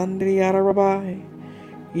 Yedarabo Kandriarabai.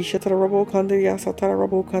 Ishatarabo Kandriasa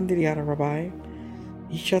Tararabo Kandriarabai.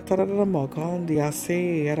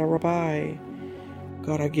 Ishataramakandiase Arabai.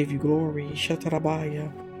 God, I give you glory.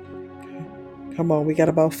 Ishatarabaya. Come on, we got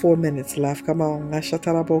about 4 minutes left. Come on.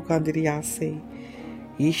 Ashatarabokandiriase.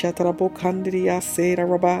 Ishatarabokandiriase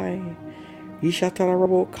Arabai.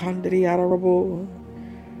 Ishatarabokandiriarabo.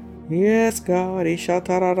 Yes, God.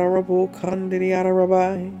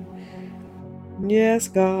 Ishatarabokandiriarabai. Yes,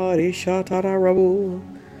 God. Ishatarabo.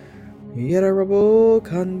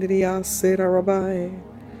 Yarabokandiriase Arabai.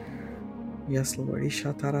 Yes, Lord.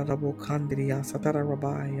 Ishatarabokandiriase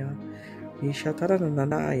Tarabaya.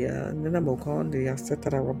 Ishatarananaya, Ninamokondia,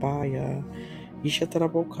 Setarabaya,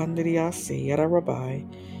 Ishatarabo Kandiria, Sayara Rabbi,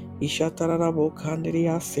 Ishatarabo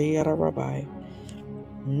Kandiria, Sayara Rabbi.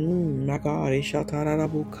 My God,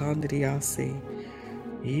 Ishatarabo Kandiria, say,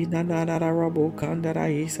 Inanarabo Kandara,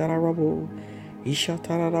 Isarabo,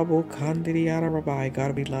 Ishatarabo Kandiria Rabbi.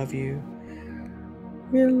 God, we love you.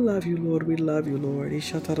 We love you, Lord. We love you, Lord.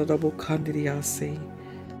 Ishatarabo Kandiria, say,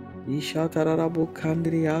 Ishatarabo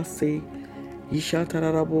Kandiria, say,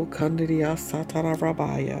 Ishatarabo Kandiria Satara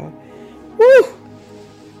Rabaya. Woo!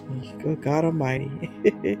 Good God Almighty.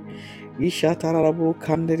 Ishatarabo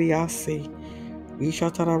Kandiriase.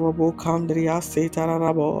 Ishatarabo Kandiriase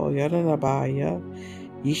Tararabo Yaranabaya.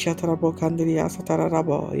 Ishatarabo Kandiria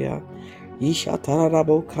Sataraboya.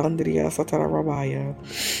 Ishatarabo Kandiria Satarabaya.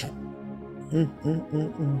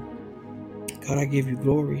 God, I give you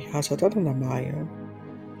glory. Hasataranamaya.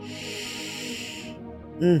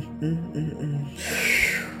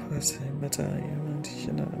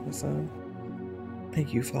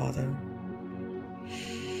 Thank you, Father.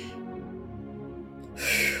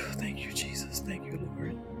 Thank you, Jesus. Thank you,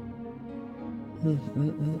 Lord.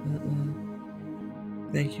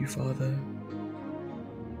 Thank you, Father.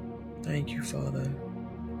 Thank you, Father.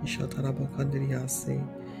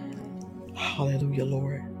 Hallelujah,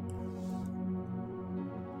 Lord.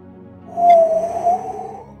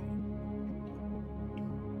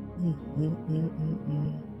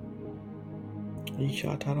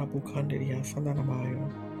 Ishatarabukandiria Sandanamaya.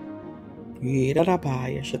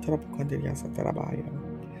 Yedarabaya Shatarabukandiria Satarabaya.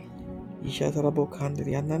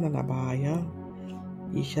 Ishatarabukandiria Nananabaya.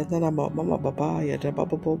 Ishatanama Mama Babaya, the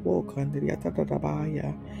Bababo Kandiria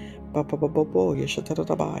Tatarabaya. Bababo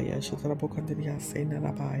Yashatarabaya, Shatarabukandiria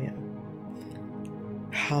Sandanabaya.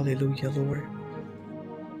 Hallelujah, Lord.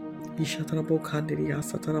 Ishatarabukandiria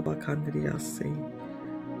Satarabakandiria Se.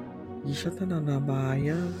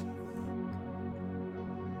 Ishatananabaya.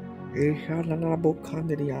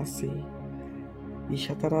 Ishatanarabukandiria Se.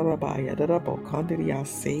 Ishatarabaya, the Rabokandiria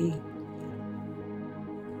Se.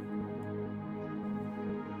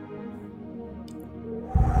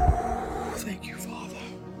 Thank you, Father.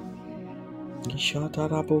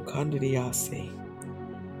 Ishatarabokandiriase.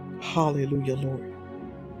 Hallelujah, Lord.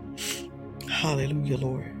 Hallelujah,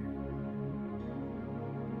 Lord.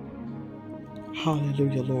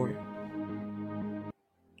 Hallelujah, Lord.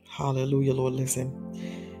 Hallelujah, Lord. Listen.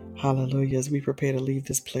 Hallelujah. As we prepare to leave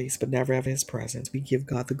this place, but never ever his presence, we give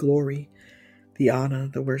God the glory, the honor,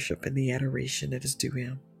 the worship, and the adoration that is due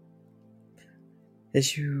him.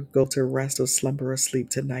 As you go to rest or slumber or sleep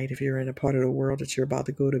tonight, if you're in a part of the world that you're about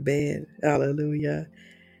to go to bed, hallelujah.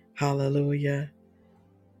 Hallelujah.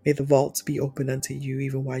 May the vaults be open unto you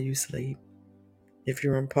even while you sleep. If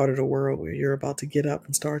you're in part of the world where you're about to get up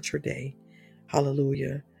and start your day,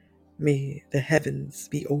 hallelujah, may the heavens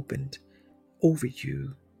be opened over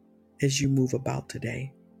you as you move about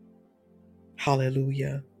today.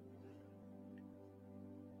 Hallelujah.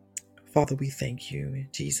 Father, we thank you. In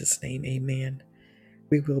Jesus' name, amen.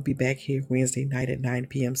 We will be back here Wednesday night at 9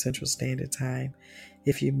 p.m. Central Standard Time.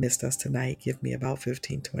 If you missed us tonight, give me about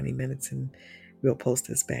 15, 20 minutes and we'll post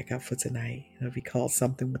this back up for tonight. It'll be called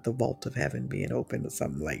something with the vault of heaven being open or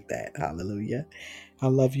something like that. Hallelujah. I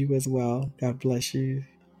love you as well. God bless you.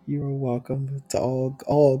 You are welcome to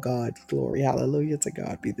all God's glory. Hallelujah. To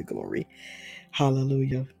God be the glory.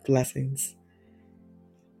 Hallelujah. Blessings.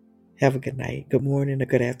 Have a good night, good morning, or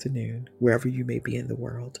good afternoon, wherever you may be in the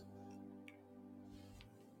world.